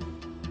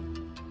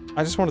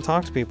 I just want to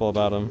talk to people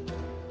about them.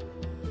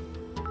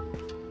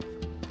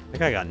 I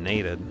think I got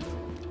naded.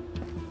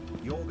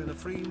 You're gonna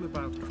dream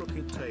about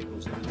crooked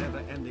tables in a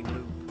never-ending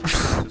loop.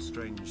 It's a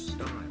strange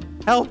style.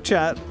 Help,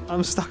 chat.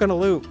 I'm stuck in a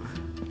loop.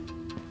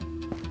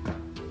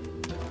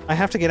 I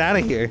have to get out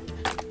of here.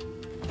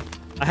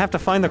 I have to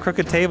find the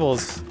crooked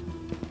tables.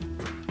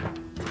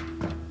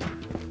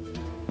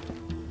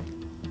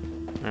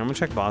 I'm gonna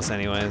check boss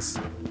anyways.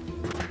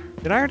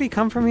 Did I already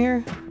come from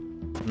here?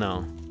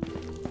 No.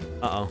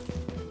 Uh-oh.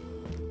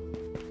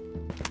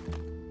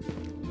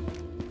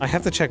 I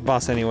have to check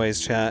boss anyways,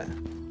 chat.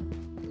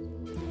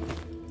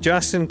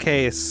 Just in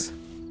case.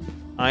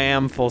 I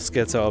am full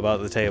schizo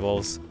about the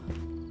tables.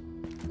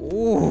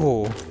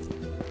 Ooh.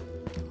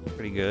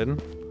 Pretty good.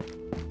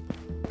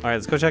 Alright,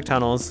 let's go check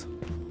tunnels.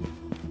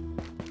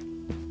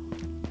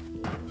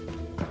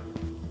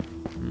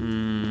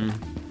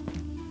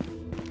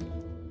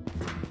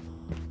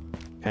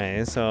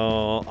 Okay,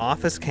 so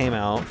office came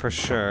out for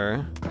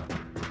sure.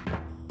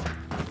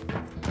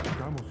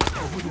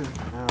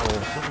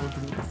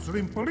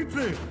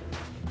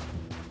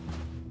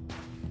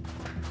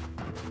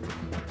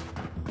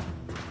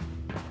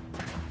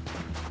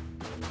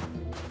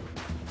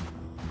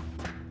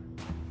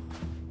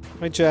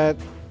 Hi, chat.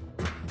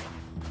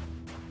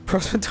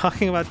 Bro's been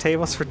talking about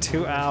tables for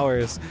 2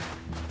 hours.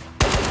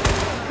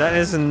 That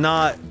is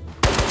not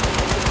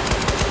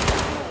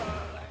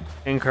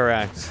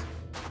incorrect.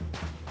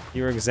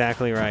 You were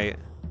exactly right.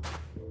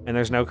 And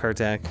there's no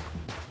Kurtek.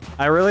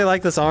 I really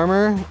like this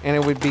armor, and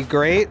it would be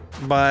great,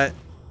 but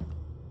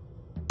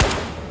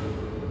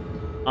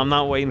I'm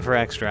not waiting for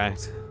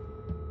extract.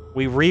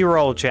 We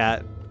re-roll,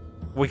 chat.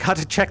 We got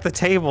to check the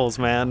tables,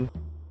 man.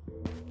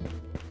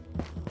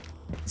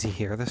 Is he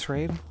here this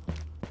raid?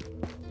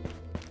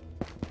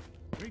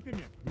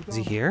 Is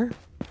he here?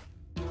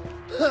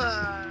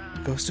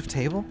 Ghost of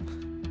Table?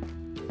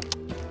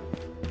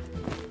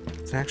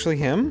 Is it actually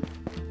him?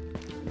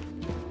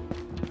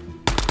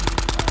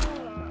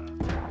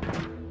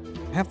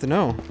 I have to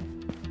know.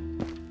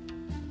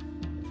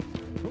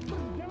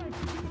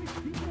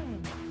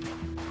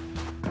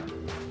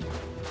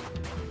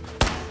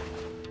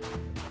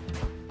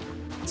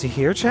 Is he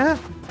here, chat?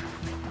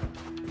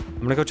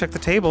 I'm gonna go check the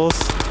tables.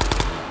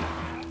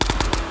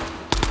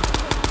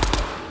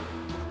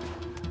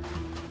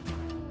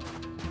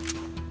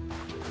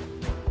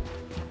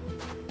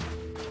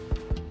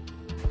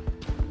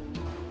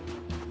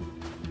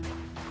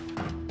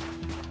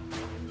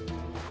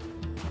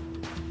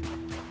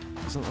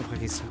 Doesn't look like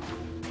he's...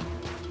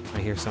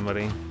 I hear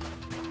somebody.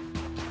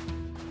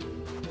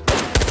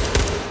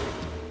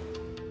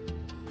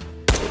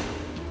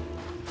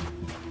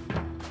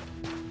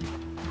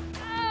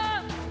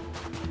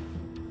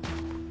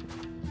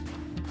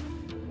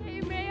 Hey,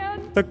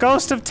 man. The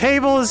Ghost of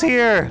Table is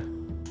here!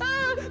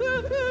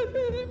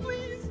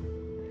 Please.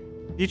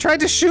 You tried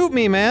to shoot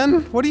me,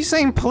 man! What are you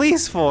saying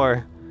please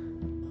for?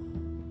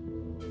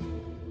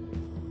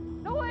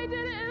 No, I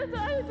didn't.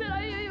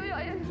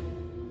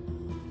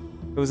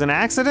 It was an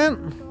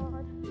accident?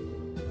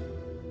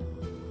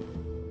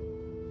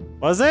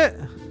 Was it?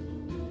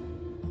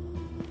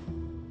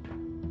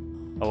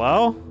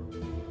 Hello?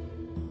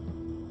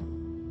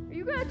 Are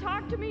you gonna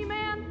talk to me,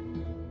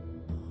 man?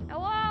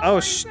 Hello? Oh,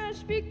 Are you gonna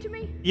speak to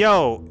me?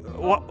 Yo,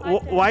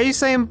 why are you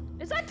saying...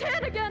 Is that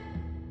 10 again?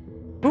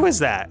 Who is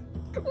that?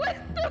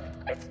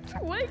 It's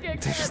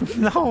twinging. There's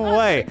no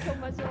way.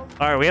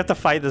 Alright, we have to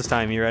fight this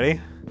time. You ready?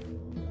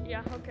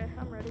 Yeah, okay,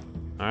 I'm ready.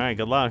 Alright,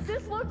 good luck.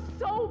 This looks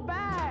so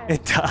bad.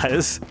 It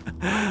does.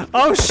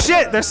 Oh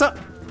shit, there's some...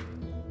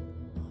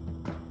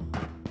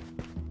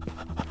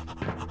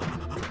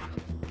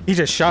 He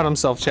just shot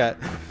himself, chat.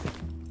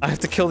 I have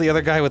to kill the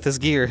other guy with his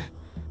gear.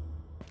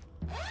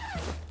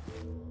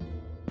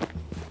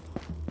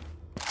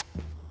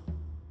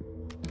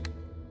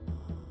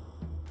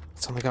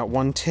 It's only got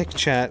one tick,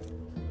 chat.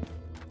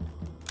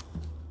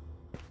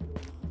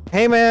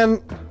 Hey man,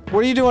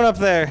 what are you doing up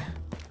there?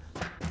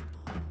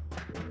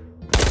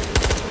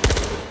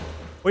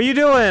 What are you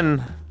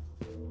doing?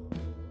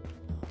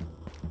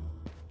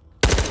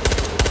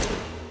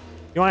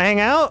 You wanna hang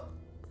out?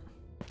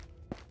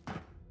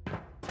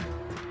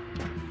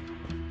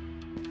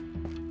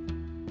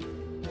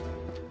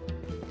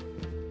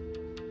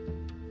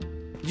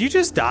 Did you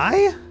just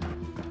die?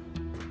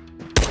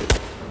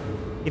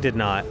 He did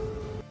not.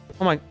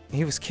 Oh my,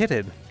 he was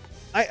kitted.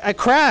 I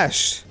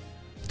crashed!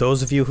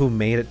 Those of you who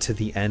made it to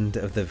the end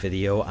of the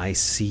video, I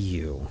see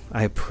you.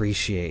 I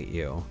appreciate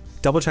you.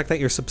 Double check that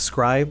you're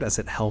subscribed as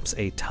it helps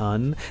a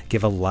ton.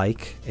 Give a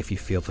like if you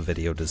feel the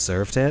video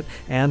deserved it.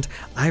 And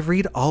I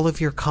read all of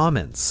your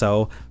comments,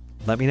 so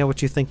let me know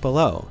what you think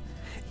below.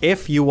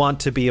 If you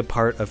want to be a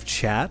part of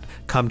chat,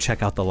 come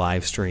check out the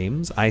live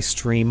streams. I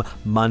stream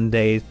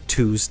Monday,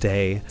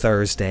 Tuesday,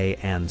 Thursday,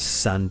 and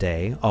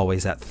Sunday,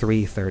 always at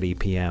 3:30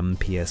 p.m.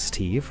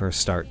 PST for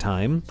start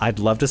time. I'd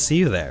love to see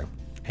you there.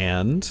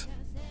 And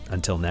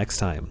until next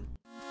time.